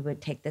idea was we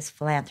would take this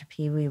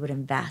philanthropy, we would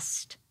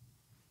invest.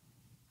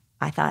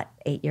 I thought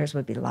 8 years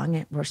would be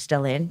long. We're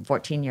still in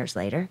 14 years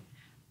later.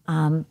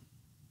 And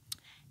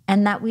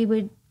that we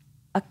would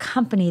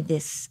accompany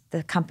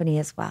the company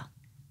as well.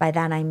 By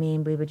that, I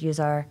mean, we would use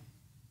our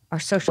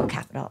social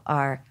capital,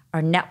 our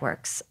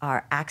networks,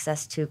 our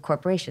access to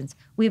corporations.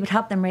 We would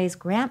help them raise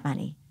grant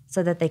money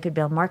so that they could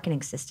build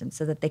marketing systems,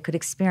 so that they could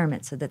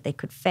experiment, so that they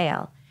could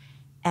fail.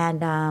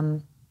 And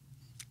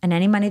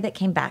any money that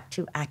came back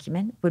to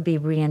Acumen would be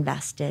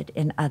reinvested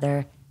in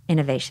other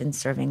innovations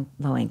serving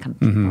low-income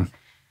people. Mm-hmm.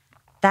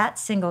 That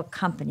single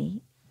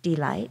company,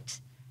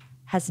 D-Light,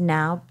 has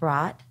now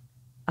brought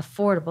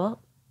affordable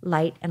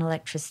light and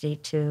electricity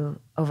to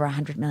over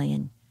 100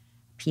 million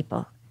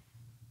people.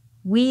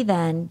 We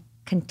then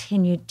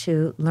continued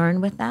to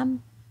learn with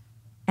them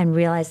and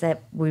realized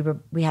that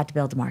we had to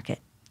build a market.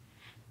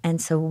 And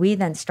so we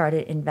then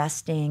started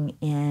investing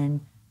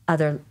in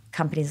other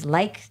companies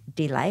like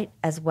D-Light,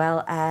 as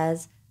well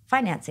as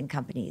financing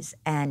companies,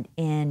 and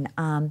in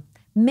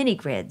mini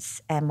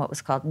grids and what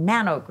was called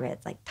nano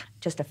grids, like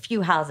just a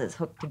few houses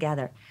hooked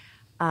together.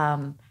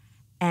 And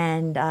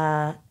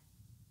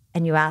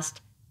you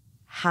asked,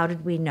 how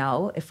did we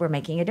know if we're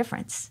making a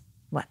difference?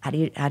 How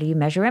do you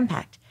measure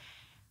impact?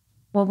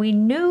 Well, we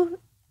knew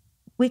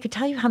we could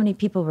tell you how many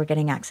people were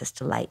getting access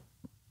to light.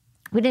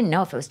 We didn't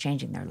know if it was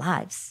changing their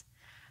lives.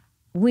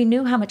 We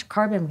knew how much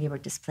carbon we were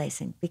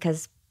displacing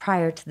because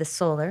prior to the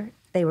solar,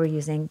 they were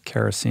using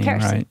kerosene,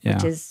 right? Yeah.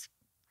 Which is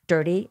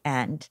dirty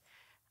and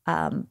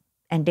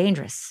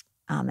dangerous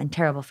and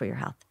terrible for your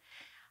health.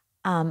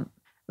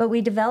 But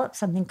we developed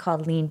something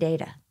called lean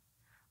data,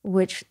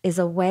 which is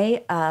a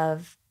way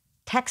of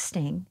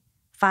texting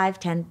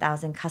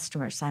 10,000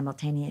 customers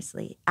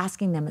simultaneously,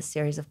 asking them a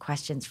series of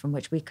questions from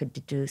which we could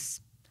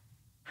deduce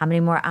how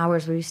many more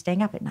hours were you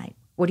staying up at night?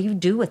 What do you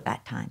do with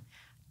that time?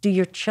 Do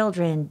your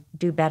children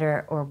do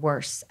better or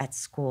worse at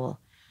school?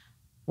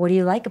 What do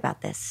you like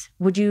about this?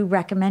 Would you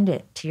recommend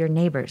it to your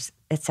neighbors,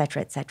 et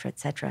cetera, et cetera, et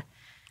cetera?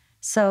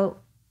 So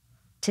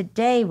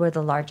today, we're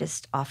the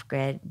largest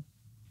off-grid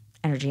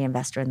energy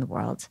investor in the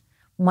world.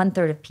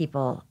 1/3 of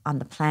people on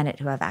the planet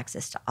who have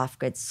access to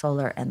off-grid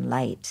solar and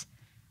light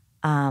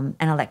and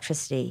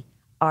electricity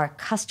are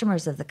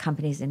customers of the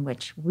companies in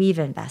which we've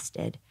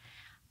invested.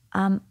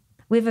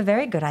 We have a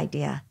very good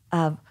idea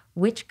of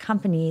which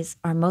companies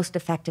are most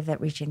effective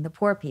at reaching the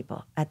poor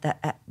people,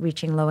 at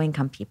reaching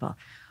low-income people,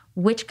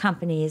 which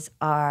companies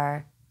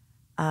are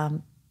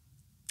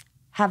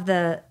have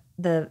the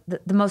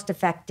most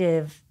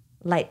effective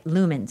light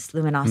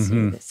luminosity,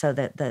 mm-hmm. so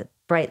the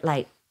bright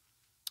light,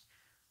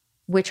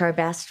 which are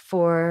best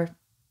for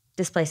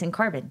displacing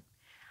carbon,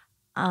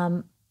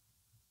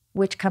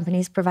 which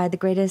companies provide the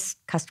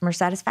greatest customer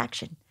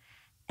satisfaction.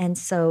 And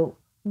so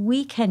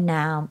we can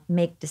now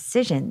make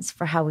decisions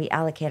for how we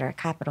allocate our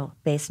capital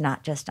based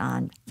not just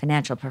on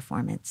financial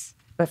performance,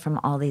 but from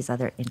all these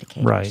other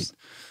indicators. Right.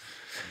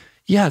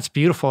 Yeah, it's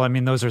beautiful. I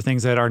mean, those are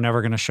things that are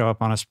never going to show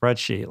up on a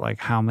spreadsheet, like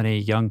how many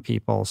young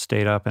people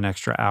stayed up an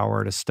extra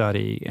hour to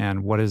study,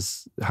 and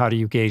how do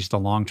you gauge the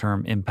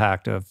long-term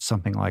impact of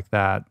something like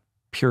that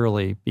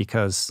purely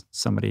because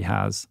somebody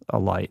has a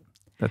light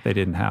that they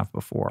didn't have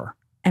before.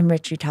 And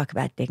Rich, you talk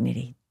about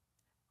dignity.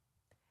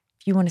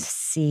 If you want to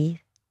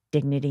see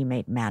dignity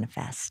made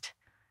manifest,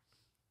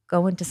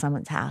 go into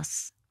someone's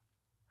house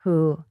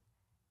who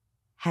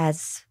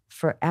has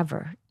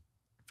forever,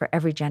 for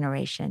every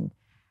generation,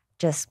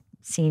 just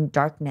seen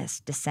darkness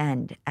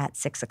descend at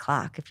 6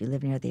 o'clock if you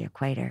live near the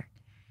equator,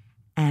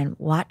 and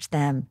watch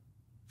them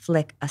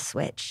flick a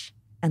switch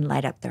and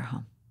light up their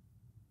home.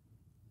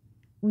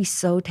 We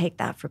so take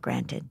that for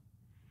granted.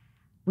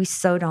 We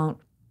so don't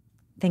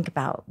think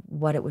about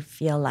what it would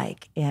feel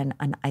like in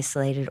an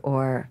isolated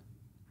or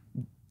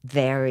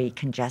very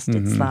congested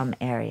mm-hmm. slum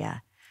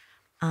area.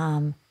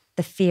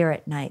 The fear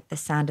at night, the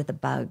sound of the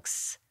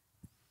bugs,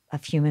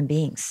 of human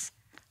beings.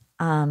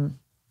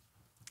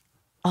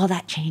 All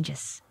that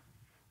changes.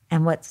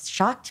 And what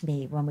shocked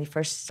me when we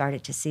first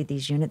started to see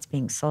these units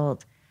being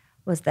sold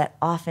was that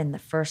often the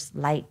first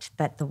light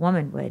that the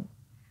woman would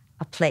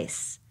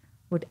place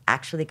would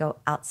actually go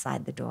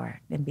outside the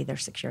door and be their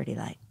security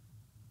light.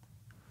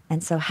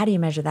 And so how do you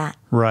measure that?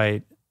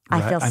 Right.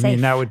 I feel safe. I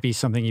mean, that would be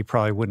something you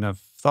probably wouldn't have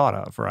thought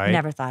of, right?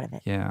 Never thought of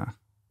it. Yeah.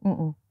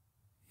 Mm-mm.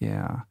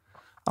 Yeah.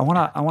 I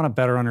want to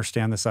better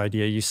understand this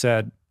idea. You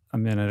said a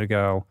minute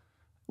ago,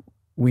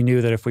 we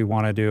knew that if we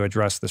wanted to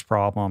address this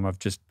problem of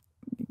just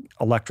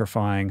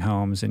electrifying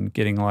homes and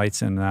getting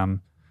lights in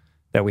them,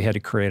 that we had to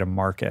create a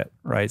market,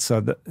 right?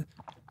 So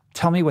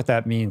tell me what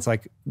that means.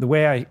 Like the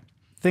way I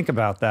think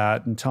about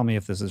that, and tell me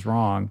if this is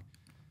wrong.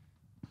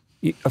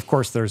 Of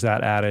course, there's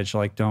that adage,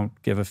 like, don't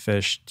give a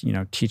fish,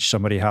 teach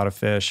somebody how to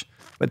fish.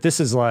 But this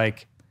is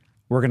like,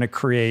 we're going to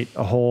create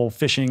a whole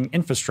fishing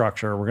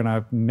infrastructure. We're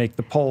going to make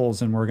the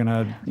poles, and we're going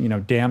to,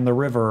 dam the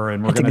river,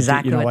 and we're going to,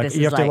 exactly what this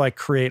you have is to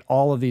create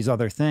all of these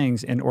other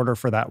things in order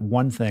for that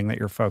one thing that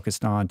you're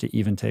focused on to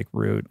even take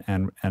root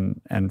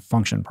and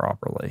function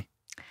properly.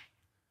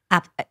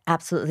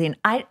 Absolutely, and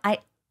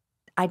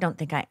I I don't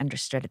think I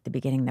understood at the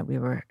beginning that we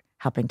were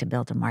helping to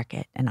build a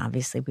market. And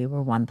obviously we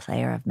were one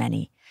player of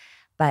many.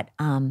 But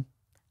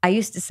I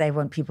used to say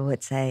when people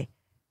would say,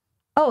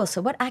 oh, so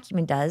what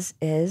Acumen does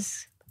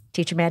is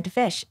teach a man to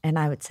fish. And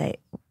I would say,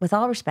 with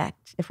all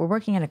respect, if we're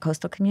working in a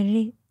coastal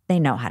community, they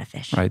know how to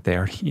fish. Right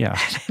there. Yeah.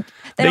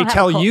 they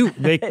tell you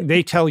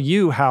they tell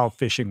you how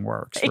fishing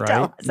works, they right?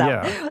 Tell us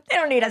yeah. They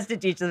don't need us to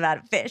teach them how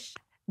to fish.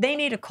 They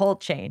need a cold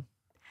chain.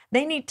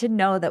 They need to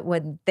know that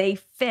when they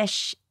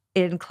fish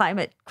in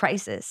climate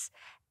crisis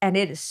and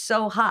it is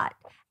so hot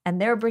and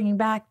they're bringing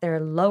back their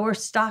lower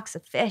stocks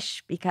of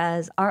fish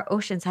because our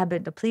oceans have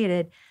been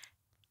depleted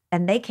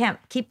and they can't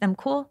keep them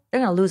cool,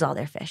 they're going to lose all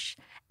their fish.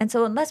 And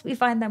so unless we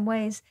find them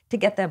ways to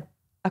get them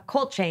a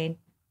cold chain,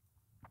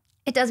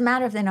 it doesn't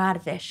matter if they know how to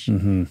fish.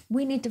 Mm-hmm.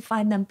 We need to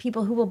find them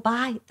people who will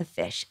buy the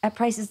fish at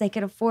prices they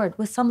can afford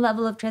with some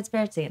level of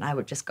transparency. And I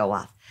would just go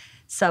off.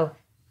 So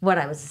what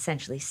I was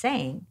essentially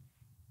saying,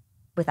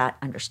 without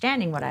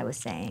understanding what I was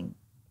saying,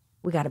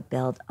 we got to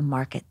build a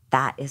market.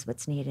 That is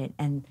what's needed.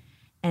 And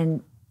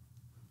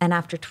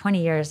after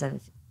 20 years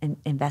of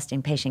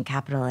investing patient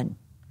capital, and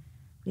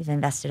we've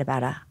invested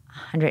about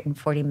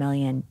 $140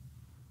 million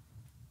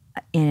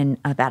in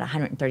about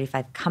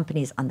 135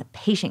 companies on the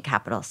patient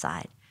capital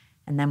side.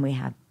 And then we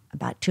have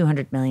about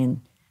 $200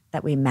 million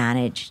that we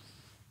manage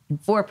in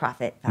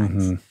for-profit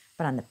funds. Mm-hmm.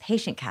 But on the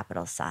patient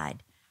capital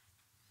side,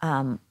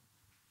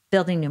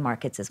 building new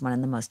markets is one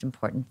of the most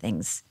important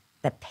things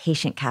that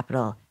patient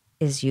capital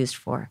is used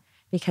for,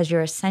 because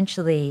you're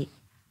essentially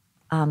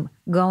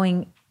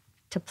going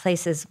to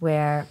places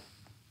where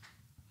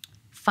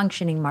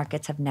functioning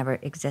markets have never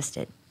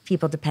existed.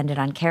 People depended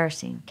on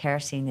kerosene.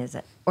 Kerosene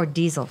or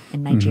diesel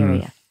in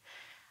Nigeria.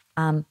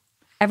 Mm-hmm.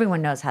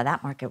 Everyone knows how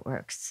that market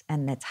works,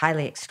 and it's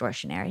highly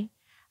extortionary,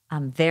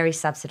 very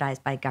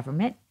subsidized by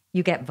government.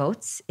 You get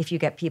votes if you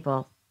get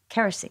people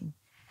kerosene.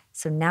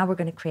 So now we're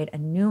going to create a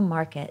new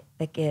market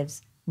that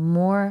gives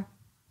more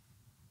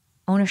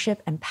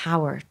ownership and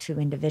power to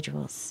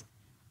individuals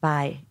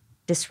by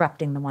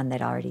disrupting the one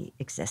that already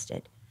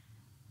existed.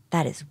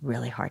 That is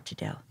really hard to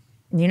do.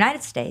 In the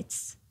United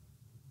States,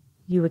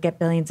 you would get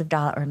billions of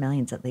dollars, or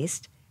millions at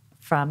least,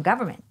 from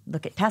government.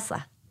 Look at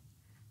Tesla.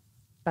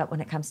 But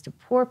when it comes to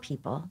poor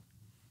people,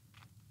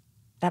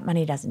 that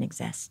money doesn't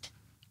exist.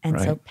 And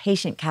right. So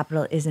patient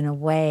capital is, in a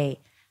way,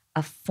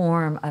 a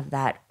form of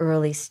that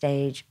early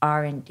stage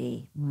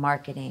R&D,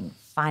 marketing,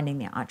 finding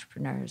the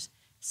entrepreneurs,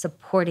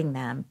 supporting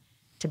them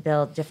to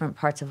build different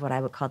parts of what I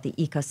would call the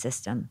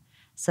ecosystem,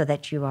 so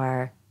that you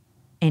are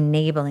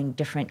enabling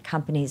different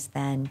companies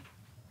then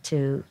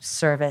to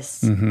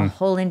service mm-hmm. a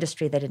whole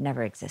industry that had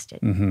never existed.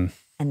 Mm-hmm.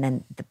 And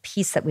then the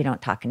piece that we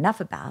don't talk enough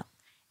about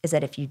is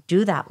that if you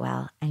do that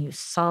well and you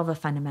solve a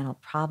fundamental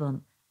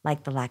problem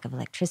like the lack of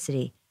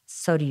electricity,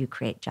 so do you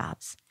create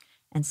jobs.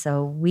 And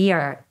so we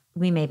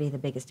may be the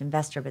biggest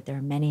investor, but there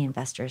are many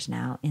investors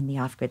now in the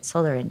off-grid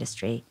solar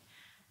industry.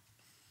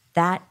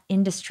 That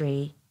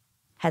industry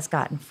has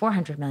gotten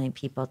 400 million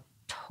people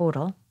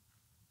total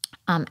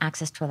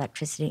access to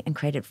electricity and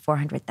created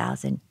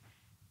 400,000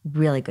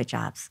 really good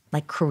jobs,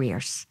 like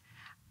careers.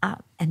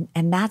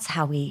 And that's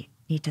how we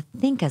need to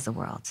think as a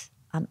world,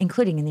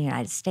 including in the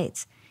United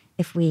States.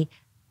 If we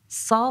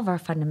solve our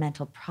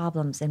fundamental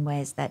problems in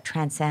ways that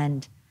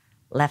transcend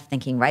left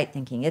thinking, right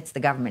thinking, it's the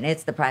government,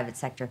 it's the private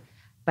sector,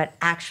 but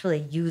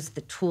actually use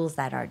the tools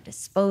at our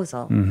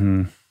disposal,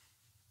 mm-hmm.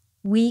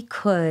 we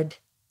could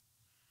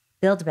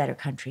build a better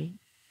country,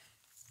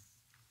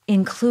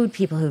 include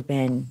people who've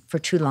been for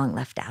too long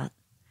left out,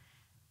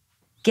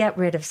 get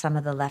rid of some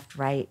of the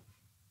left-right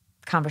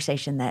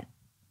conversation that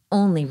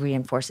only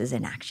reinforces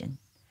inaction,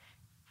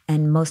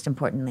 and most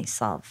importantly,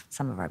 solve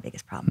some of our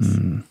biggest problems.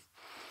 Mm.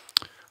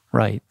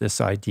 Right, this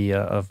idea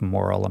of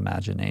moral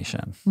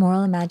imagination.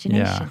 Moral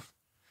imagination. Yeah.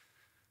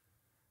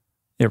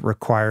 It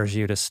requires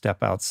you to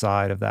step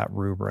outside of that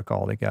rubric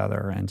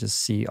altogether and just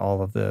see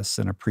all of this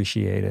and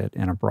appreciate it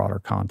in a broader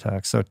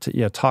context. So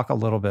talk a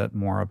little bit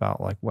more about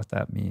like what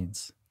that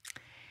means.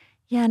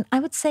 Yeah, and I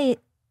would say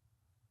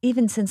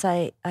even since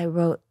I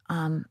wrote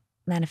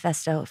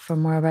Manifesto for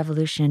Moral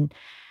Revolution,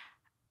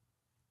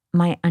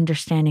 my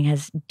understanding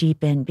has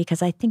deepened,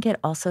 because I think it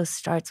also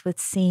starts with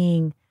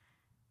seeing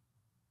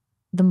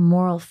the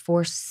moral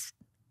force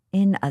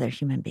in other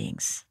human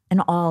beings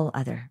and all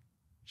other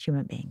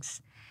human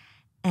beings.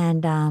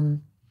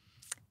 And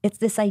it's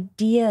this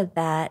idea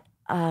that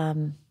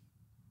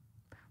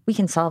we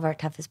can solve our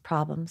toughest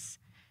problems.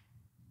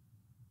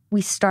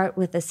 We start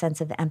with a sense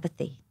of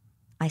empathy.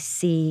 I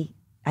see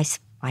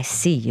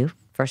you,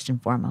 first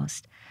and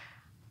foremost.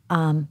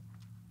 I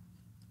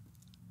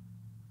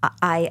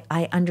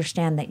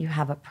understand that you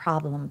have a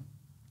problem,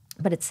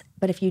 but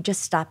if you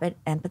just stop at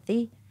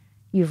empathy,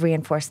 you've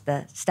reinforced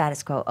the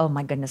status quo. Oh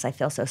my goodness, I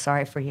feel so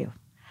sorry for you.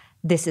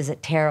 This is a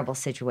terrible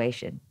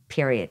situation,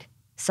 period.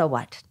 So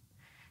what?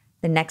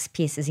 The next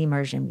piece is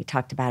immersion. We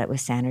talked about it with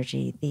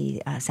Sanergy,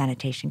 the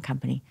sanitation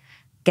company.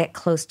 Get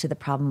close to the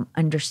problem,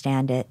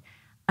 understand it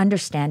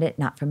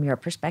not from your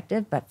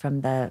perspective, but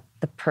from the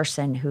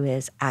person who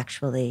is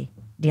actually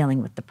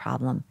dealing with the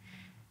problem.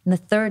 And the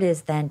third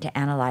is then to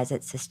analyze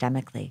it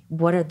systemically.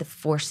 What are the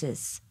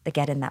forces that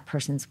get in that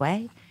person's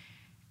way?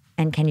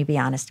 And can you be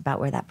honest about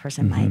where that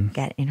person might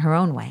get in her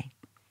own way?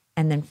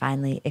 And then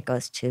finally, it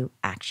goes to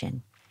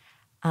action.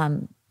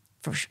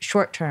 For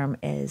short term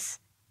is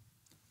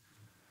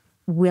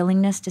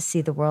willingness to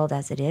see the world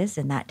as it is,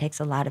 and that takes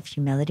a lot of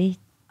humility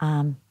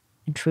and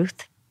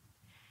truth,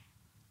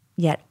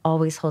 yet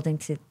always holding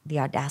to the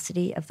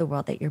audacity of the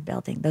world that you're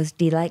building. Those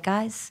D-Light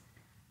guys,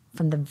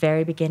 from the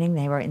very beginning,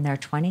 they were in their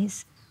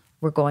 20s,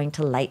 were going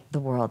to light the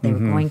world. They were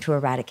going to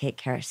eradicate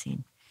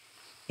kerosene.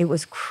 It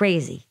was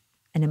crazy,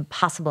 an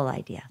impossible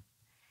idea.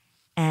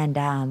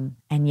 And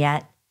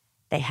yet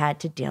they had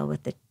to deal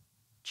with the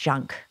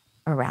junk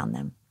around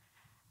them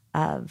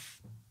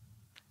of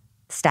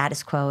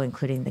status quo,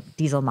 including the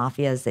diesel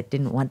mafias that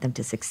didn't want them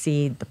to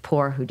succeed, the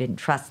poor who didn't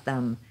trust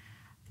them,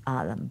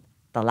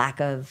 the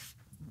lack of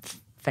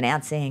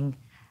financing,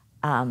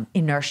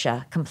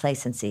 inertia,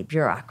 complacency,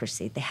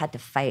 bureaucracy. They had to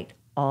fight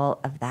all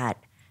of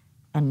that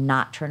and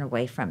not turn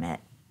away from it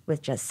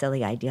with just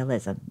silly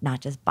idealism, not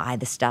just buy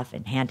the stuff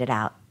and hand it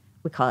out.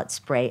 We call it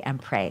spray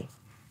and pray.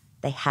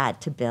 They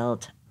had to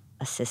build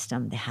a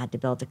system. They had to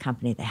build a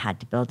company. They had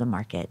to build a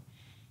market.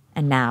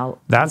 And now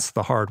that's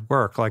the hard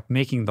work. Like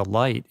making the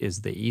light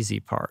is the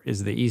easy part,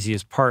 is the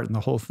easiest part in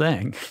the whole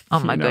thing. Oh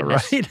my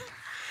goodness. Right?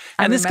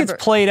 And this gets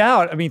played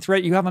out. I mean,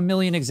 you have a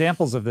million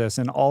examples of this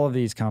in all of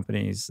these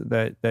companies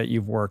that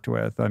you've worked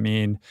with. I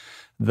mean,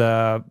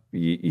 the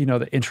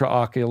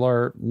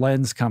intraocular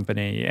lens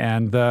company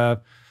and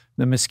the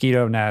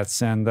mosquito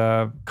nets and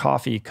the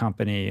coffee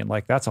company. And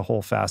like, that's a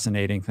whole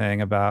fascinating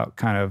thing about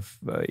kind of,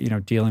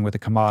 dealing with the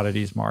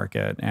commodities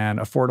market and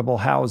affordable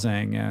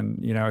housing. And,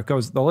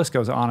 the list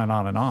goes on and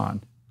on and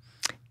on.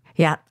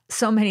 Yeah.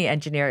 So many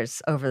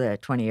engineers over the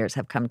 20 years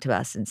have come to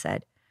us and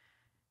said,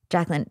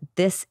 Jacqueline,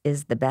 this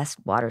is the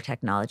best water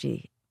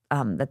technology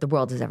that the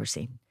world has ever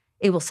seen.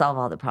 It will solve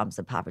all the problems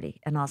of poverty.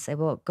 And I'll say,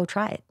 well, go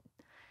try it.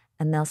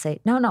 And they'll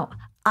say, no,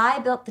 I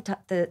built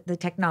the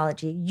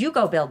technology. You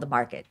go build the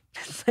market.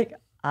 It's like,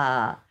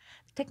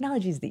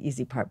 technology is the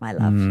easy part, my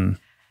love.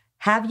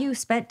 Have you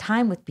spent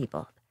time with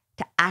people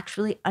to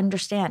actually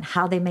understand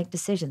how they make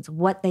decisions,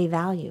 what they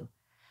value,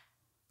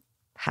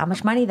 how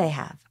much money they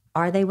have?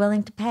 Are they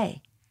willing to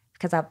pay?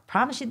 Because I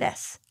promise you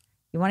this,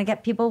 you want to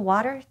get people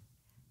water,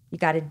 you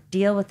got to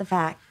deal with the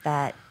fact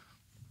that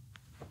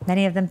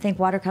many of them think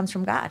water comes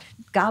from God.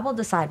 God will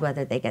decide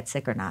whether they get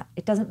sick or not.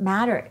 It doesn't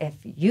matter if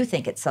you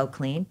think it's so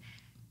clean.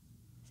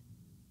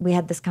 We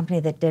had this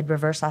company that did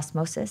reverse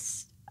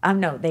osmosis.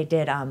 They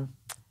did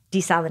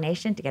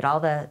desalination to get all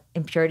the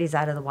impurities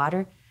out of the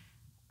water.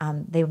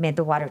 They made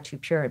the water too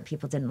pure and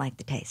people didn't like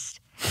the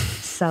taste.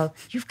 So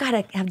you've got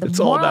to have the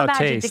moral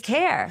magic to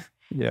care.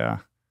 Yeah.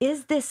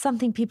 Is this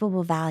something people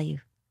will value?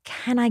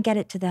 Can I get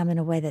it to them in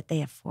a way that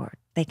they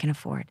can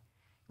afford?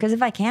 Because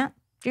if I can't,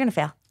 you're going to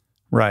fail.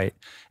 Right.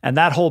 And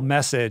that whole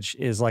message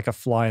is like a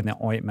fly in the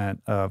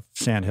ointment of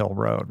Sand Hill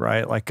Road,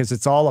 right? Like, because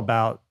it's all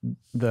about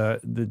the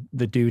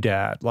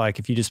doodad. Like,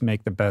 if you just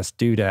make the best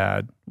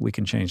doodad, we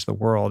can change the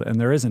world. And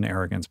there is an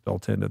arrogance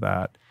built into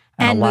that.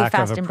 And a lack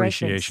of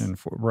appreciation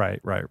for,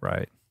 right.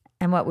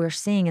 And what we're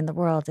seeing in the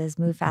world is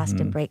move fast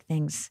and break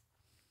things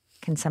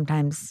can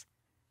sometimes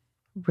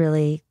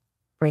really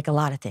break a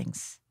lot of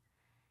things.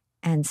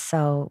 And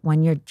so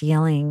when you're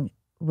dealing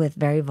with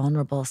very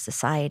vulnerable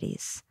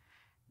societies,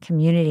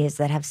 communities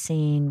that have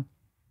seen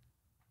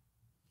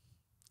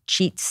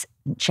cheats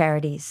and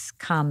charities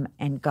come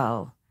and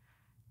go,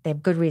 they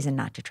have good reason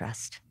not to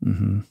trust.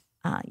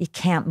 You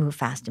can't move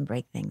fast and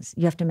break things.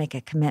 You have to make a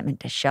commitment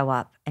to show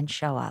up and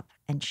show up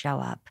and show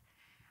up,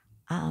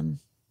 and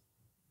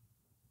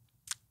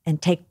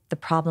take the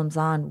problems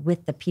on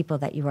with the people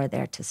that you are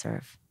there to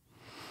serve.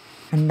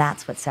 And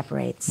that's what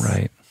separates.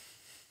 Right.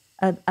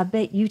 A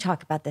bit, you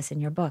talk about this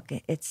in your book.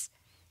 It's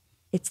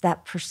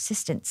that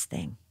persistence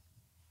thing.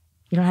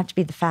 You don't have to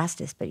be the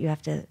fastest, but you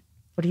have to,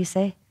 what do you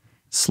say?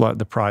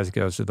 The prize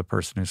goes to the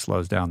person who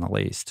slows down the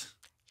least.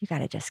 You got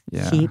to just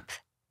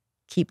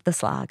keep the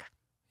slog.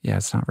 Yeah,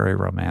 it's not very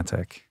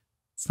romantic.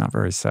 It's not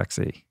very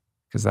sexy,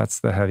 because that's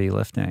the heavy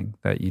lifting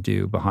that you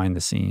do behind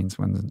the scenes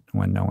when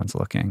no one's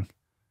looking.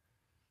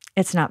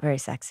 It's not very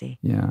sexy.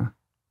 Yeah.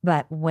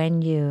 But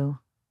when you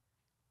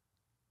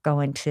go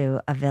into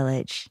a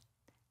village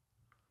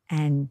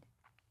and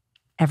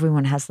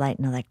everyone has light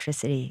and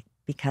electricity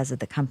because of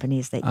the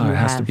companies that you have. It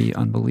has to be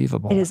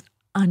unbelievable. It is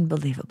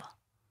unbelievable.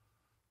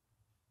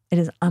 It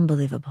is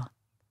unbelievable.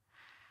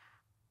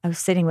 I was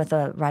sitting with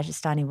a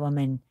Rajasthani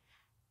woman,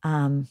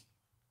 a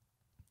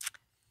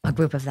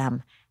group of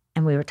them,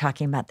 and we were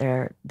talking about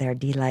their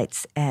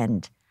D-Lights,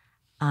 and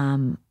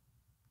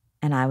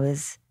I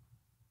was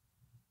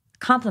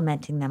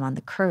complimenting them on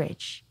the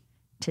courage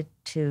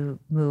to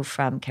move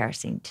from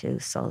kerosene to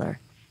solar,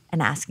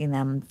 and asking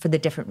them for the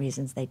different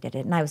reasons they did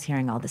it. And I was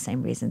hearing all the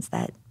same reasons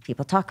that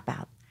people talk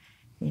about.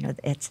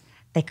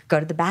 They could go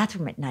to the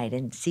bathroom at night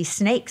and see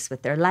snakes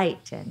with their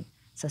light, and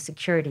so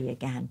security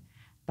again,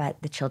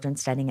 but the children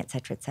studying, et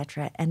cetera, et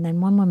cetera. And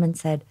then one woman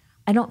said,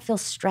 I don't feel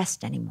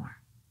stressed anymore.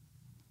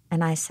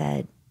 And I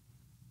said,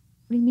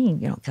 what do you mean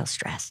you don't feel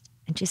stressed?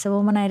 And she said,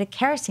 well, when I had a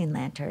kerosene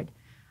lantern,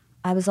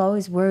 I was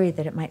always worried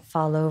that it might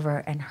fall over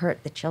and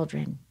hurt the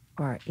children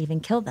or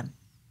even kill them.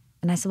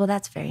 And I said, well,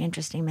 that's very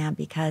interesting, ma'am,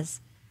 because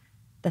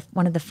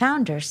one of the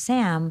founders,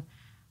 Sam,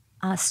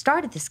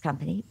 started this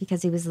company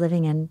because he was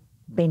living in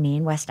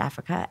Benin, West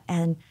Africa,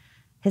 and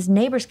his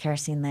neighbor's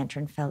kerosene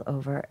lantern fell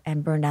over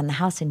and burned down the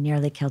house and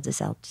nearly killed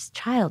his eldest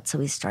child. So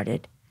he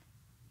started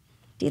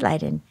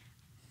Delighted.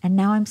 And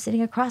now I'm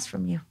sitting across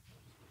from you.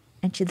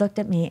 And she looked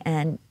at me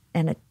and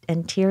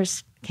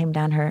tears came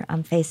down her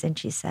face and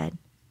she said,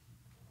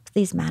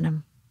 please,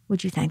 madam,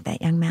 would you thank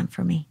that young man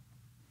for me?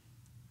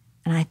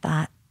 And I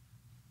thought,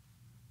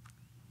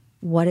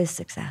 what is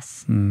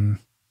success? Making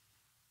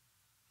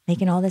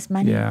all this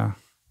money? Yeah.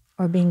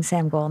 Or being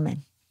Sam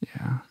Goldman?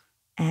 Yeah.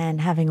 And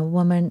having a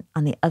woman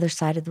on the other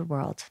side of the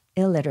world,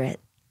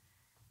 illiterate,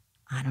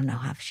 I don't know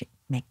how she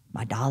make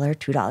 $1,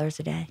 $2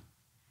 a day,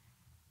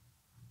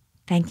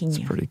 thanking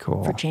you pretty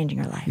cool. for changing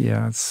her life.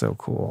 Yeah, it's so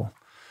cool.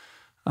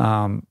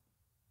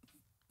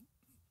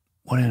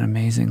 What an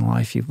amazing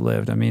life you've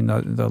lived. I mean,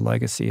 the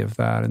legacy of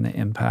that and the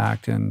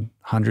impact and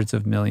hundreds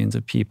of millions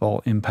of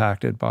people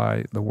impacted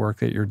by the work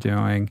that you're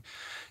doing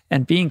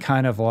and being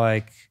kind of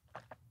like,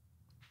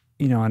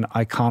 you know, an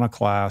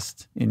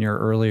iconoclast in your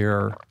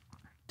earlier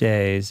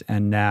days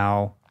and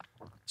now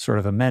sort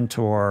of a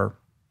mentor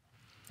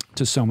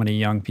to so many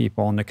young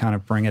people and to kind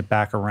of bring it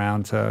back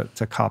around to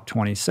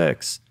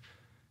COP26.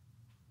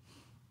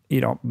 You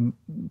know,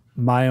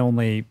 my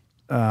only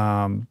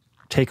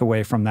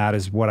takeaway from that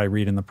is what I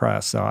read in the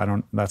press.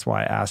 So that's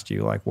why I asked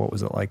you, like, what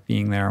was it like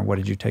being there and what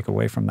did you take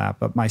away from that?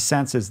 But my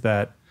sense is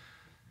that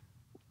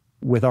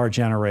with our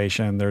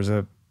generation, there's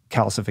a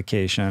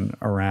calcification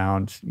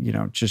around, you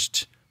know,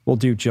 just, we'll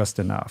do just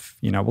enough.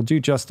 You know, we'll do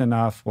just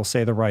enough. We'll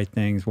say the right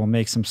things. We'll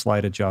make some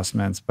slight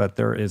adjustments, but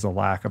there is a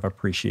lack of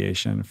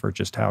appreciation for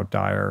just how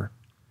dire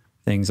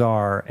things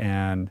are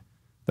and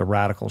the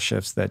radical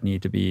shifts that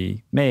need to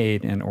be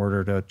made in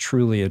order to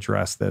truly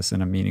address this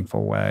in a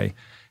meaningful way.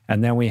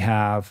 And then we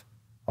have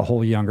a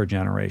whole younger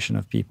generation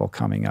of people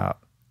coming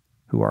up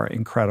who are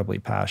incredibly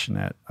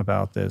passionate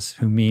about this,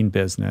 who mean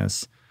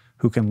business,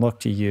 who can look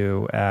to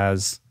you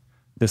as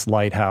this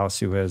lighthouse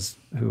who has,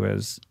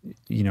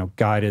 you know,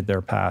 guided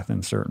their path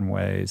in certain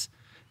ways.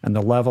 And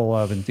the level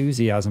of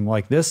enthusiasm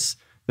like this,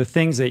 the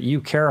things that you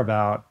care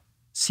about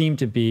seem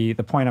to be,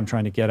 the point I'm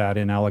trying to get at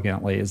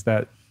inelegantly is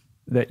that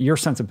your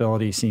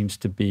sensibility seems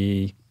to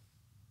be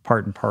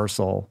part and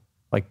parcel,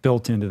 like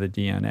built into the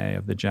DNA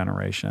of the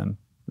generation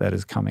that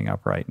is coming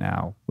up right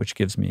now, which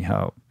gives me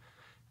hope.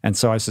 And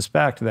so I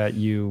suspect that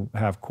you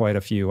have quite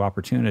a few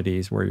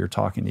opportunities where you're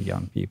talking to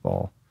young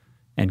people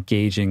and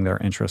gauging their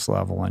interest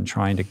level and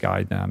trying to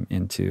guide them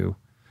into,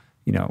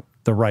 you know,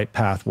 the right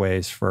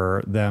pathways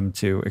for them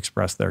to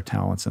express their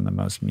talents in the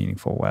most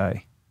meaningful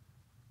way.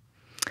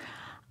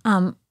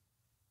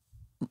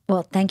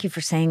 Well, thank you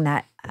for saying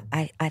that.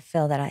 I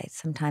feel that I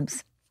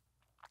sometimes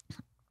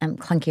am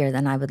clunkier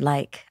than I would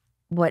like.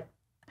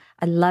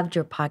 I loved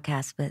your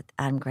podcast with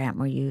Adam Grant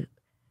where you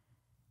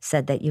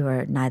said that you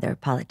were neither a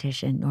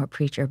politician nor a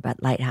preacher,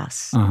 but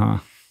lighthouse. Uh-huh.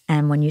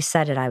 And when you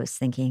said it, I was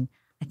thinking,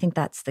 I think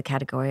that's the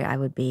category I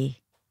would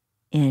be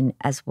in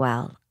as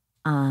well.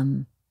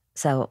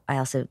 So I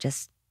also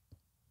it's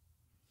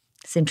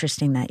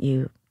interesting that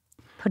you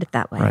put it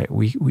that way. Right.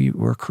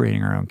 We're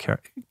creating our own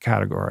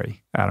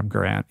category. Adam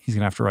Grant, he's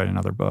going to have to write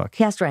another book.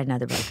 He has to write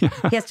another book.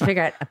 He has to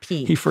figure out a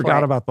P. He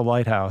forgot about the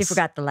lighthouse. He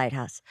forgot the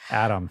lighthouse. Paging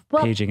Adam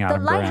Grant. The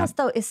lighthouse,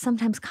 though, is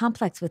sometimes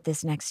complex with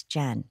this next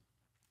gen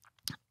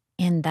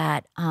in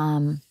that,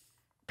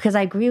 because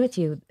I agree with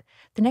you,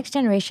 the next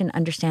generation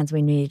understands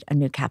we need a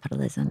new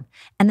capitalism.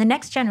 And the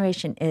next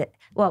generation,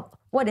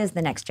 what is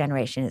the next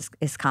generation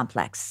is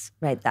complex,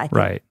 right? I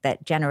think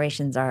that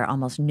generations are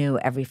almost new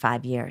every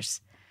 5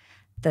 years.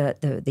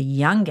 The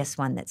youngest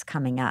one that's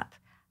coming up,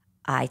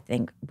 I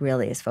think,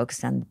 really is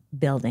focused on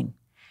building.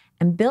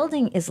 And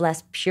building is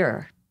less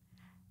pure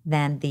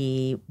than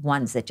the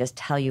ones that just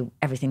tell you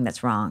everything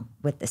that's wrong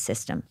with the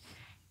system.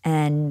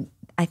 And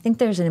I think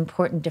there's an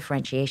important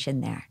differentiation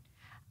there.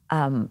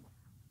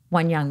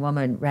 One young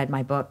woman read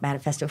my book,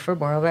 Manifesto for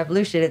Moral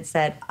Revolution, and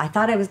said, I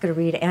thought I was going to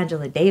read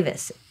Angela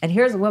Davis. And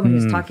here's a woman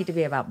who's talking to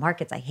me about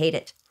markets. I hate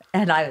it.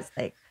 And I was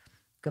like,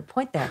 good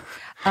point there.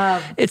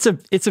 It's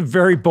a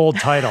very bold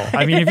title.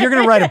 I mean, if you're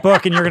going to write a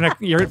book and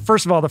you're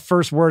first of all, the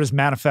first word is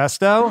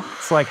manifesto.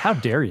 It's like, how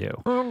dare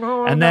you? Oh,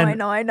 no, and then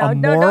I know. A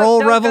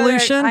moral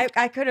revolution. I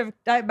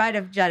might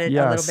have done it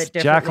yes, a little bit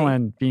differently.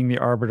 Jacqueline being the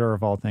arbiter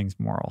of all things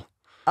moral.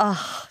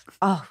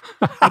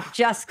 I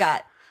just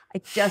got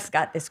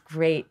this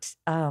great,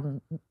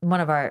 one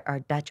of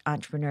our Dutch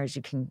entrepreneurs,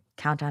 you can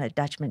count on a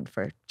Dutchman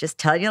for just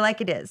telling you like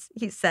it is.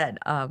 He said,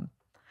 I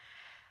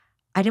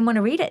didn't want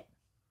to read it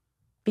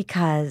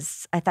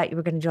because I thought you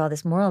were going to do all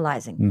this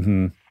moralizing.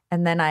 Mm-hmm.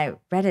 And then I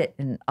read it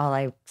and all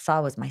I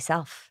saw was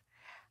myself,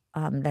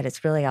 that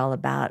it's really all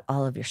about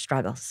all of your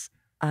struggles.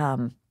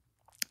 And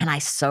I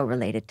so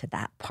related to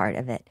that part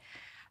of it.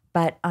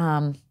 But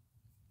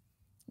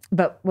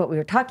what we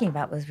were talking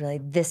about was really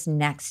this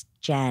next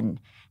gen.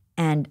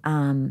 And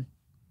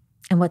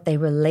And what they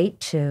relate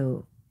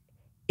to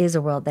is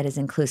a world that is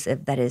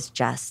inclusive, that is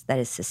just, that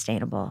is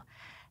sustainable,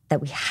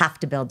 that we have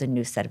to build a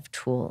new set of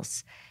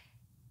tools.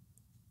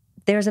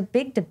 There's a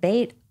big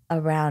debate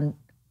around,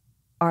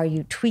 are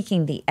you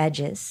tweaking the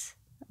edges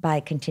by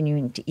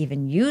continuing to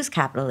even use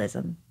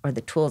capitalism or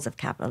the tools of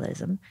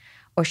capitalism,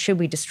 or should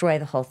we destroy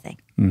the whole thing?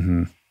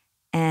 Mm-hmm.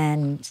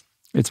 And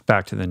it's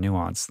back to the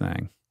nuance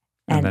thing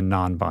and the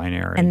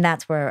non-binary. And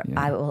that's where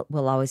I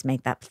will always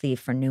make that plea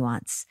for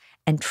nuance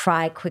and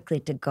try quickly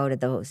to go to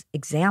those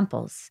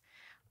examples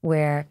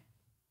where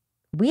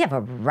we have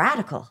a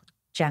radical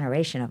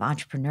generation of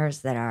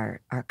entrepreneurs that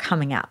are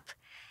coming up.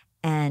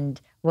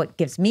 And what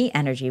gives me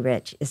energy,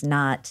 Rich, is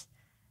not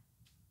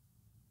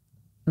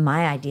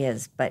my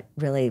ideas, but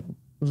really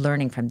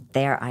learning from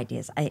their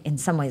ideas. In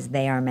some ways,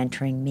 they are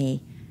mentoring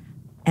me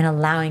and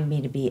allowing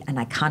me to be an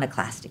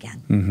iconoclast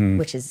again,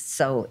 which is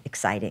so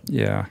exciting.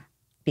 Yeah.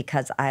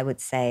 Because I would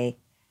say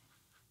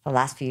the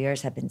last few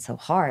years have been so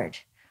hard,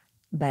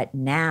 but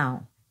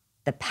now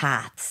the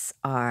paths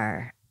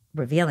are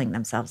revealing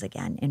themselves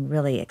again in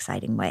really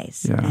exciting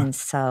ways. Yeah. And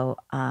so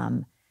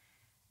I'm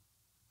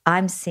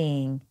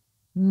seeing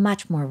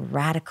much more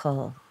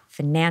radical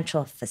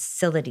financial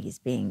facilities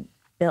being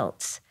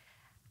built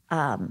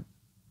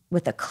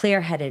with a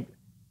clear-headed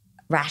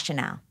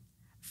rationale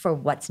for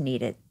what's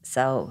needed.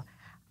 So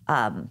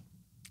an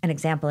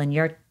example in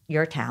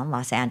your town,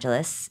 Los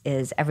Angeles,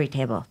 is Every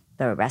Table,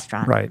 the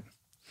restaurant. Right.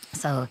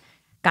 So a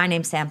guy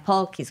named Sam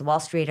Polk, he's a Wall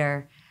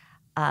Streeter,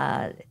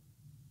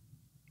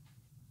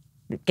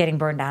 getting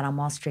burned out on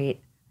Wall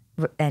Street,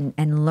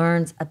 and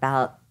learns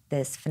about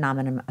this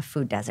phenomenon of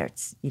food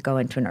deserts. You go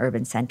into an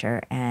urban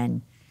center,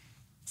 and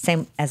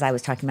same as I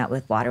was talking about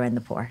with water and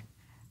the poor,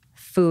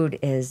 food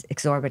is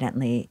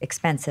exorbitantly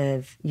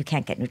expensive. You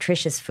can't get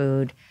nutritious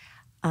food.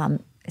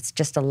 It's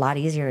just a lot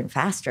easier and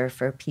faster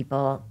for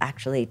people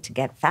actually to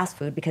get fast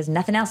food because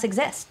nothing else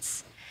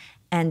exists.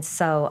 And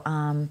so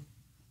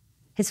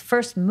his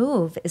first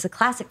move is a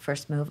classic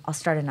first move. I'll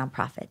start a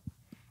nonprofit.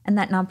 And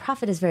that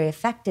nonprofit is very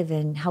effective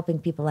in helping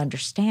people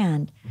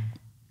understand,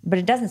 but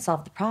it doesn't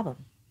solve the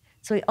problem.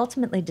 So he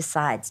ultimately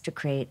decides to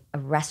create a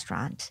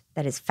restaurant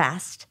that is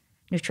fast,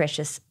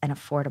 nutritious, and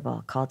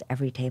affordable called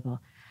Every Table.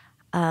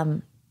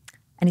 And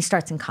he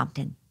starts in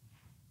Compton.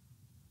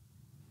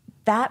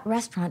 That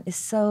restaurant is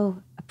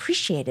so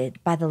appreciated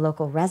by the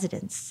local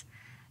residents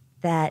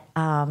that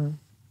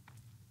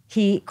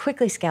he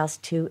quickly scales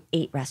to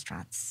 8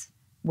 restaurants.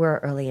 We're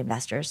early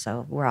investors,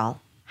 so we're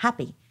all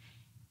happy.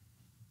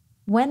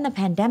 When the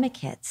pandemic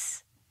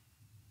hits,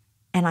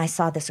 and I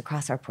saw this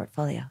across our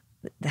portfolio,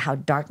 how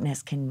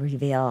darkness can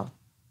reveal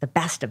the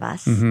best of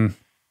us,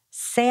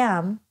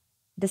 Sam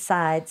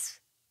decides,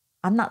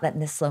 I'm not letting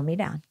this slow me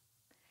down.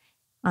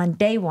 On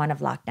day 1 of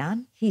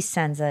lockdown, he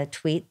sends a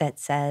tweet that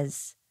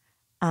says,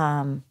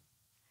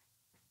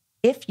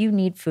 if you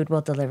need food,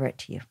 we'll deliver it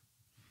to you.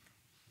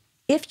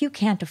 If you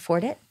can't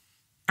afford it,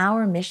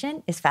 our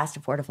mission is fast,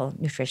 affordable,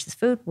 nutritious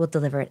food. We'll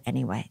deliver it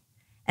anyway.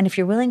 And if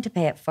you're willing to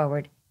pay it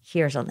forward,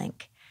 here's a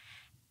link.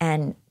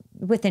 And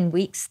within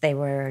weeks, they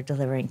were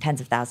delivering tens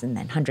of thousands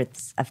and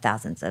hundreds of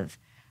thousands of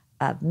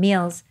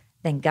meals.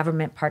 Then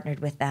government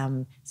partnered with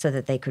them so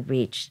that they could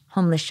reach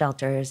homeless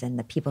shelters and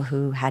the people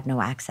who had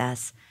no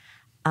access.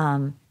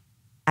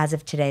 As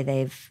of today,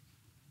 they've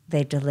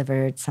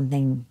delivered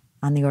something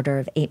on the order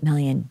of 8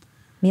 million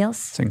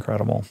meals. It's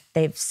incredible.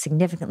 They've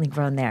significantly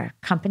grown their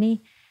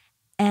company.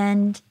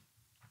 And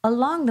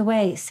along the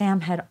way,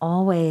 Sam had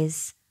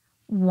always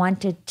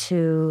wanted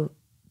to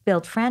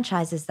build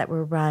franchises that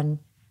were run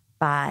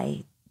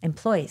by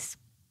employees.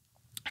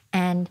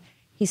 And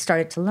he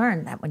started to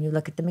learn that when you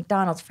look at the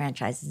McDonald's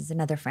franchises and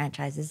other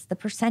franchises, the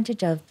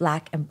percentage of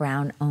Black and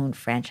Brown-owned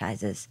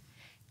franchises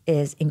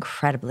is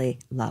incredibly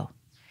low.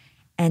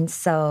 And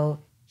so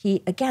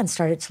he, again,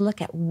 started to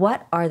look at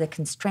what are the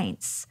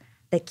constraints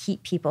that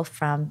keep people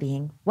from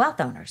being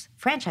wealth owners,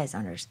 franchise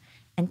owners,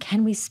 and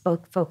can we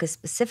focus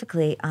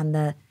specifically on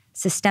the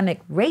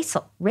systemic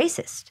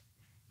racist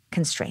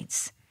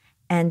constraints?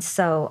 And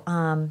so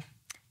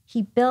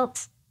he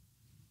built,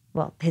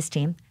 his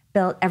team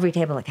built Every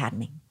Table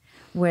Academy,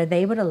 where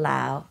they would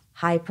allow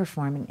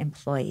high-performing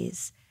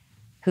employees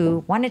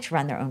who wanted to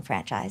run their own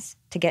franchise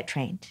to get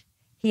trained.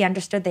 He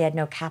understood they had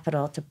no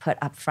capital to put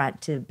up front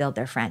to build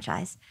their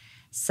franchise.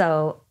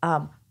 So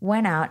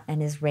went out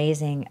and is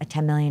raising a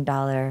 $10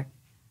 million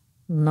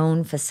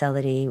loan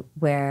facility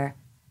where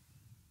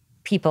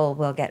people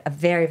will get a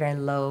very, very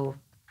low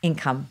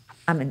income,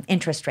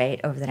 interest rate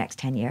over the next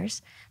 10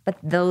 years. But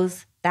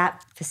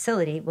that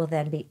facility will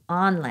then be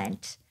on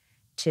lent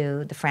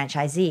to the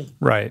franchisee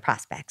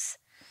prospects.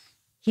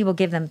 He will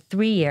give them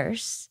 3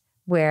 years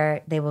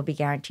where they will be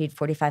guaranteed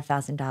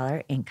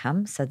 $45,000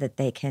 income so that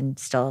they can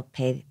still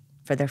pay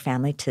for their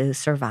family to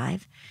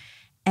survive.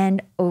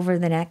 And over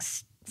the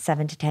next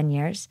 7 to 10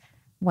 years,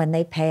 when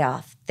they pay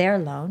off their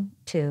loan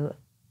to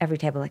Every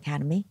Table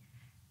Academy,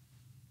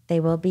 they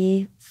will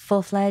be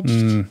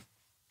full-fledged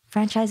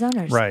franchise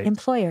owners,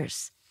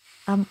 employers,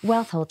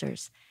 wealth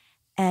holders.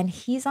 And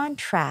he's on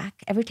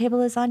track. Every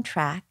Table is on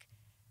track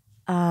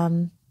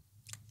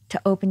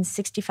to open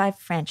 65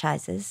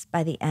 franchises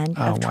by the end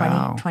of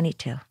wow.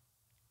 2022.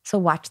 So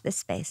watch this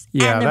space.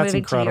 Yeah, and they're that's moving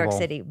incredible. to New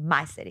York City,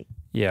 my city.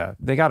 Yeah,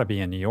 they got to be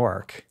in New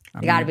York.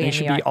 They got to be in New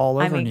York. They should be all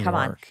over New come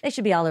York. on. They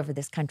should be all over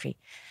this country.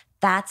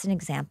 That's an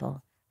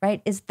example,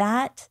 right?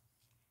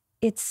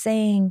 It's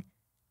saying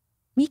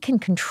we can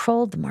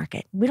control the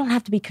market. We don't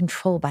have to be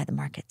controlled by the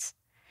markets.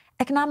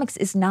 Economics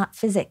is not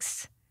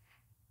physics.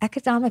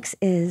 Economics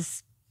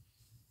is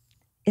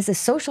a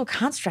social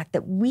construct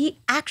that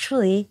we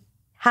actually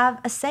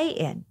have a say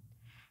in.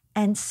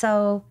 And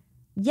so,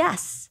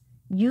 yes,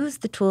 use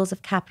the tools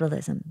of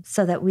capitalism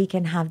so that we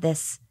can have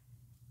this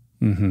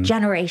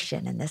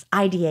generation and this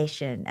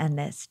ideation and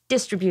this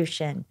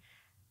distribution,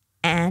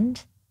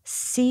 and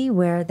see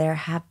where there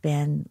have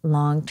been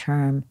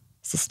long-term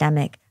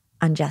systemic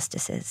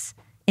injustices,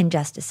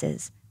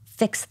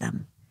 fix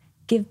them,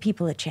 give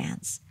people a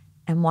chance,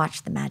 and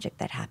watch the magic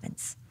that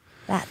happens.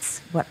 That's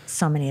what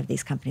so many of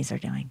these companies are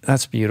doing.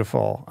 That's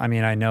beautiful. I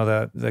mean, I know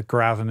that the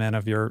gravamen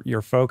of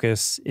your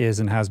focus is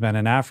and has been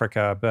in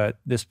Africa, but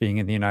this being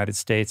in the United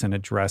States and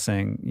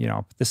addressing,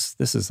 this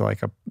is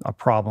like a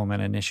problem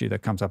and an issue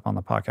that comes up on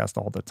the podcast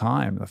all the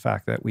time. The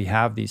fact that we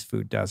have these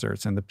food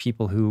deserts and the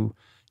people who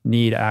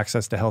need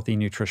access to healthy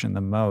nutrition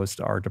the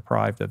most are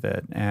deprived of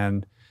it.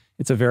 And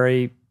it's a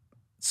very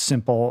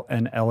simple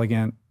and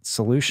elegant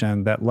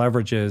solution that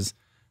leverages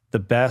the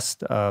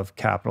best of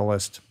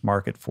capitalist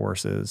market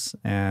forces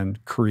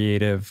and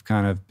creative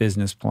kind of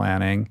business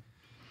planning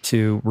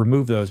to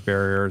remove those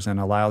barriers and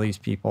allow these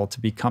people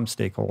to become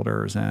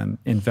stakeholders and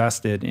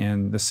invested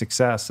in the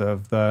success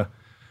of the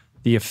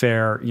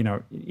affair,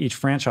 each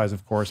franchise,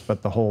 of course,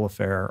 but the whole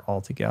affair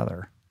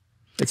altogether.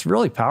 It's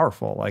really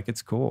powerful. Like,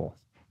 it's cool.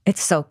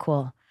 It's so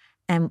cool.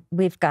 And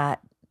we've got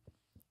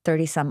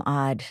 30 some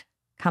odd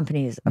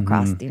companies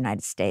across the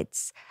United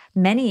States,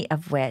 many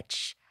of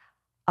which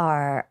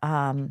are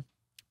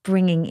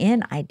bringing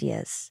in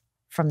ideas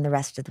from the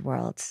rest of the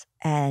world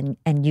and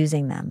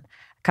using them.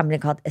 A company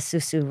called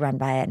Isusu, run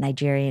by a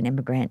Nigerian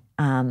immigrant,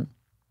 Abe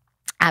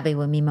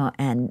Wamimo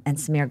and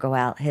Samir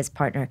Goel, his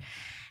partner.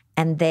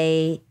 And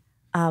they,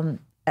 an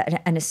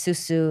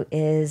Isusu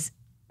is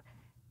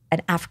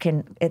an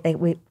African,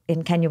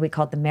 in Kenya we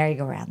call it the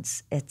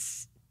merry-go-rounds.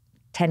 It's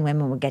 10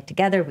 women would get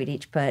together, we'd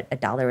each put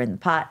 $1 in the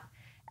pot.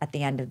 At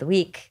the end of the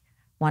week,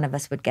 one of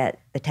us would get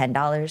the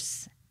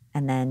 $10,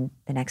 and then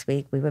the next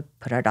week we would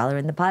put our $1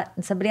 in the pot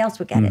and somebody else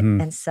would get it.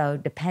 And so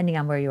depending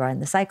on where you are in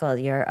the cycle,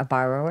 you're a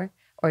borrower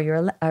or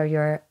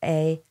you're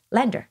a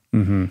lender.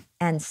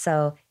 And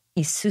so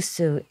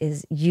Isusu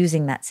is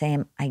using that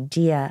same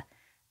idea,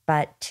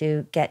 but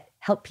to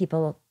help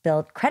people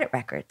build credit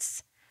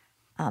records,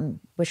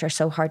 which are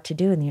so hard to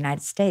do in the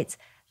United States,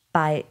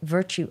 by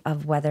virtue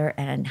of whether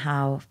and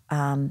how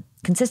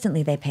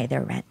consistently they pay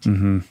their rent.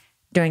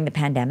 During the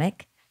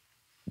pandemic,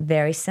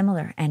 very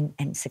similar,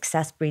 and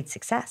success breeds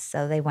success.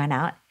 So they went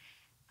out,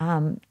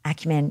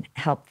 Acumen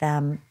helped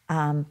them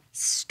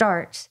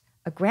start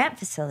a grant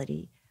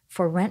facility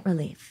for rent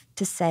relief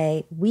to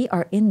say, we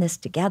are in this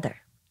together.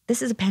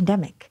 This is a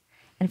pandemic.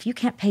 And if you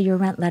can't pay your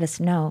rent, let us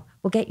know.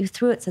 We'll get you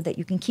through it so that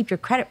you can keep your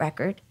credit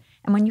record.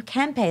 And when you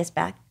can pay us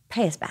back,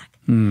 pay us back.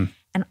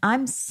 And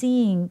I'm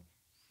seeing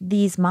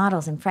these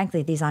models and,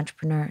 frankly, these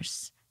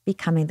entrepreneurs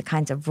becoming the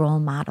kinds of role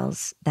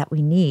models that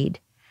we need,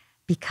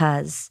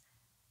 because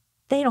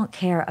they don't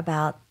care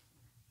about,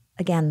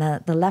 again,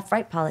 the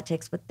left-right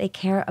politics. What they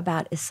care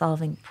about is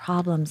solving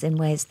problems in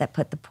ways that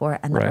put the poor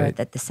and the earth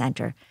at the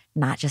center,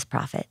 not just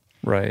profit.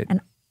 Right.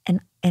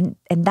 And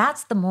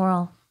that's the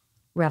moral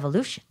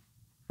revolution,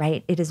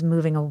 right? It is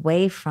moving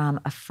away from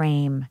a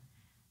frame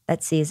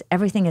that sees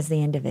everything as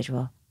the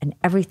individual and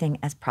everything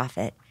as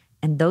profit.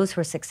 And those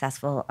who are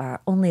successful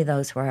are only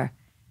those who are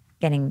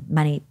getting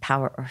money,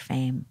 power, or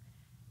fame,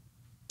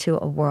 to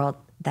a world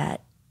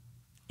that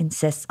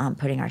insists on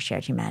putting our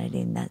shared humanity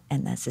and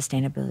the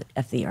sustainability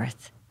of the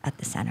earth at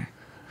the center.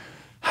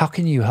 How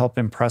can you help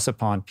impress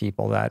upon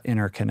people that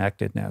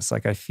interconnectedness?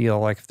 Like, I feel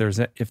like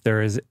if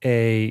there is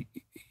a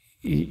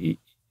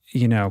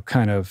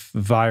kind of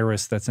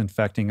virus that's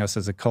infecting us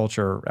as a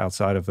culture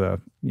outside of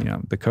the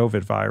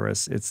COVID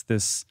virus, it's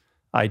this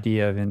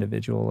idea of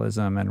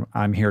individualism and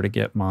I'm here to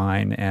get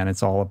mine, and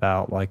it's all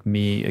about like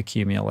me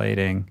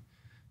accumulating,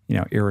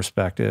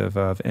 irrespective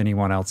of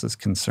anyone else's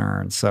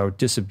concerns. So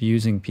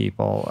disabusing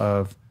people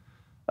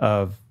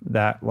of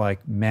that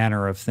like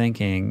manner of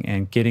thinking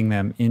and getting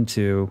them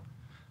into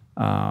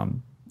a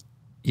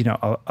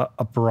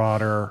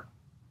broader,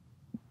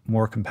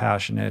 more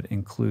compassionate,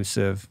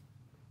 inclusive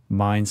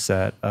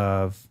mindset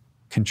of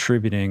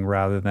contributing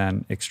rather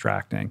than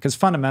extracting. Because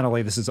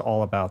fundamentally, this is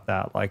all about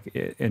that.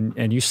 Like,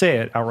 and you say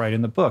it outright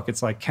in the book.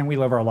 It's like, can we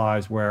live our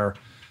lives where,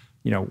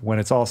 when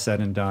it's all said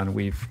and done,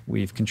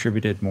 we've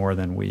contributed more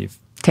than we've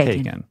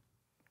taken,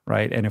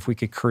 right? And if we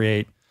could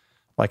create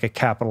like a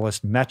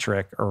capitalist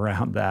metric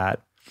around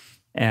that,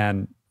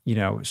 and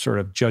sort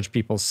of judge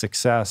people's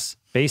success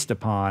based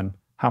upon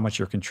how much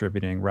you're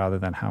contributing rather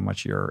than how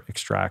much you're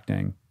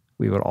extracting,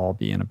 we would all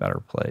be in a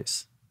better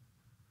place.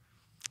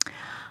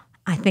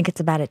 I think it's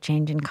about a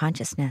change in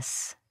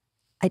consciousness.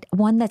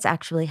 one that's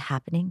actually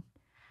happening,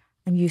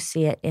 and you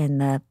see it in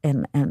the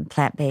in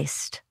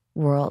plant-based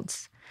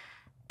worlds,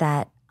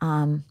 that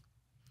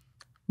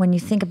when you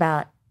think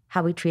about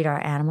how we treat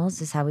our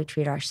animals is how we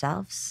treat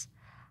ourselves,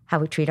 how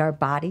we treat our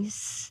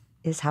bodies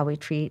is how we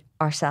treat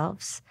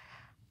ourselves.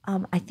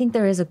 I think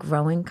there is a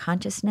growing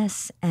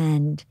consciousness,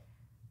 and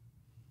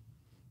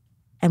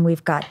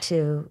we've got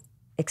to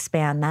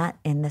expand that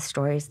in the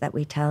stories that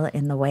we tell,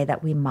 in the way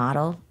that we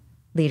model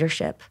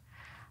leadership.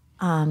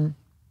 I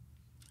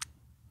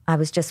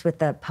was just with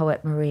the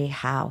poet Marie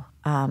Howe,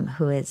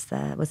 who was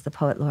the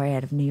poet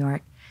laureate of New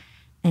York,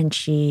 and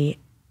she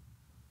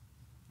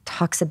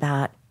talks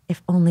about,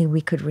 if only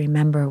we could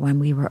remember when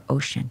we were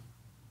ocean.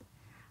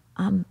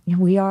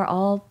 We are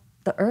all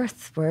the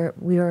earth.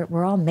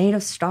 We're all made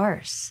of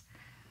stars.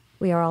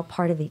 We are all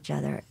part of each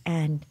other.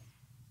 And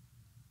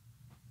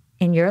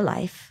in your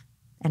life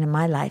and in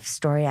my life,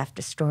 story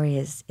after story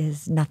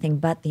is nothing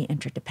but the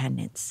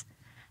interdependence.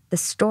 The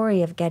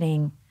story of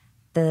getting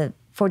the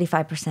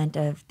 45%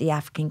 of the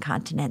African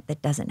continent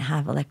that doesn't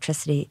have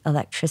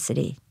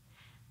electricity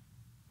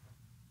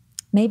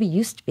maybe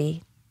used to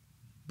be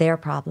their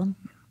problem.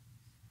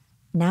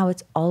 Now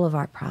it's all of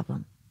our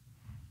problem,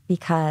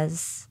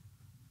 because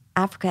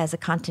Africa as a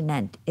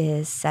continent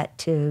is set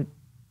to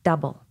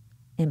double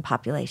in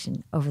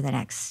population over the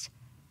next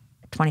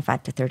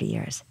 25 to 30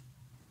 years,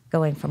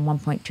 going from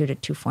 1.2 to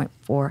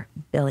 2.4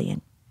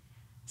 billion.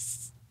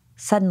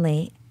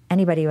 Suddenly,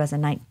 anybody who has a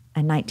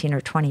 19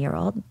 or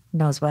 20-year-old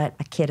knows what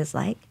a kid is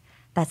like.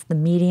 That's the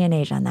median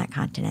age on that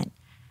continent.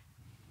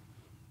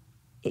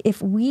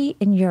 If we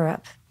in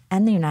Europe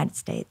and the United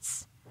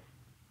States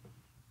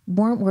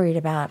weren't worried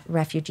about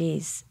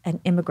refugees and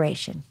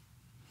immigration,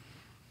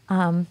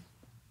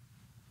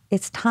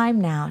 it's time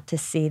now to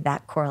see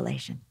that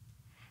correlation,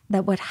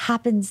 that what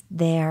happens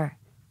there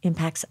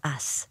impacts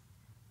us.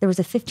 There was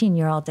a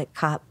 15-year-old that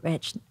caught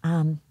Rich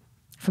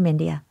from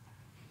India,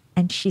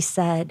 and she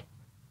said,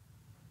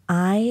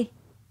 I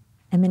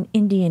am an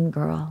Indian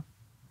girl.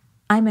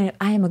 I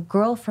am a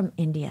girl from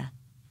India,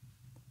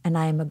 and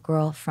I am a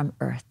girl from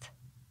Earth.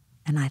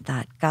 And I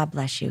thought, God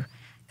bless you.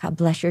 God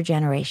bless your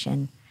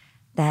generation,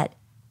 that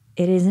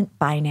it isn't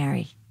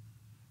binary.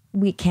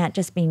 We can't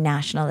just be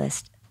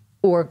nationalist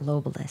or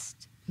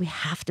globalist. We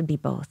have to be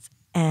both.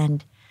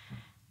 And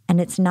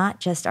it's not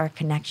just our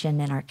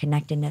connection and our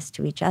connectedness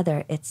to each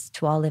other, it's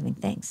to all living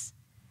things.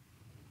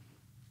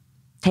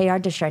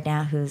 Teilhard de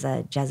Chardin, who's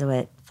a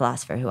Jesuit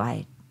philosopher who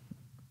I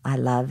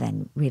love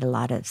and read a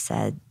lot of,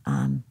 said,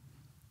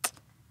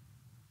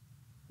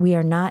 we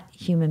are not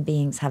human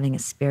beings having a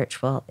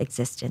spiritual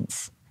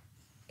experience.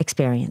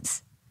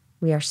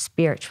 We are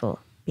spiritual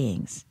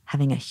beings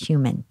having a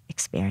human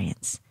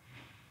experience.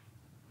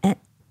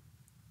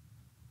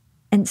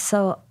 And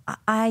so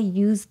I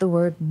use the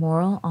word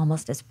moral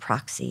almost as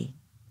proxy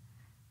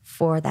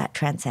for that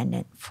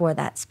transcendent, for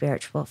that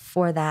spiritual,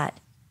 for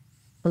that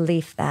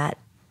belief that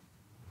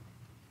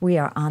we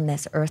are on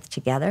this earth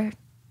together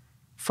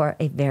for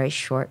a very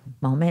short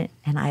moment.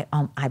 And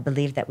I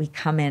believe that we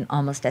come in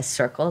almost as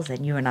circles,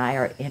 and you and I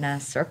are in a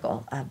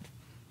circle of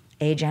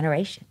a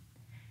generation.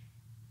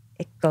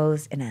 It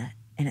goes in a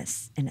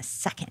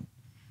second.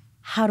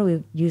 How do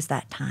we use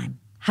that time?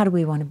 How do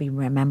we want to be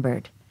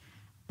remembered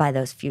by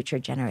those future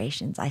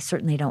generations? I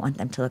certainly don't want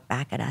them to look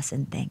back at us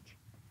and think,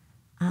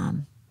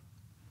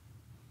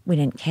 we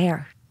didn't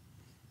care,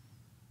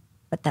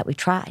 but that we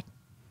tried.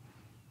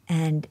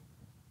 And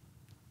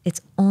it's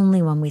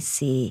only when we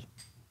see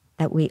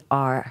that we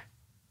are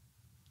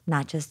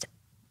not just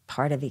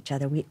part of each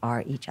other, we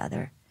are each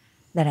other,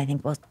 that I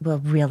think we'll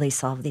really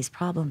solve these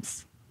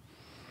problems.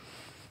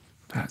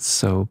 That's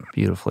so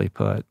beautifully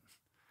put.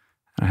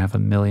 And I have a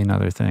million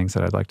other things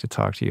that I'd like to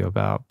talk to you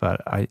about, but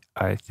I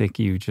think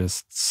you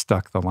just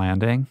stuck the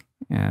landing,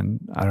 and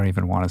I don't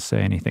even want to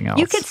say anything else.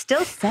 You could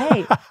still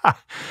say.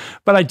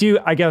 But I do,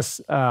 I guess,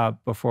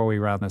 before we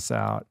round this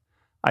out,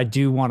 I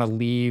do want to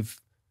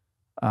leave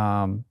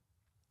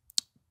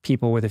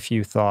people with a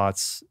few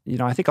thoughts. You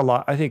know, I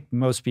think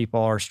most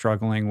people are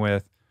struggling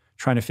with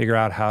trying to figure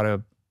out how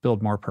to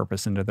build more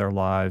purpose into their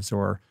lives,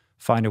 or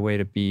find a way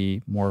to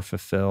be more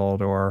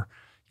fulfilled, or,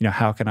 you know,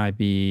 how can I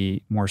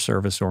be more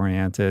service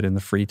oriented in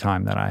the free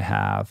time that I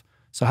have?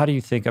 So how do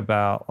you think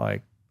about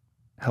like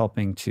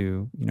helping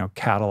to, you know,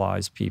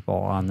 catalyze people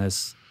on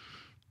this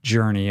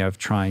journey of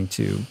trying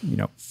to, you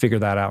know, figure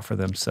that out for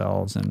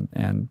themselves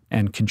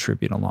and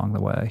contribute along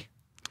the way?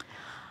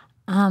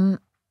 Well,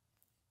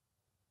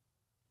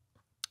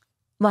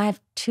 I have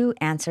two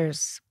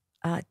answers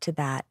to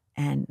that,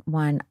 and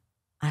one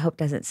I hope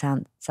doesn't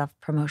sound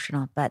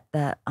self-promotional, but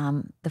the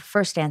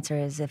first answer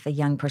is, if a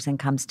young person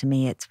comes to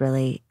me, it's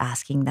really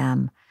asking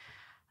them,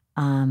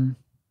 what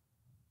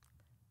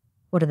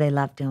do they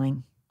love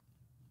doing?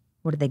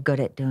 What are they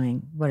good at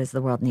doing? What does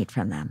the world need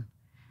from them?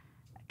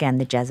 Again,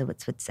 the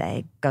Jesuits would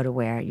say, go to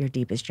where your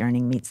deepest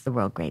yearning meets the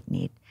world great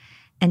need.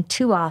 And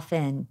too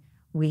often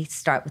we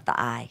start with the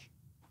I.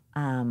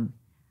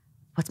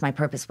 What's my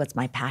purpose? What's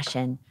my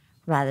passion?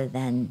 Rather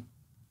than,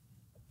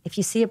 if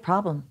you see a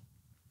problem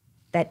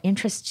that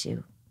interests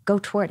you, go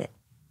toward it.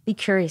 be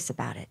curious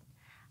about it.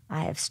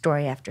 I have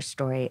story after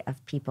story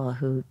of people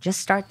who just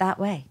start that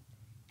way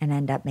and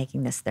end up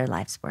making this their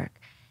life's work.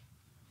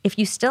 If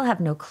you still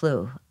have no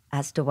clue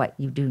as to what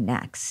you do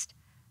next,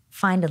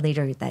 find a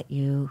leader that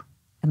you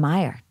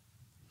admire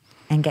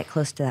and get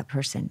close to that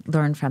person,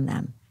 learn from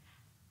them.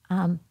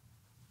 You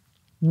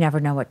never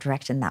know what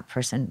direction that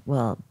person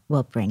will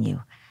bring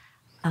you.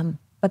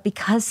 But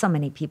because so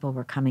many people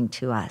were coming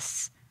to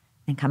us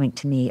and coming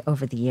to me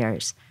over the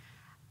years,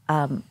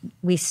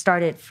 we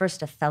started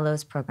first a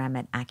fellows program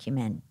at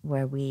Acumen,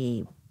 where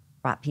we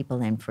brought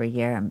people in for a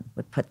year and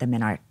would put them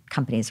in our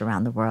companies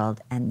around the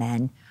world. And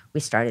then we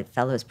started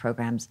fellows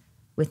programs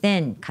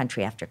within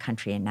country after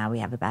country. And now we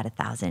have about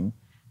 1,000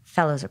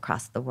 fellows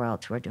across the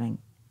world who are doing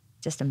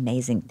just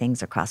amazing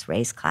things across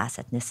race, class,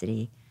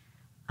 ethnicity,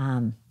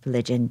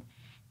 religion.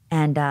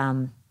 And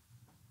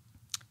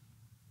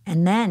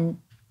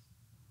then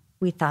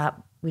we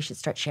thought we should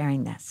start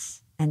sharing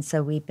this. And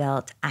so we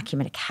built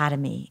Acumen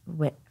Academy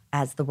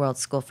as the World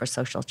School for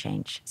Social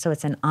Change. So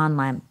it's an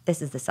online,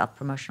 this is the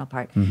self-promotional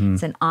part.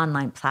 It's an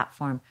online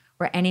platform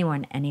where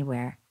anyone,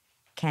 anywhere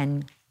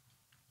can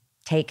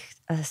take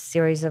a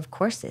series of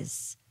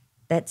courses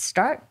that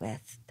start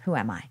with, who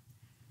am I?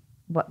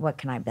 What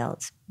can I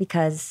build?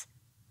 Because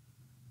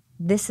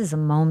this is a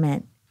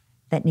moment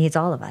that needs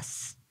all of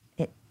us.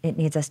 It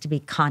needs us to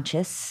be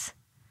conscious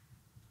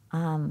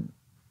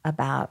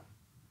about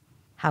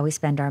how we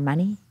spend our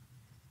money.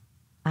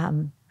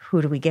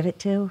 Who do we give it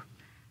to?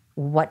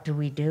 What do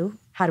we do?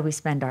 How do we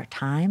spend our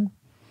time?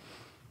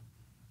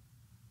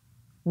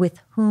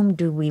 With whom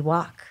do we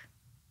walk?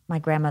 My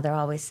grandmother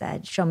always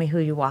said, show me who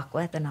you walk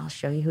with and I'll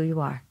show you who you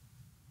are.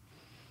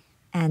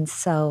 And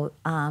so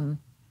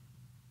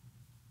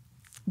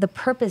the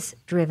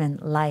purpose-driven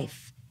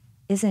life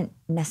isn't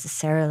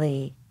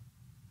necessarily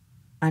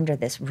under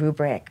this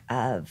rubric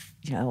of,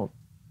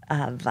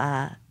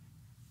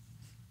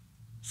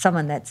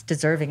 someone that's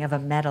deserving of a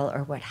medal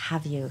or what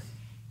have you.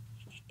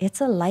 It's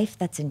a life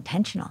that's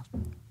intentional.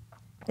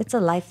 It's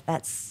a life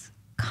that's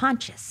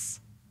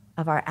conscious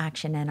of our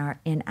action and our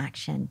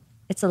inaction.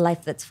 It's a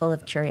life that's full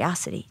of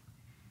curiosity.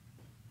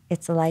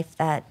 It's a life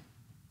that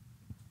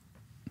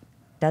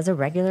does a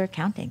regular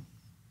accounting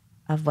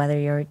of whether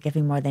you're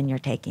giving more than you're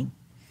taking,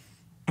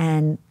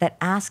 and that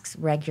asks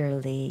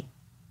regularly,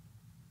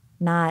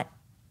 not,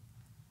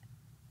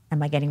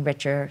 am I getting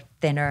richer,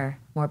 thinner,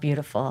 more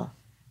beautiful,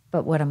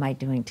 but what am I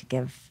doing to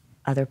give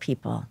other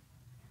people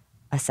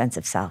a sense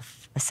of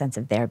self, a sense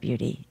of their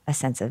beauty, a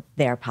sense of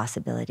their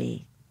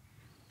possibility,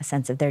 a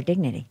sense of their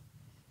dignity.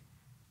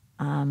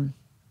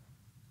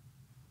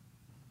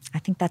 I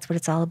think that's what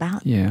it's all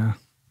about. Yeah.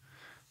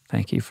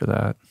 Thank you for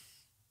that.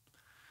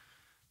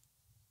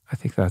 I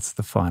think that's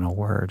the final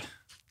word.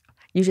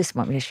 You just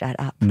want me to shut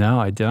up. No,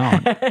 I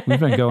don't. We've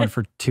been going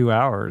for 2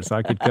 hours.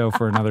 I could go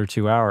for another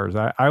 2 hours.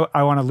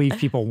 I want to leave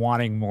people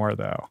wanting more,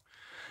 though.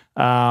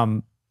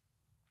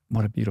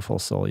 What a beautiful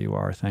soul you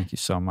are. Thank you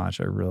so much.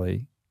 I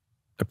really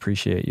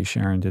appreciate you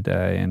sharing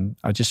today. And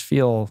I just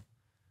feel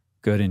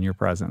good in your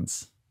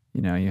presence.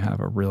 You have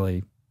a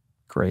really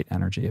great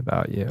energy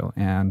about you.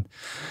 And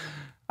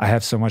I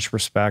have so much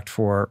respect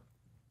for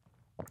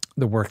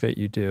the work that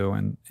you do,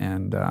 and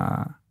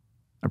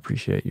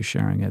appreciate you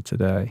sharing it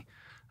today.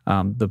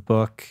 The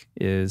book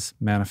is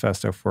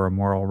Manifesto for a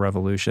Moral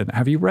Revolution.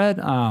 Have you read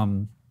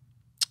The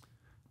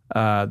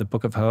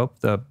Book of Hope,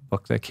 the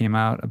book that came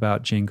out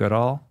about Jane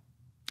Goodall?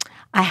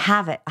 I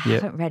have it. I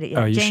haven't read it yet.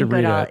 Oh, you Jane should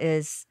read Goodall it.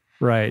 is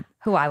right.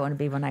 Who I want to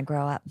be when I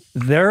grow up.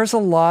 There's a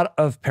lot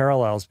of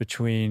parallels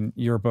between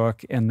your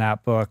book and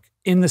that book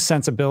in the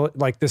sensibility,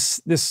 like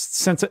this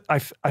sense. I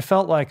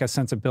felt like a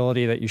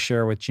sensibility that you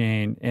share with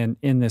Jane, and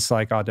in this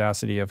like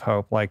audacity of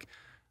hope, like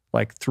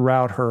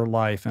throughout her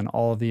life and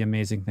all of the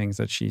amazing things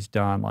that she's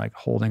done, like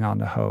holding on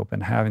to hope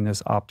and having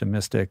this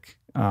optimistic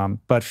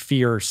but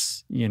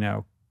fierce,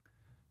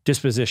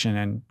 disposition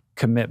and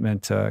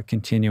commitment to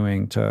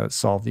continuing to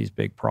solve these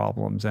big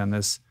problems, and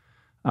this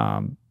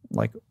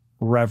like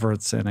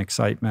reverence and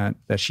excitement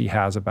that she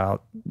has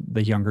about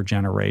the younger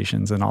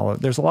generations and all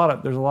of. There's a lot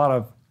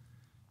of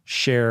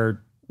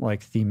shared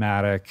like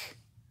thematic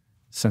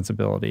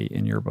sensibility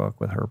in your book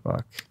with her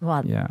book.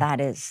 Well, yeah.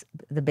 That is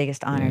the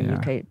biggest honor you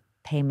could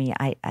pay me.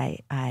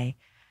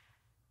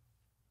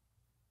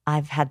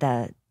 I've had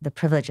the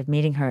privilege of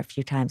meeting her a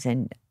few times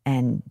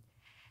and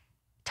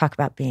talk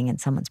about being in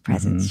someone's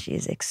presence. She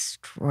is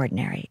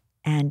extraordinary,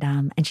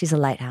 and she's a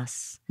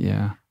lighthouse.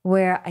 Yeah,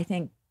 where I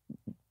think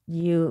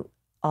you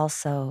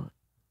also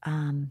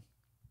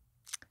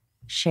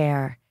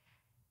share.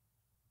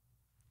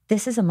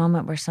 This is a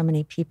moment where so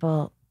many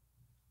people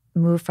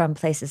move from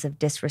places of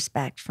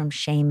disrespect, from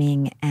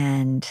shaming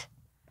and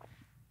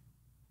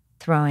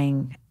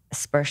throwing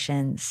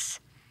aspersions.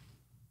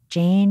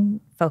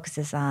 Jane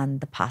focuses on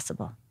the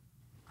possible,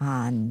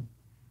 on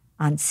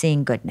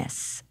seeing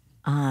goodness,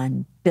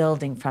 on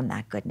building from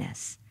that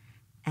goodness.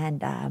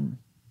 And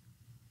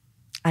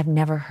I've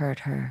never heard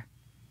her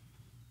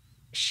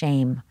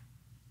shame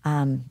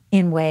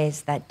in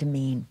ways that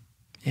demean.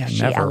 Yeah,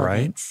 she never,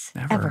 elevates.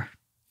 right? Never. Ever.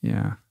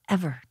 Yeah.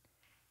 Ever.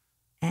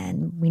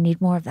 And we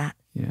need more of that.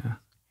 Yeah.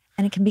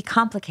 And it can be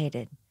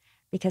complicated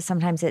because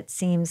sometimes it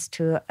seems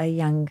to a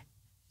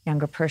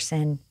younger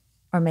person,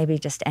 or maybe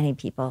just any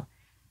people,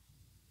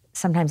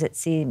 sometimes it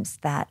seems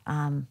that,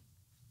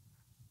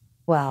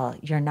 well,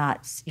 you're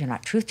not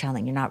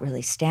truth-telling. You're not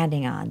really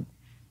standing on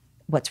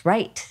what's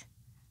right,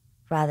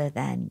 rather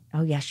than,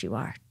 oh, yes, you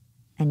are.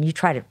 And you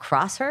try to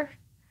cross her,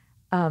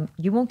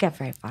 you won't get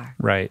very far.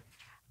 Right.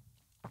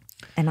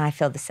 And I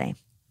feel the same.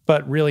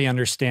 But really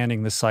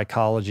understanding the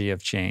psychology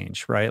of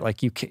change, right? Like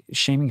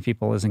shaming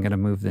people isn't going to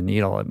move the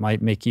needle. It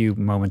might make you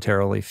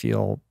momentarily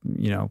feel,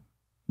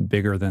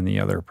 bigger than the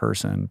other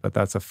person, but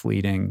that's a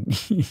fleeting,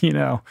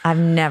 I've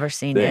never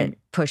seen thing. it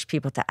push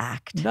people to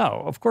act.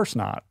 No, of course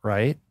not,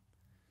 right?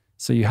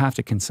 So you have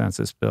to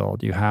consensus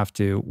build. You have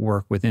to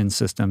work within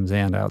systems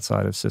and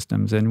outside of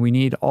systems, and we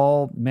need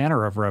all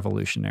manner of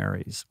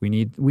revolutionaries. We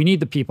need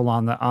the people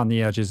on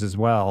the edges as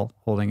well,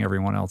 holding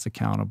everyone else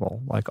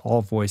accountable. Like,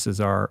 all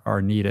voices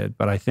are needed.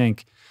 But I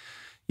think,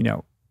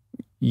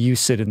 you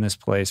sit in this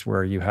place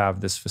where you have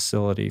this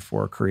facility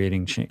for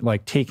creating change,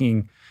 like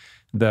taking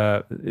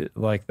the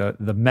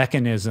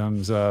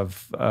mechanisms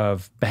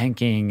of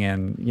banking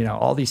and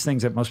all these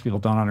things that most people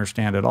don't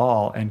understand at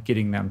all, and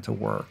getting them to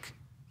work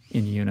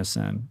in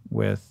unison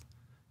with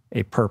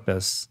a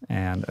purpose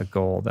and a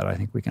goal that I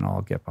think we can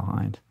all get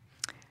behind.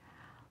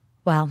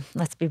 Well,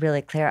 let's be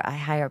really clear. I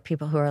hire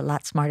people who are a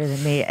lot smarter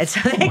than me, and so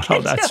they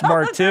can That's do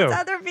smart all too. those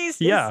other pieces.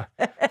 Yeah.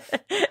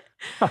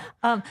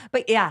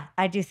 But yeah,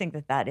 I do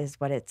think that is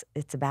what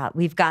it's about.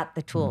 We've got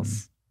the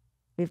tools.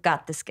 We've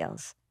got the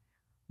skills.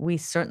 We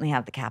certainly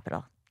have the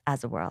capital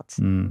as a world.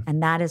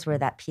 And that is where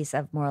that piece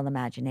of moral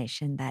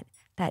imagination, that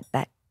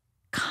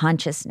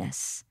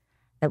consciousness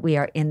that we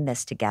are in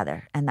this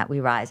together and that we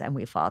rise and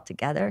we fall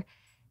together,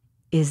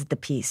 is the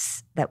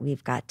piece that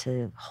we've got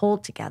to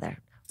hold together,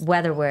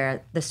 whether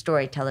we're the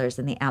storytellers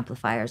and the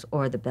amplifiers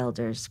or the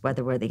builders,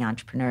 whether we're the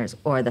entrepreneurs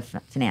or the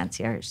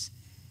financiers.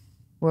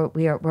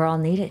 We're all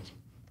needed.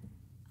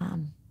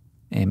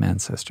 Amen,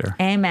 sister.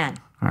 Amen.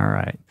 All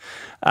right.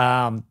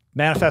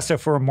 Manifesto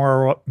for a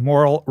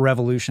Moral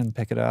Revolution.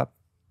 Pick it up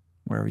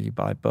wherever you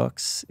buy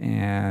books.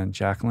 And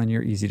Jacqueline,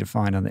 you're easy to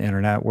find on the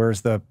internet.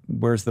 Where's the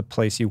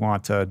place you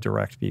want to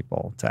direct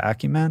people? To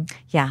Acumen?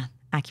 Yeah,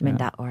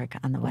 acumen.org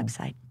on the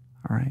website.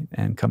 All right.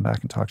 And come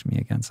back and talk to me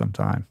again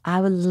sometime. I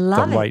would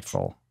love it.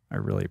 Delightful. I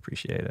really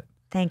appreciate it.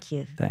 Thank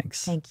you.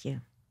 Thanks. Thank you.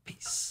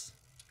 Peace.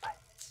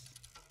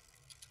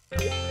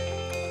 Bye.